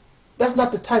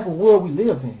not the type of world we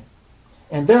live in.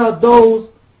 And there are those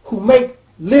who make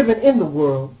living in the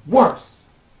world worse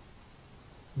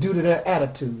due to their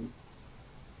attitude.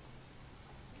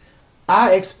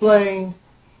 I explained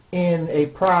in a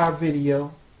prior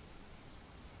video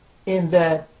in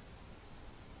that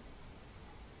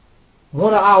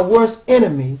one of our worst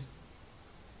enemies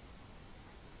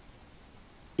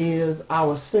is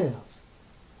ourselves.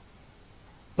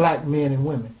 Black men and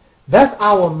women. That's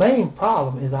our main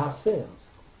problem, is ourselves.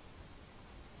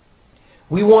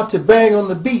 We want to bang on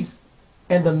the beast,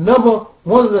 and the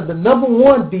number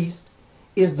one beast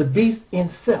is the beast in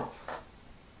self.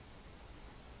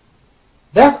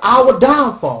 That's our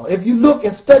downfall. If you look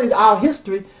and study our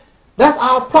history, that's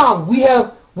our problem.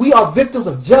 We are victims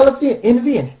of jealousy and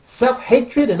envy and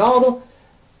self-hatred and all of them.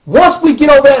 Once we get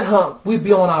over that hump, we'll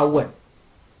be on our way.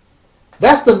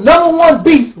 That's the number one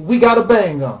beast we got to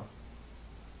bang on.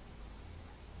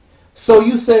 So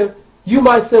you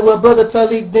might say, well, Brother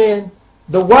Taalik, then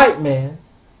the white man,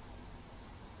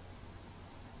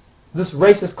 this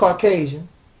racist Caucasian,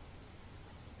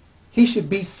 he should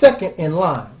be second in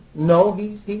line. No,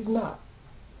 he's not.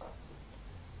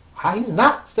 How he's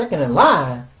not second in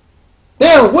line?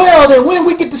 Damn well, then when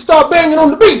we get to start banging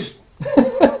on the beast?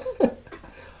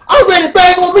 I'm ready to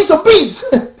bang on me some beast.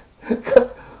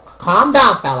 Calm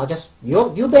down, fella. Just you'll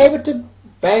be able to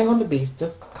bang on the beast.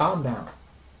 Just calm down.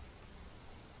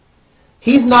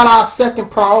 He's not our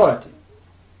second priority.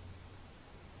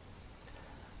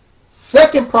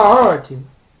 Second priority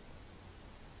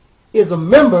is a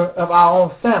member of our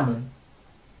own family.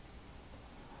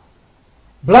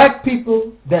 Black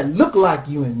people that look like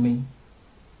you and me,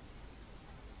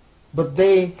 but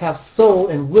they have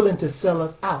sold and willing to sell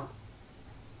us out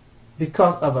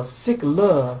because of a sick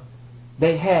love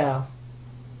they have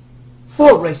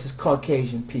for racist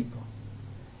Caucasian people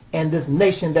and this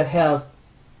nation that has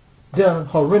done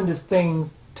horrendous things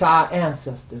to our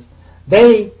ancestors.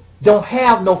 They don't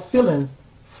have no feelings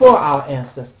for our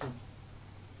ancestors.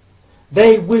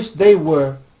 They wish they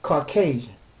were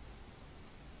Caucasian.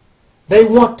 They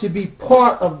want to be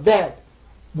part of that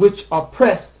which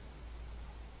oppressed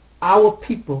our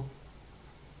people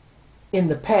in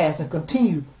the past and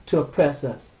continue to oppress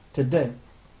us today,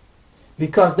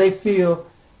 because they feel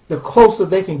the closer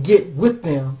they can get with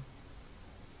them,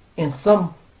 in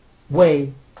some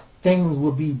way things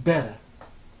will be better.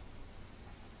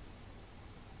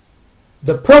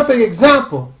 The perfect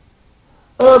example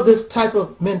of this type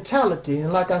of mentality,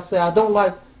 and like I say, I don't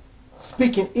like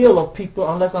speaking ill of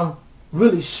people unless I'm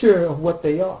really sure of what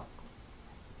they are.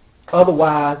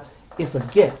 Otherwise, it's a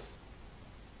guess.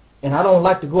 And I don't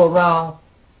like to go around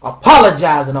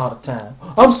apologizing all the time.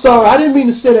 I'm sorry, I didn't mean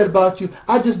to say that about you.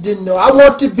 I just didn't know. I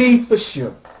want to be for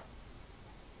sure.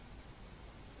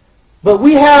 But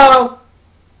we have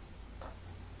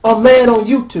a man on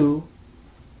YouTube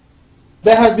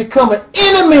that has become an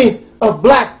enemy of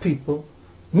black people,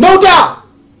 no doubt.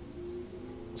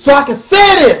 So I can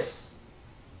say this.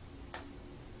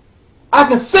 I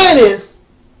can say this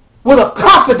with a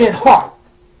confident heart.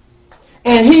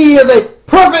 And he is a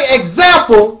perfect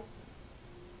example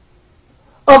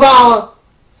of our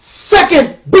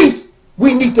second beast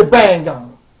we need to bang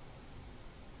on.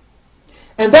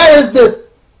 And that is the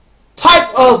type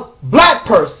of black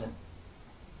person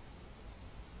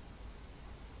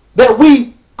that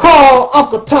we call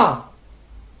Uncle Tom.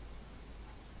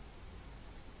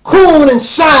 Cool and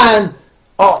shine,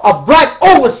 a black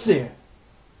overseer,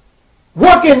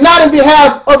 working not in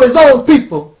behalf of his own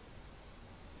people,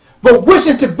 but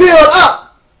wishing to build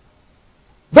up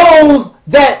those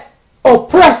that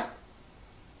oppress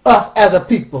us as a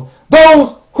people,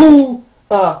 those who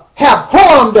have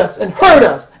harmed us and hurt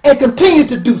us and continue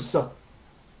to do so.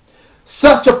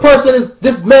 Such a person is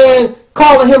this man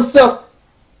calling himself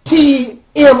Tmotofga,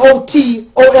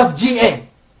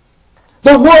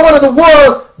 one of the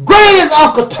world's greatest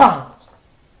Uncle Toms.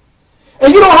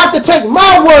 And you don't have to take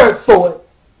my word for it.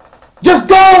 Just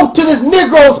go to this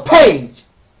Negro's page.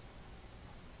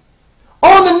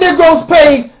 On the Negro's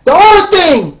page, the only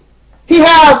thing, he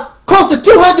has close to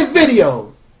 200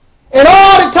 videos. And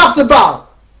all he talks about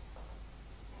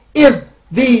is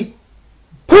the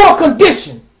poor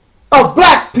condition of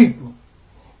black people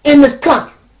in this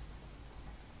country.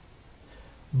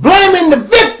 Blaming the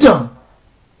victim,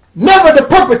 never the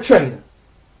perpetrator.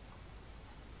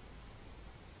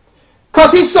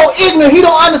 Because he's so ignorant, he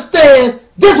don't understand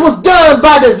this was done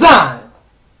by design.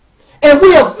 And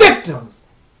we are victims.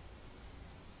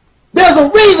 There's a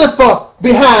reason for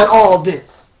behind all this.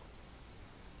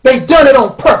 They've done it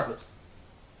on purpose.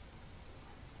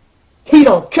 He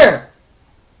don't care.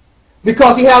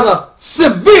 Because he has a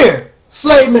severe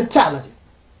slave mentality.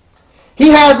 He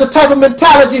has the type of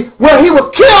mentality where he will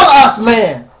kill us,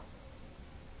 man.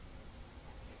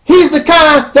 He's the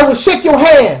kind that will shake your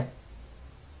hand.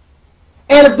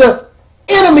 And if the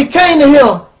enemy came to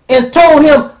him and told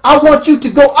him, I want you to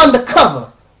go undercover,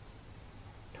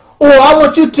 or I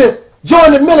want you to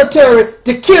join the military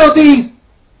to kill these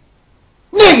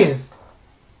niggas,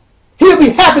 he'll be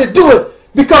happy to do it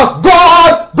because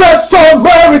God bless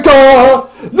America,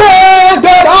 land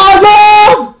that I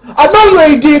love. I know you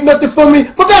ain't did nothing for me,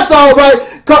 but that's all right.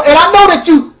 And I know that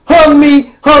you hung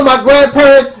me, hung my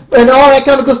grandparents, and all that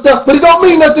kind of good stuff, but it don't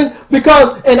mean nothing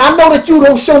because, and I know that you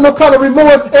don't show no kind of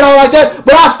remorse and all like that,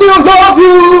 but I still love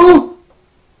you.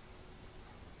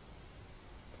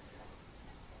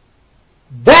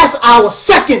 That's our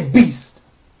second beast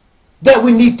that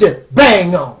we need to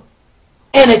bang on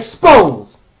and expose.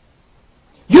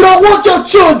 You don't want your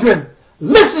children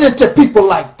listening to people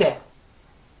like that.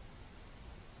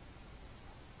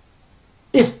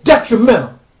 It's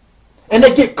detrimental. And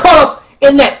they get caught up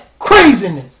in that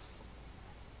craziness.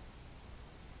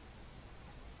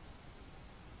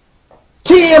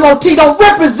 TMOT don't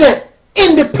represent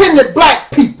independent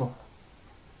black people.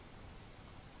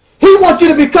 He wants you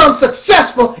to become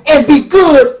successful and be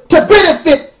good to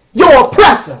benefit your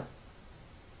oppressor.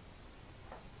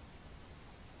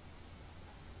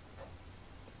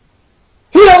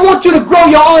 He don't want you to grow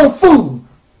your own food.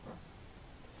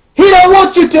 He don't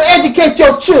want you to educate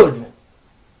your children.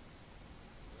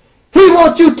 He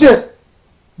wants you to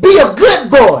be a good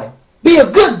boy, be a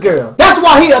good girl. That's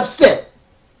why he's upset.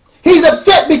 He's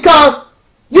upset because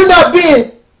you're not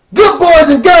being good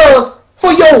boys and girls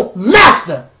for your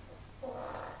master.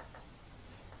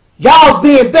 Y'all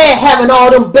being bad having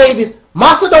all them babies.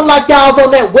 Master don't like y'all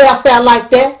on that welfare like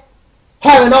that.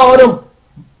 Having all them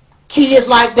kids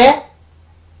like that.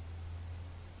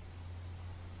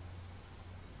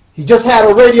 He just had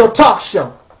a radio talk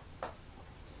show.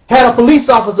 Had a police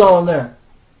officer on there.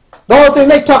 The only thing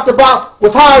they talked about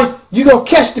was how you going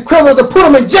to catch the criminals and put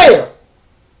them in jail.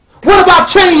 What about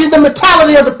changing the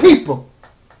mentality of the people?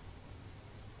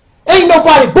 Ain't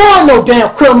nobody born no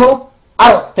damn criminal,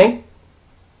 I don't think.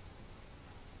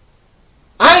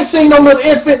 I ain't seen no little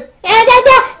infant.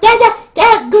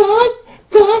 That's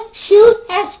good, shoot,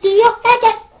 and steal.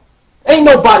 Ain't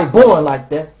nobody born like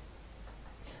that.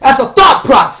 That's a thought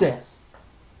process.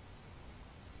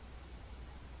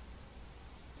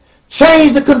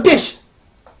 Change the condition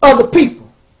of the people.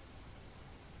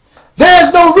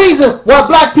 There's no reason why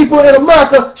black people in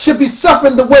America should be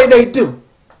suffering the way they do.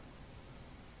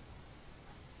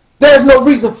 There's no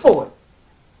reason for it.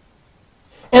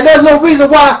 And there's no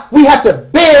reason why we have to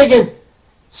beg and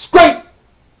scrape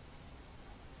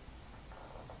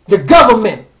the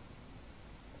government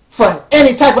for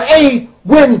any type of aid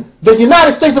when the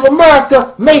United States of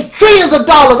America made trillions of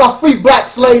dollars off free black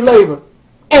slave labor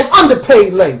and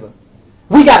underpaid labor.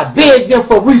 We got to beg them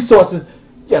for resources,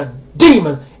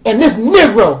 demons. And this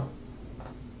Negro,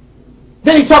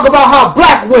 then he talk about how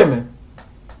black women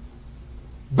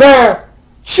bear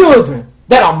children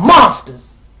that are monsters.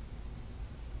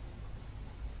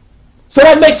 So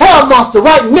that makes her a monster,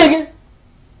 right, nigga?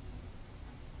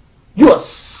 You a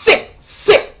sick,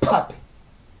 sick puppy.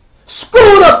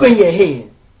 Screwed up in your head.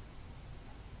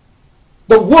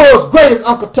 The world's greatest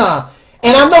Uncle Tom.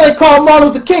 And I know they call Martin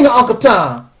Luther King Uncle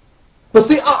Tom. But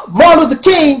see, Martin Luther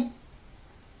King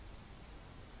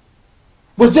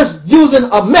was just using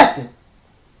a method.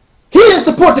 He didn't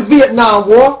support the Vietnam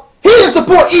War. He didn't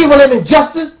support evil and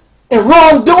injustice and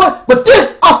wrongdoing. But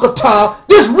this Uncle Tom,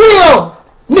 this real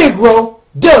Negro,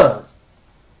 does.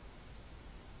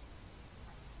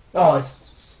 Oh,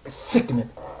 it's sickening.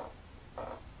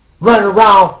 Running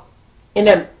around in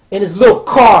his little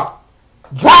car.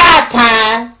 Drive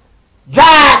time.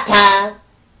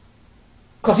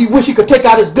 Because he wish he could take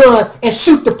out his gun and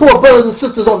shoot the poor brothers and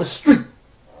sisters on the street.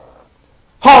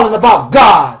 Hollering about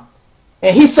God.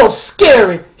 And he's so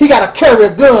scary, he got to carry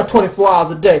a gun 24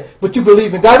 hours a day. But you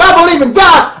believe in God. If I believe in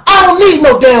God, I don't need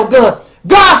no damn gun.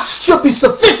 God should be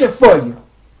sufficient for you.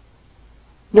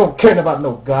 You don't care about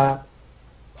no God.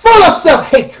 Full of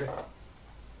self-hatred.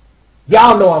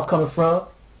 Y'all know where I'm coming from.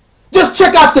 Just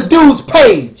check out the dude's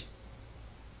page.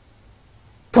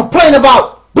 Complain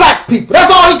about black people.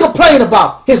 That's all he complain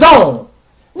about. His own.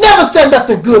 Never said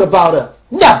nothing good about us.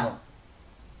 Never.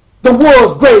 The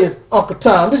world's greatest Uncle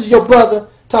Tom. This is your brother,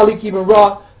 Taalik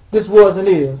Ibn'rad. This was and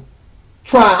is.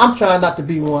 I'm trying not to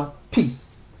be one. Peace.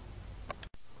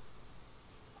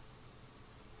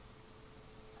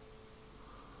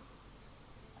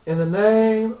 In the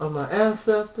name of my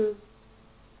ancestors,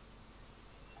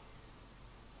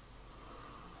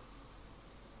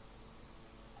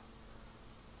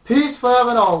 peace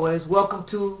forever and always. Welcome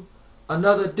to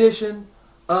another edition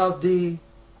of the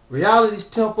Realities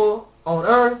Temple on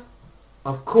Earth.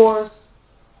 Of course,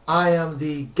 I am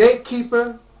the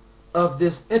gatekeeper of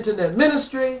this internet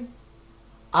ministry.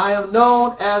 I am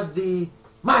known as the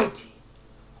mighty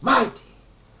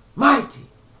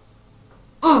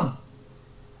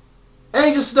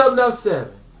Angel Snub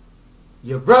 7,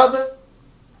 your brother,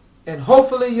 and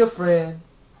hopefully your friend,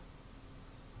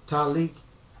 Taalik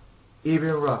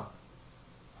Ibn'rad.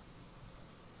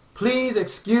 Please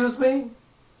excuse me.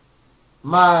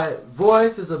 My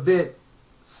voice is a bit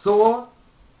sore,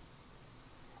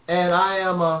 and I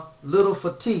am a little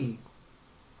fatigued.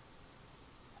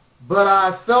 But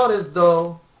I felt as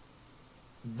though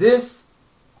this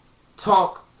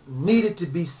talk needed to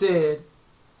be said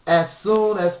as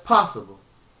soon as possible.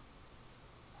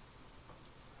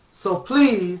 So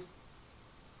please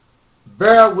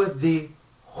bear with the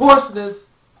hoarseness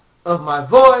of my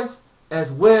voice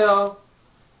as well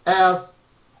as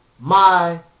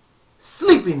my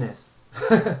sleepiness.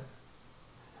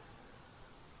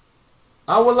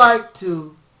 I would like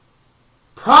to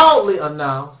proudly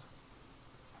announce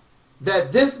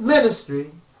that this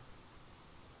ministry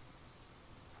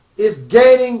is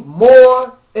gaining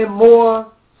more and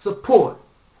more support,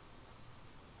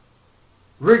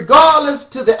 regardless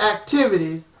to the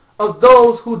activities of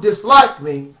those who dislike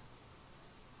me.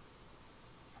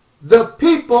 The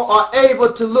people are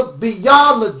able to look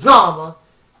beyond the drama,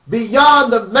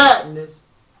 beyond the madness,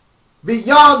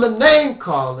 beyond the name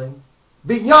calling,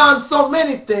 beyond so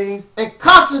many things, and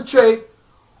concentrate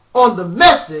on the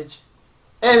message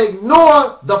and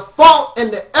ignore the fault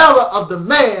and the error of the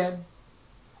man.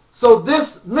 So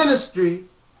this ministry,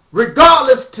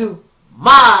 regardless to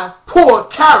my poor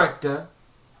character,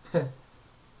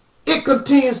 it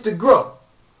continues to grow.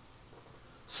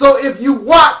 So if you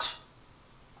watch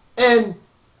and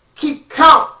keep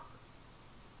count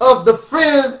of the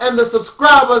friends and the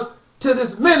subscribers to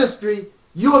this ministry,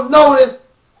 you will notice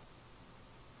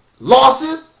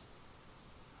losses,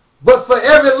 but for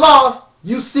every loss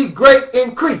you see great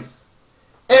increase.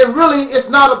 And really it's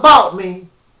not about me.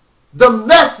 The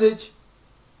message,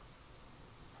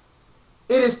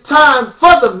 it is time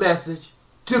for the message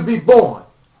to be born.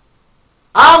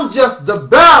 I'm just the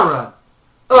bearer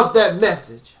of that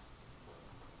message.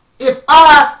 If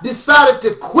I decided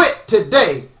to quit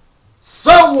today,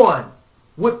 someone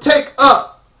would take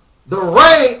up the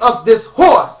reign of this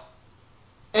horse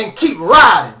and keep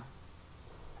riding.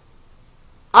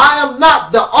 I am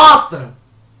not the author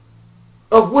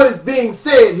of what is being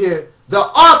said here. The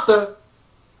author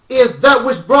is that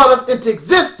which brought us into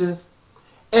existence,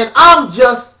 and I'm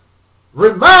just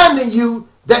reminding you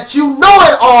that you know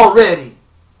it already.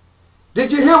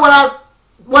 Did you hear what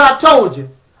I told you?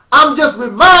 I'm just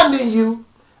reminding you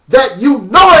that you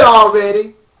know it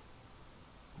already,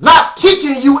 not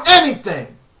teaching you anything.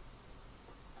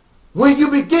 When you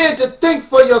begin to think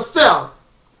for yourself,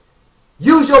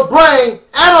 use your brain,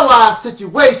 analyze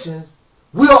situations,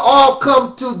 we'll all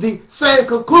come to the same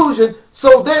conclusion.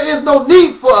 So there is no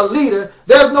need for a leader.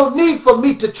 There's no need for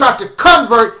me to try to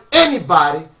convert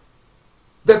anybody.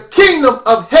 The kingdom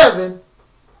of heaven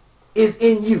is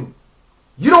in you.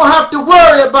 You don't have to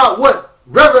worry about what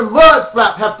Reverend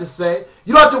Mudflap have to say.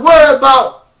 You don't have to worry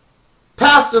about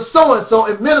Pastor so-and-so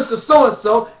and Minister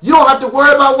so-and-so. You don't have to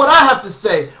worry about what I have to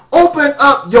say. Open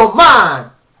up your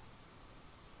mind.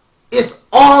 It's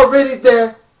already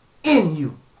there in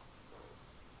you.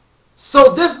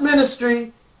 So this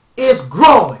ministry is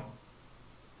growing.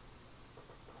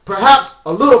 Perhaps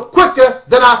a little quicker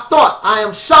than I thought. I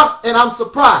am shocked and I'm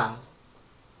surprised.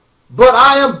 But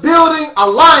I am building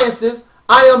alliances.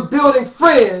 I am building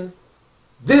friends.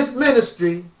 This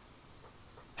ministry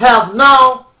has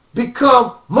now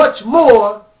become much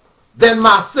more than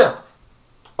myself.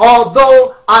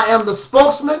 Although I am the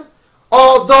spokesman,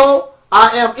 although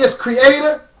I am its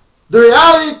creator, the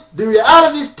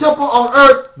Realities Temple on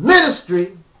Earth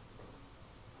ministry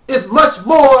is much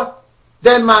more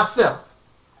than myself.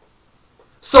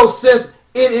 So since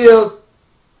it is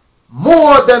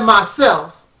more than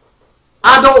myself,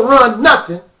 I don't run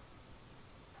nothing.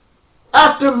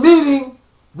 After meeting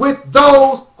with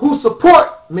those who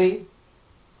support me,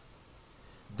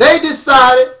 they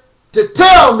decided to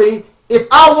tell me if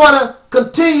I want to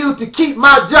continue to keep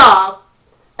my job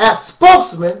as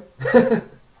spokesman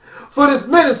for this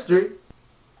ministry,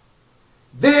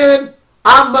 then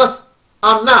I must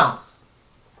announce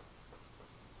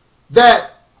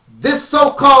that this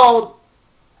so-called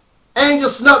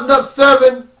Angel Snup Nup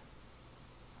 7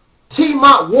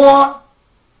 Tmot war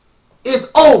is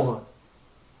over.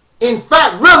 In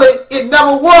fact, really, it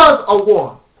never was a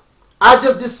war. I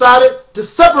just decided to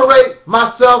separate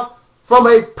myself from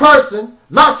a person,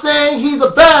 not saying he's a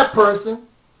bad person,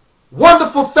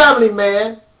 wonderful family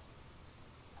man,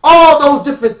 all those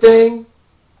different things,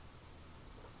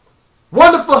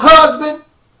 wonderful husband.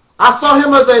 I saw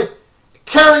him as a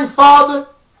caring father,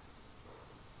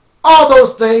 all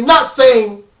those things, not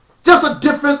saying, just a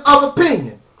difference of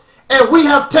opinion. And we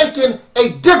have taken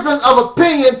a difference of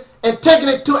opinion and taken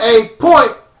it to a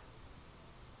point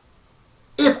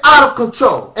it's out of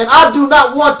control. And I do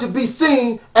not want to be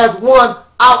seen as one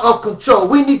out of control.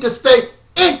 We need to stay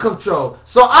in control.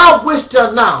 So I wish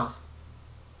to announce,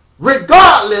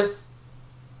 regardless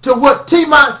to what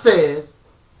Tmot says,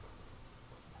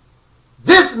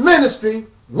 this ministry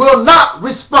will not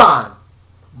respond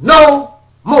no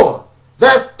more.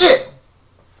 That's it.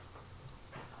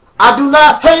 I do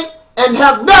not hate and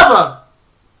have never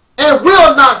and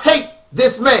will not hate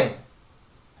this man.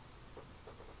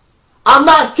 I'm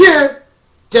not here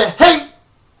to hate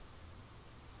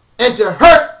and to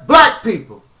hurt black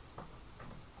people.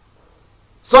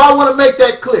 So I want to make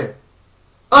that clear.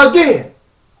 Again,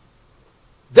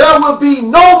 there will be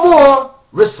no more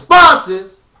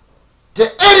responses to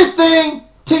anything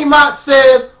Tmot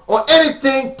says or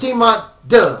anything Tmot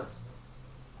does.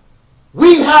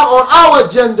 We have on our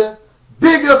agenda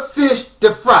bigger fish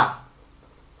to fry.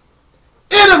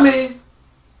 Enemies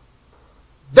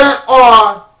that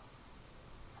are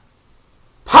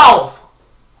powerful.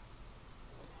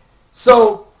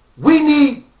 So we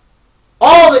need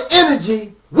all the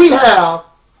energy we have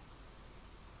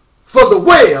for the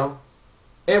well,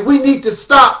 and we need to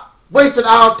stop wasting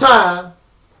our time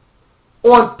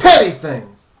on petty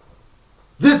things.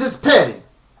 This is petty.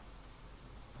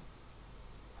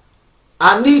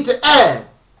 I need to add,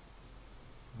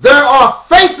 there are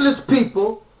faceless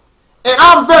people, and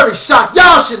I'm very shocked.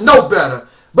 Y'all should know better,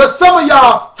 but some of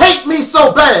y'all hate me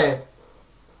so bad.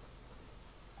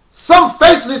 Some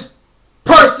faceless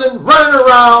person running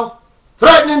around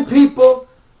threatening people,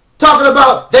 talking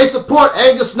about they support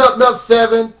Angel Snup Nup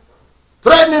 7,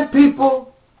 threatening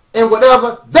people and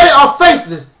whatever. They are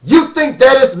faceless. You think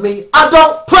that is me. I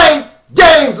don't play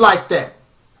games like that.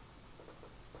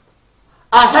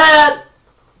 I had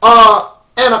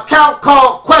an account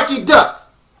called Quacky Ducks.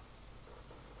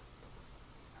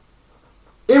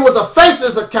 It was a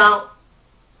faceless account.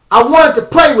 I wanted to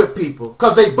play with people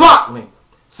because they blocked me.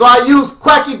 So I used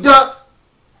Quacky Ducks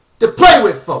to play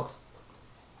with folks.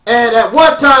 And at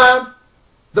one time,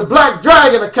 the Black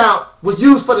Dragon account was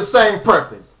used for the same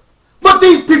purpose. But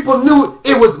these people knew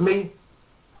it was me.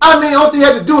 I mean, all you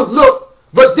had to do is look.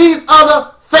 But these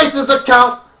other faceless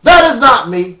accounts, that is not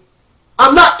me.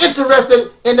 I'm not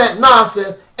interested in that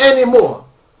nonsense anymore.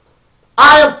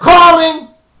 I am calling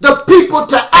the people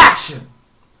to action,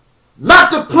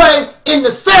 not to play in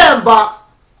the sandbox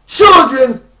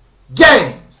children's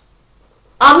games.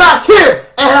 I'm not here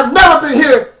and have never been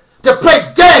here to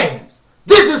play games.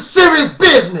 This is serious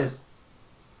business.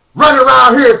 Running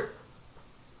around here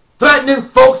threatening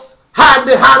folks,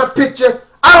 hiding behind a picture.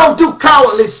 I don't do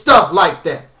cowardly stuff like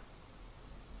that.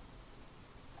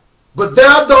 But there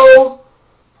are those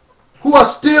who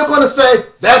are still going to say,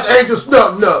 that's Angel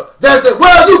Snub Nub. That's it.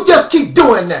 Well, you just keep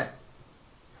doing that.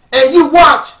 And you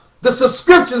watch the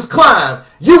subscriptions climb.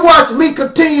 You watch me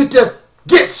continue to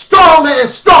get stronger and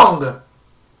stronger.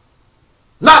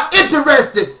 Not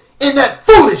interested in that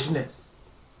foolishness.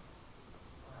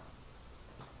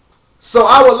 So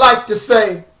I would like to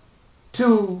say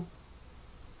to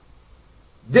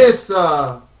this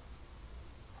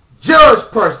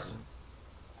judge person,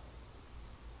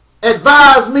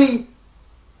 advise me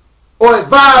or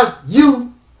advise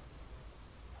you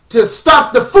to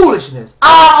stop the foolishness.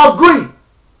 I agree.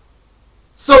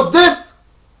 So this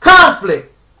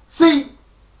conflict, see,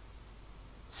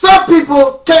 some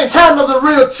people can't handle the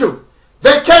real truth.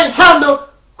 They can't handle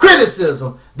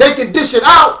criticism. They can dish it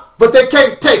out, but they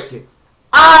can't take it.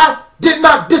 I did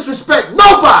not disrespect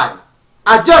nobody.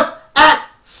 I just asked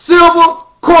civil,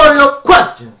 cordial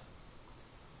questions.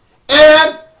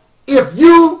 And if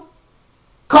you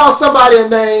call somebody a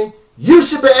name, you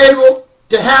should be able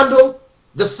to handle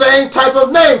the same type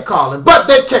of name calling, but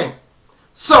they can't.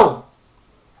 So,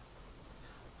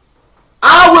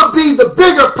 I would be the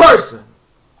bigger person,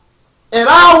 and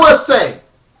I would say,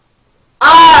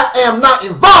 I am not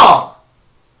involved.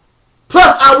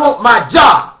 Plus, I want my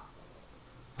job.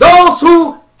 Those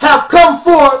who have come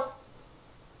forth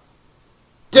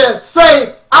to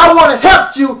say, I want to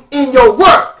help you in your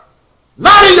work,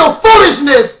 not in your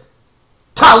foolishness,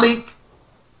 Taalik.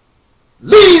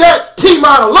 Leave that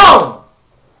Tmot alone.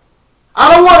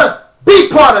 I don't want to be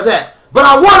part of that, but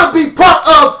I want to be part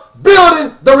of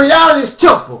building the realities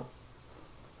temple.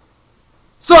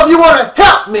 So if you want to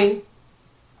help me,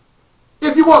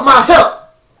 if you want my help,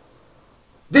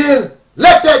 then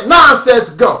let that nonsense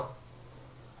go.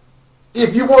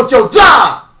 If you want your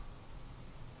job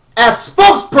as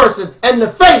spokesperson and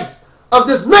the face of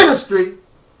this ministry,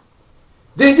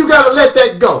 then you got to let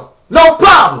that go. No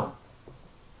problem.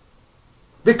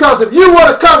 Because if you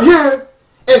want to come here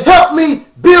and help me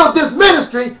build this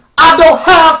ministry, I don't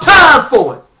have time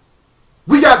for it.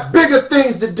 We got bigger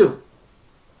things to do.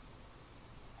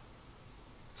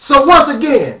 So once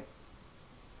again,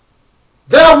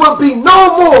 there will be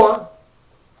no more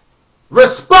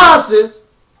responses,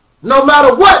 no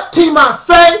matter what Tmot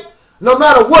say, no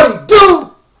matter what he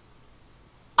do.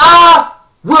 I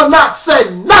will not say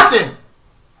nothing.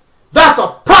 That's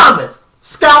a promise.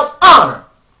 Scout's honor.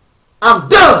 I'm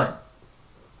done.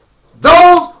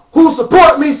 Those who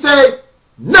support me say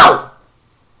no.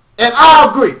 And I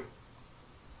agree.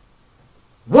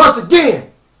 Once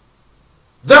again,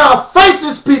 there are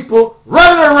faceless people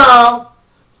running around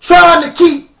trying to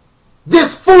keep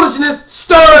this foolishness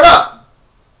stirred up.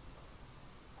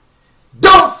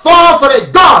 Don't fall for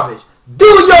that garbage. Do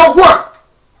your work.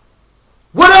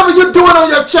 Whatever you're doing on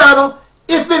your channel,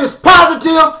 if it is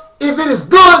positive, if it is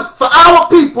good for our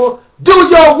people, do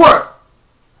your work.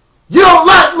 You don't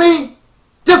like me,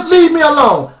 just leave me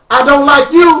alone. I don't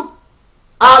like you,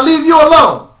 I'll leave you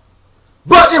alone.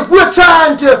 But if we're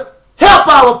trying to help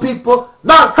our people,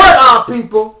 not hurt our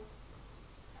people,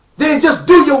 then just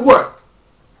do your work.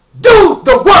 Do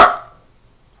the work.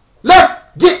 Let's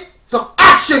get some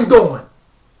action going.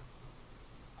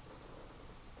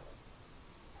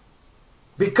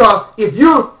 Because if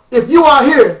you are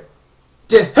here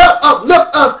to help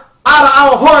uplift us out of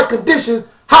our horrid conditions,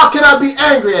 how can I be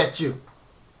angry at you?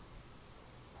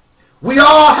 We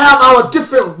all have our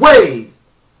different ways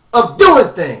of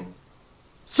doing things.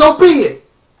 So be it.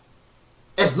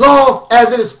 As long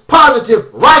as it is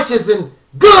positive, righteous, and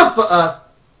good for us,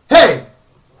 hey,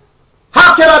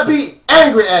 how can I be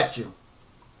angry at you?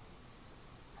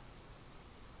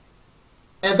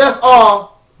 And that's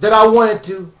all that I wanted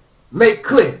to make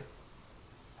clear.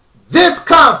 This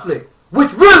conflict,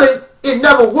 which really it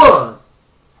never was.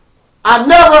 I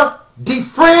never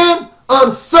defriend,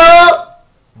 unsub,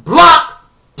 block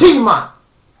Tmot.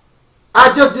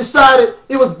 I just decided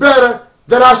it was better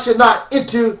that I should not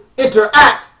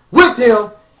interact with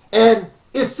him, and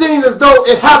it seemed as though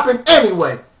it happened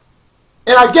anyway.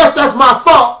 And I guess that's my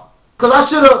fault, Because I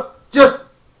should have just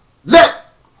let,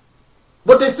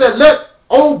 what they said, let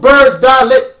old birds die,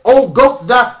 let old goats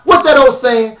die. What's that old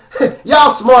saying?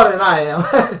 Y'all smarter than I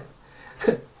am.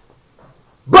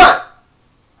 But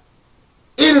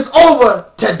it is over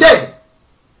today.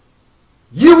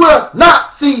 You will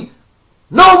not see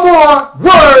no more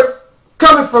words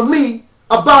coming from me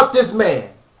about this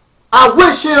man. I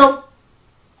wish him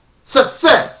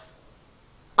success.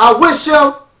 I wish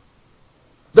him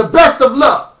the best of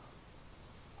luck,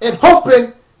 and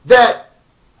hoping that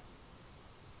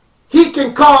he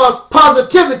can cause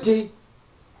positivity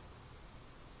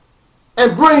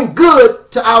and bring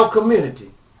good to our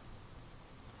community.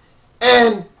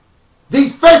 And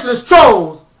these faceless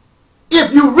trolls,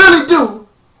 if you really do,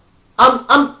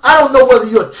 I don't know whether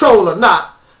you're a troll or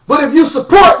not, but if you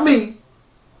support me,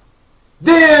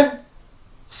 then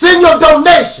send your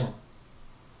donation,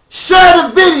 share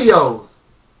the videos,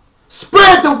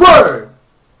 spread the word.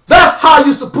 That's how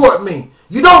you support me.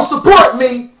 You don't support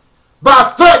me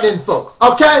by threatening folks,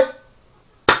 okay?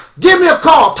 Give me a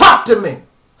call, talk to me,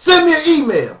 send me an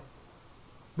email.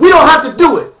 We don't have to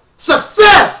do it.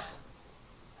 Success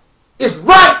is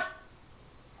right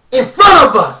in front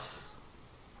of us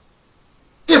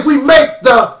if we make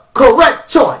the correct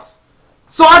choice.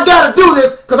 So I got to do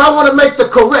this because I want to make the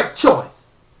correct choice.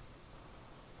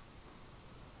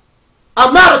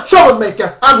 I'm not a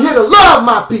troublemaker. I'm here to love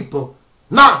my people,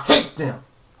 not hate them.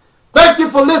 Thank you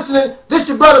for listening. This is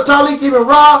your brother Taalik,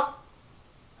 Ibn'rad.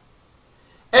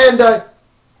 And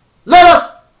let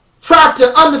us try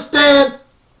to understand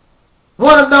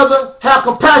one another, have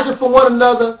compassion for one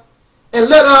another, and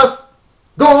let us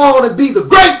go on and be the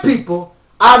great people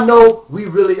I know we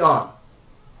really are.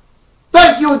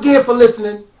 Thank you again for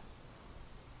listening.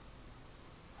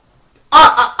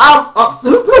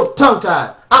 I'm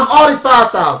tongue-tied. I'm Audi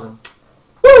 5000.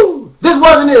 Woo! This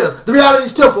wasn't it. The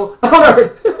Reality's Temple on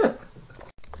Earth.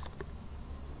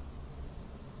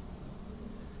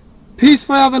 Peace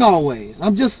forever and always.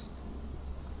 I'm just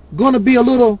going to be a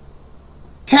little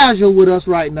casual with us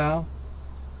right now.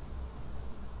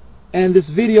 And this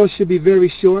video should be very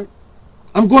short.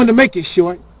 I'm going to make it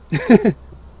short.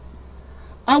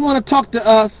 I want to talk to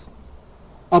us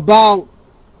about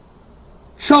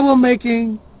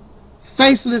troublemaking,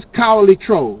 faceless, cowardly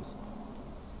trolls.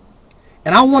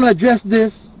 And I want to address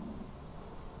this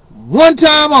one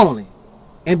time only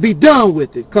and be done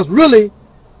with it. Because really,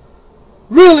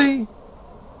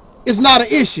 it's not an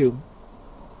issue.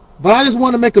 But I just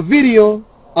want to make a video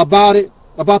about it,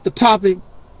 about the topic,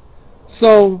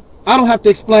 so I don't have to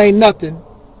explain nothing.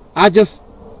 I just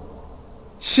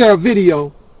share a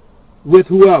video with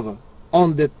whoever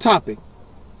on the topic.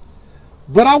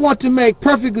 But I want to make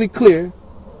perfectly clear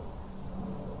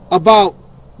about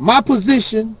my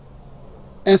position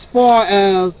as far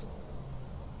as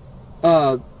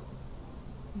the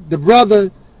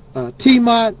brother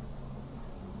Tmot,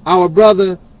 our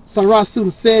brother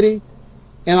Sarasun Seti,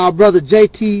 and our brother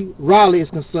JT Riley is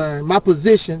concerned. My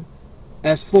position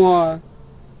as far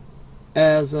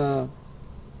as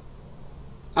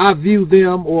I view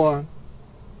them, or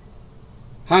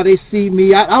how they see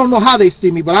me. I don't know how they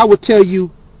see me, but I will tell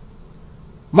you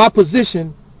my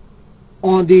position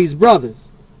on these brothers.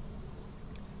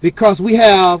 Because we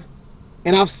have,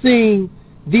 and I've seen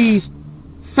these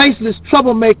faceless,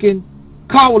 troublemaking,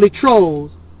 cowardly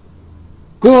trolls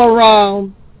go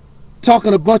around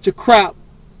talking a bunch of crap,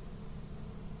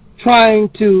 trying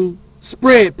to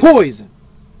spread poison.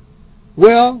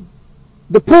 Well,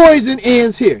 the poison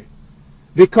ends here.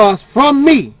 Because from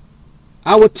me,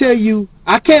 I will tell you,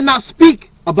 I cannot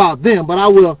speak about them, but I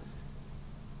will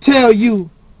tell you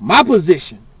my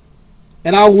position.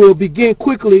 And I will begin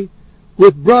quickly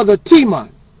with brother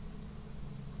Tmot.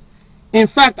 In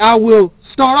fact, I will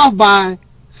start off by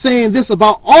saying this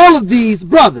about all of these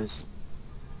brothers.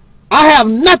 I have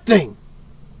nothing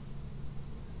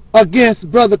against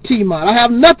brother Tmot. I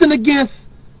have nothing against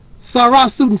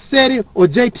Sarasun Seti or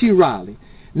JT Riley.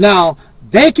 Now,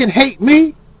 they can hate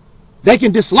me, they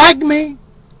can dislike me,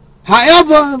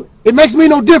 however, it makes me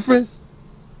no difference,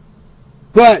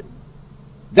 but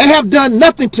they have done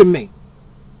nothing to me.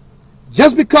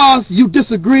 Just because you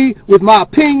disagree with my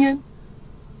opinion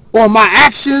or my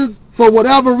actions for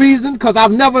whatever reason, because I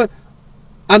never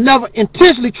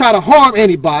intentionally try to harm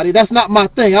anybody. That's not my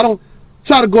thing. I don't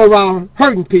try to go around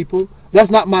hurting people.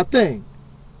 That's not my thing.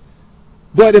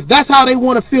 But if that's how they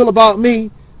want to feel about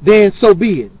me, then so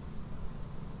be it.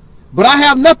 But I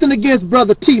have nothing against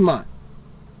brother Tmot,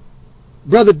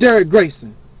 brother Derek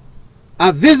Grayson.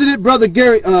 I visited brother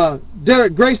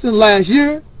Derek Grayson last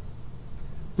year.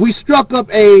 We struck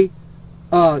up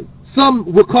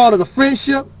some would call it a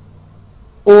friendship.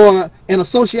 or an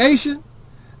association.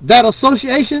 That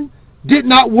association did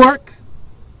not work,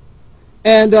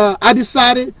 and I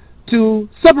decided to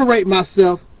separate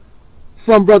myself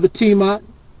from Brother Tmot.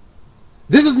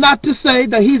 This is not to say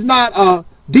that he's not a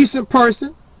decent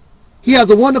person. He has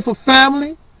a wonderful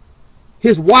family.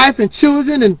 His wife and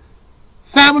children and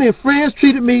family and friends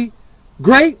treated me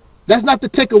great. That's not to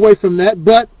take away from that,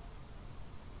 but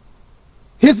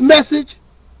his message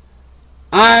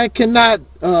I cannot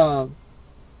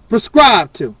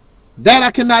prescribe to. That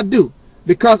I cannot do,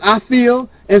 because I feel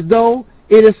as though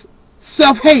it is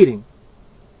self-hating.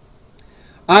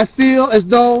 I feel as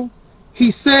though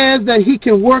he says that he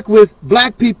can work with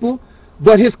black people,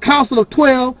 but his Council of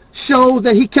 12 shows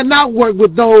that he cannot work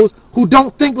with those who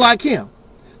don't think like him.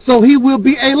 So he will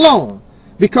be alone,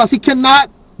 because he cannot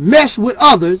mesh with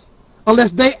others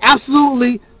unless they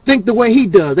absolutely think the way he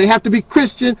does. They have to be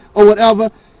Christian or whatever,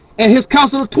 and his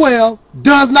Council of 12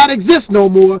 does not exist no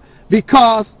more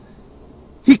because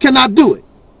he cannot do it.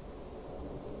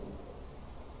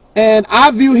 And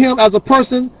I view him as a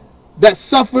person that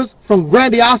suffers from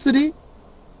grandiosity,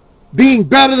 being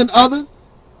better than others.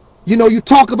 You know, you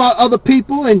talk about other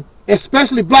people, and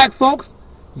especially black folks.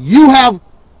 You have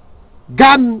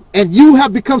gotten and you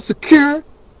have become secure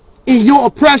in your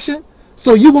oppression,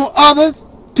 so you want others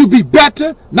to be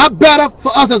better, not better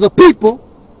for us as a people,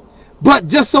 but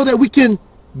just so that we can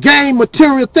gain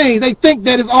material things. They think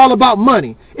that it's all about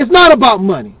money. It's not about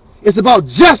money. It's about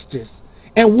justice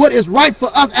and what is right for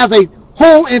us as a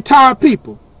whole entire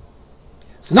people.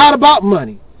 It's not about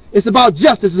money. It's about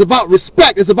justice. It's about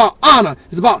respect. It's about honor.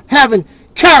 It's about having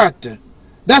character.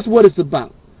 That's what it's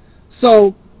about.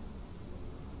 So,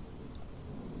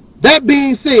 that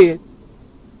being said,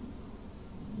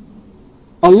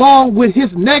 along with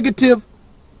his negative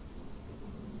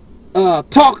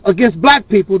talk against black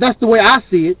people, that's the way I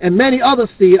see it, and many others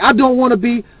see it. I don't want to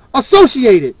be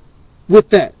associated with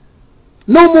that.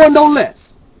 No more, no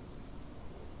less.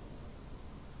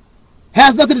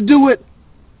 Has nothing to do with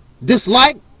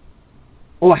dislike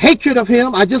or hatred of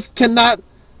him. I just cannot.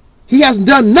 He has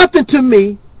done nothing to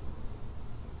me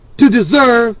to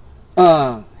deserve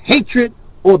hatred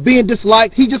or being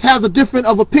disliked. He just has a different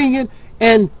of opinion,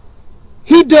 and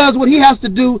he does what he has to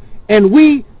do, and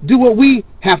we do what we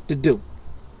have to do.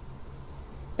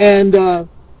 And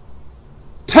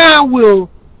time will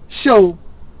show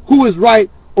who is right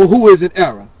or who is in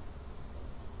error.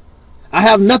 I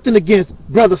have nothing against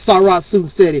Brother Sarat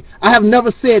Sunseti. I have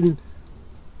never said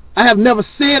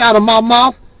out of my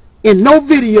mouth in no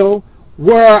video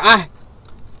where I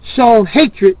shown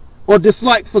hatred or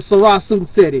dislike for Sarat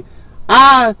Sunseti.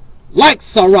 I like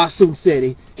Sarat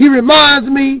Sunseti. He reminds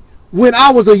me when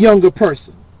I was a younger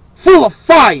person, full of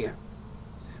fire.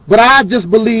 But I just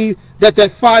believe that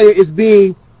that fire is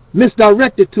being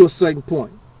misdirected to a certain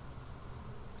point.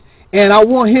 And I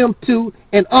want him to,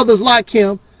 and others like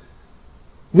him,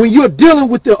 when you're dealing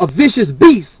with a vicious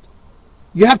beast,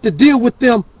 you have to deal with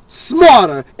them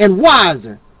smarter and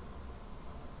wiser.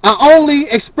 I only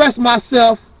express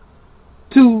myself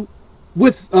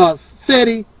with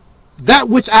Seti that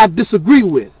which I disagree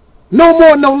with. No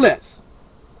more, no less.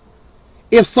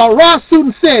 If Sarat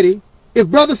Sunseti, if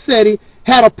Brother Seti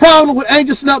had a problem with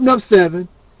Angel Snub Nub 7,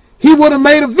 he would have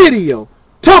made a video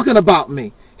talking about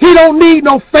me. He don't need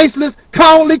no faceless,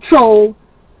 cowardly troll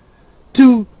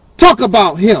to talk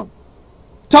about him.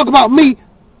 Talk about me,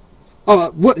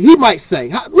 what he might say.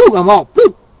 Ooh, I'm all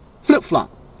flip-flop.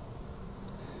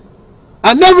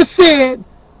 I never said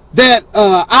that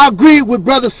I agreed with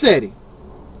Brother Seti.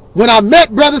 When I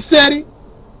met Brother Seti,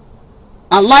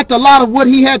 I liked a lot of what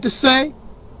he had to say,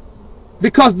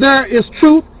 because there is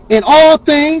truth in all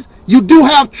things. You do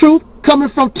have truth coming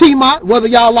from Tmot, whether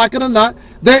y'all like it or not.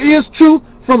 There is truth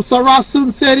from Sarat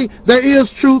Sunseti. There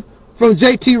is truth from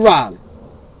J.T. Riley.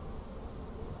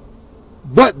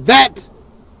 But that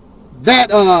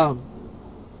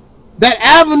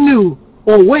avenue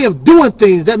or way of doing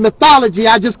things, that mythology,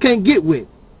 I just can't get with.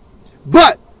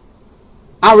 But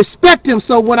I respect him,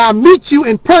 so when I meet you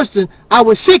in person, I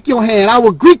will shake your hand, I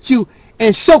will greet you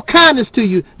and show kindness to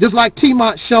you, just like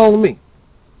Tmot shown me.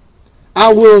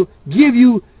 I will give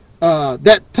you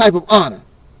that type of honor.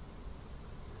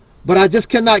 But I just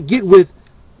cannot get with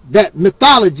that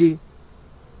mythology,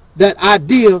 that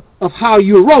idea of how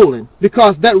you're rolling,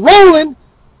 because that rolling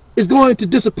is going to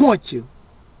disappoint you.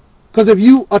 Because if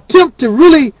you attempt to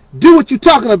really do what you're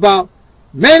talking about,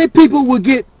 many people will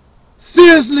get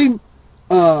seriously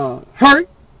hurt,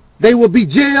 they will be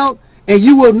jailed, and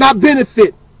you will not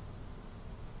benefit.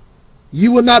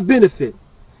 You will not benefit.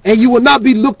 And you will not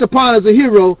be looked upon as a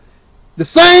hero. The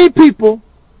same people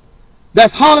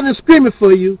that's hollering and screaming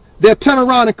for you, they'll turn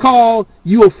around and call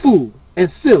you a fool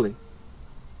and silly.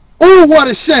 Oh, what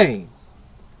a shame.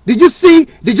 Did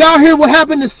y'all hear what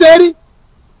happened to Seti?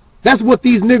 That's what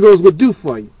these Negroes would do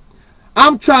for you.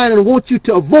 I'm trying to want you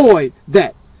to avoid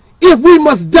that. If we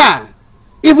must die,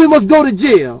 if we must go to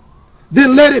jail,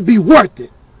 then let it be worth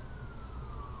it.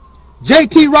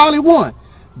 J.T. Raleigh won.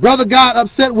 Brother got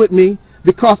upset with me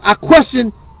because I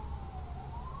questioned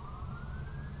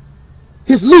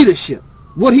his leadership.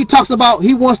 What he talks about,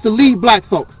 he wants to lead black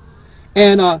folks.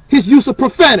 And his use of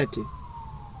profanity.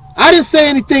 I didn't say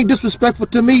anything disrespectful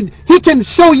to me. He can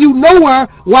show you nowhere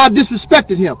where I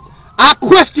disrespected him. I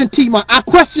questioned Tmot. I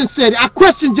questioned Seti. I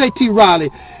questioned J.T. Raleigh.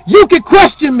 You can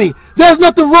question me. There's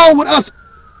nothing wrong with us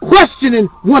questioning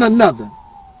one another.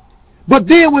 But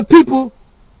then when people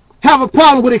have a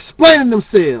problem with explaining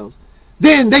themselves,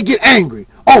 then they get angry.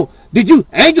 Oh, did you,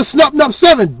 Angel Snubbed Up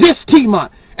 7, diss Tmot.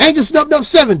 Angel Snubbed Up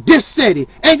 7, diss Seti.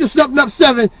 Angel Snubbed Up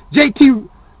 7,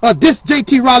 diss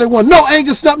J.T. Raleigh 1. No,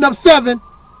 Angel Snubbed Up 7,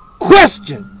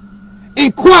 question,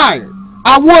 inquired.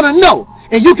 I want to know.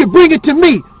 And you can bring it to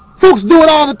me. Folks do it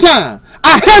all the time.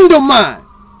 I handle mine.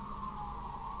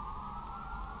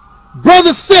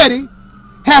 Brother Seti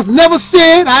has never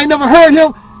said, I ain't never heard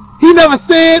him, he never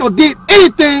said or did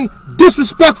anything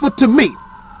disrespectful to me.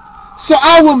 So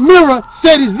I will mirror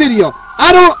Seti's video.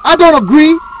 I don't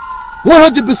agree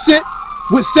 100%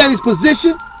 with Seti's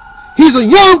position. He's a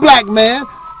young black man.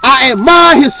 I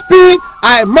admire his spirit.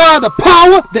 I admire the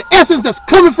power, the essence that's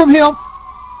coming from him.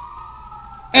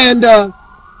 And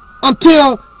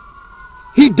until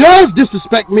he does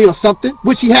disrespect me or something,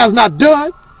 which he has not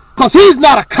done, because he's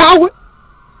not a coward,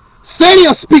 Seti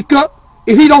will speak up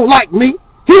if he don't like me.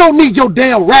 He don't need your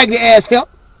damn raggedy ass help.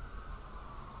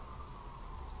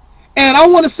 And I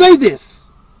want to say this.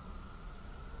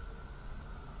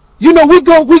 You know, we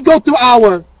go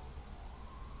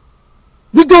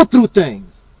through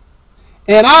things.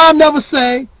 And I'll never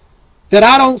say that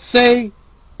I don't say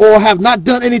or have not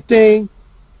done anything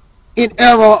in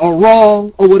error or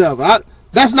wrong or whatever.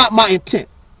 That's not my intent.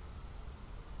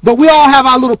 But we all have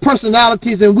our little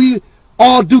personalities and we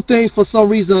all do things for some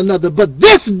reason or another. But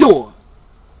this door,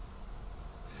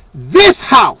 this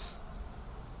house,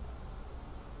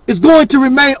 is going to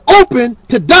remain open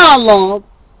to dialogue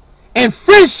and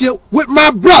friendship with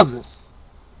my brothers.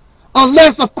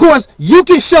 Unless, of course, you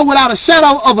can show without a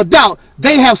shadow of a doubt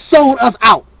they have sold us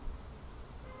out.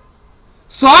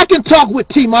 So I can talk with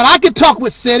Tmot, I can talk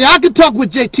with Seti, I can talk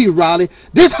with J.T. Raleigh.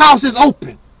 This house is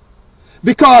open.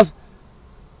 Because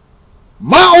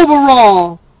my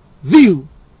overall view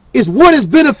is what is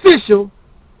beneficial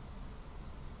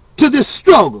to this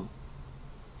struggle.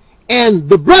 And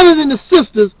the brothers and the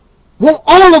sisters want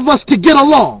all of us to get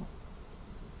along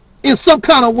in some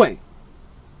kind of way.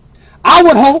 I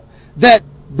would hope that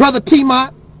Brother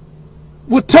Tmot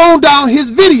would tone down his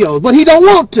videos, but he don't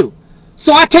want to.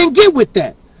 So I can't get with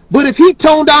that. But if he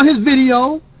toned down his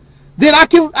videos, then I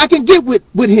can get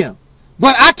with him.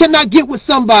 But I cannot get with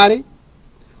somebody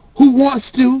who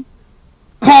wants to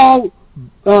call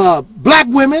black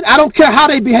women, I don't care how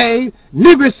they behave,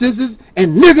 niggeresses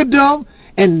and niggerdom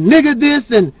and nigger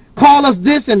this and call us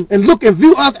this and look and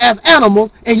view us as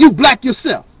animals, and you black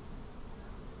yourself.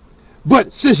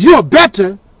 But since you're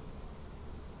better,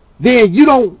 then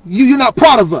you're not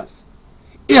part of us.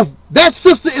 If that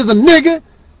sister is a nigger,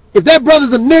 if that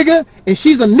brother's a nigger and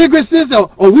she's a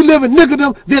niggeress or we live in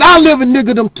niggerdom, then I live in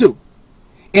niggerdom too.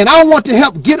 And I want to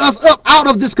help get us up out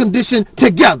of this condition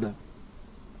together.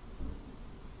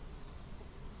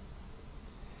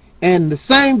 And the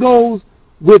same goes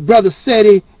with Brother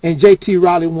Seti and J.T.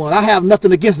 Raleigh 1. I have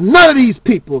nothing against none of these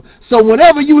people. So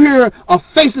whenever you hear a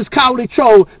faceless cowardly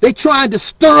troll, they trying to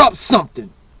stir up something.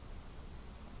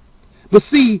 But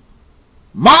see,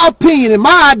 my opinion and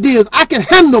my ideas, I can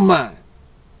handle mine.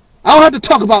 I don't have to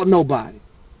talk about nobody.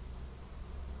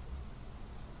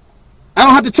 I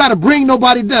don't have to try to bring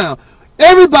nobody down.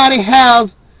 Everybody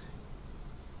has,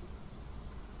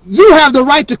 you have the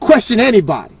right to question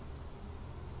anybody.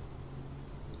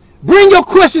 Bring your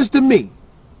questions to me.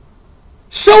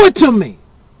 Show it to me.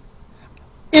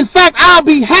 In fact, I'll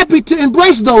be happy to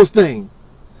embrace those things.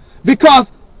 Because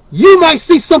you might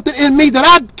see something in me that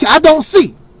I don't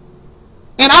see.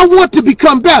 And I want to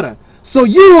become better. So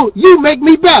you make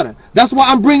me better. That's why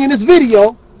I'm bringing this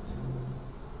video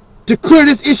to clear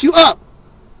this issue up.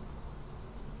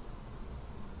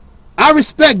 I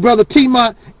respect Brother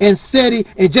Tmot and Seti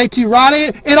and J.T.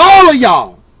 Raleigh and all of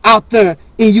y'all out there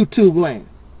in YouTube land.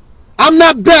 I'm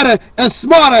not better and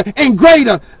smarter and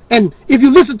greater. And if you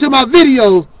listen to my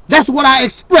videos, that's what I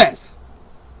express.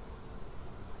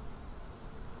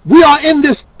 We are in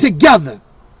this together.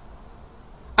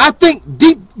 I think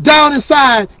deep down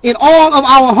inside, in all of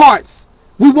our hearts,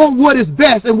 we want what is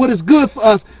best and what is good for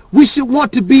us. We should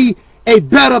want to be a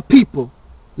better people,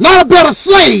 not a better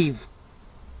slave,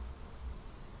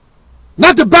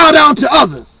 not to bow down to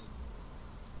others,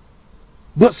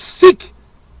 but seek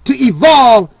to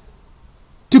evolve,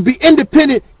 to be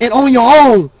independent and on your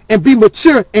own and be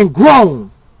mature and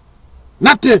grown,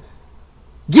 not to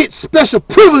get special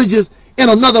privileges in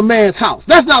another man's house.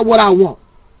 That's not what I want.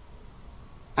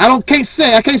 I can't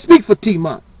speak for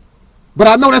Tmot, but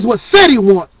I know that's what Seti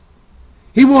wants.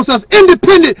 He wants us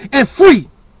independent and free.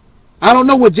 I don't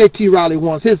know what JT Riley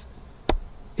wants.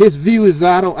 His view is,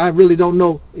 I really don't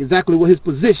know exactly what his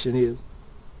position is.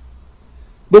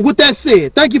 But with that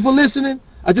said, thank you for listening.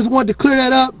 I just wanted to clear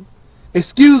that up.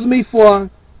 Excuse me for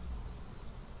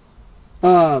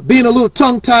being a little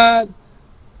tongue-tied.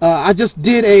 I just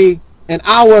did an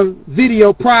hour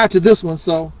video prior to this one,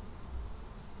 so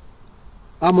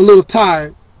I'm a little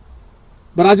tired.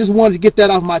 But I just wanted to get that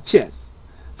off my chest.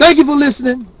 Thank you for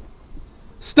listening.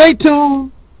 Stay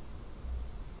tuned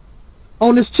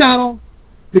on this channel,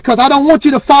 because I don't want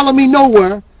you to follow me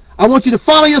nowhere. I want you to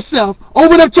follow yourself.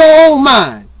 Open up your own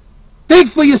mind.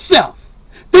 Think for yourself.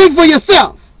 Think for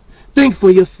yourself. Think for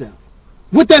yourself.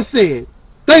 With that said,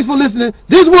 thanks for listening.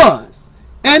 This was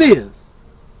and is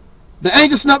the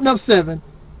Angel Snup Nup 7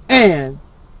 and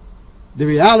the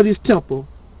Realities Temple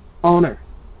on Earth.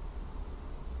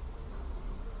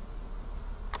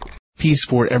 Peace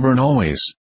forever and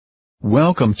always.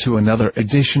 Welcome to another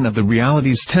edition of the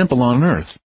Realities Temple on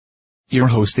Earth. Your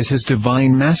host is His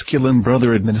Divine Masculine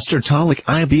Brother Administrator Taalik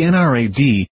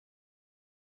Ibn'rad.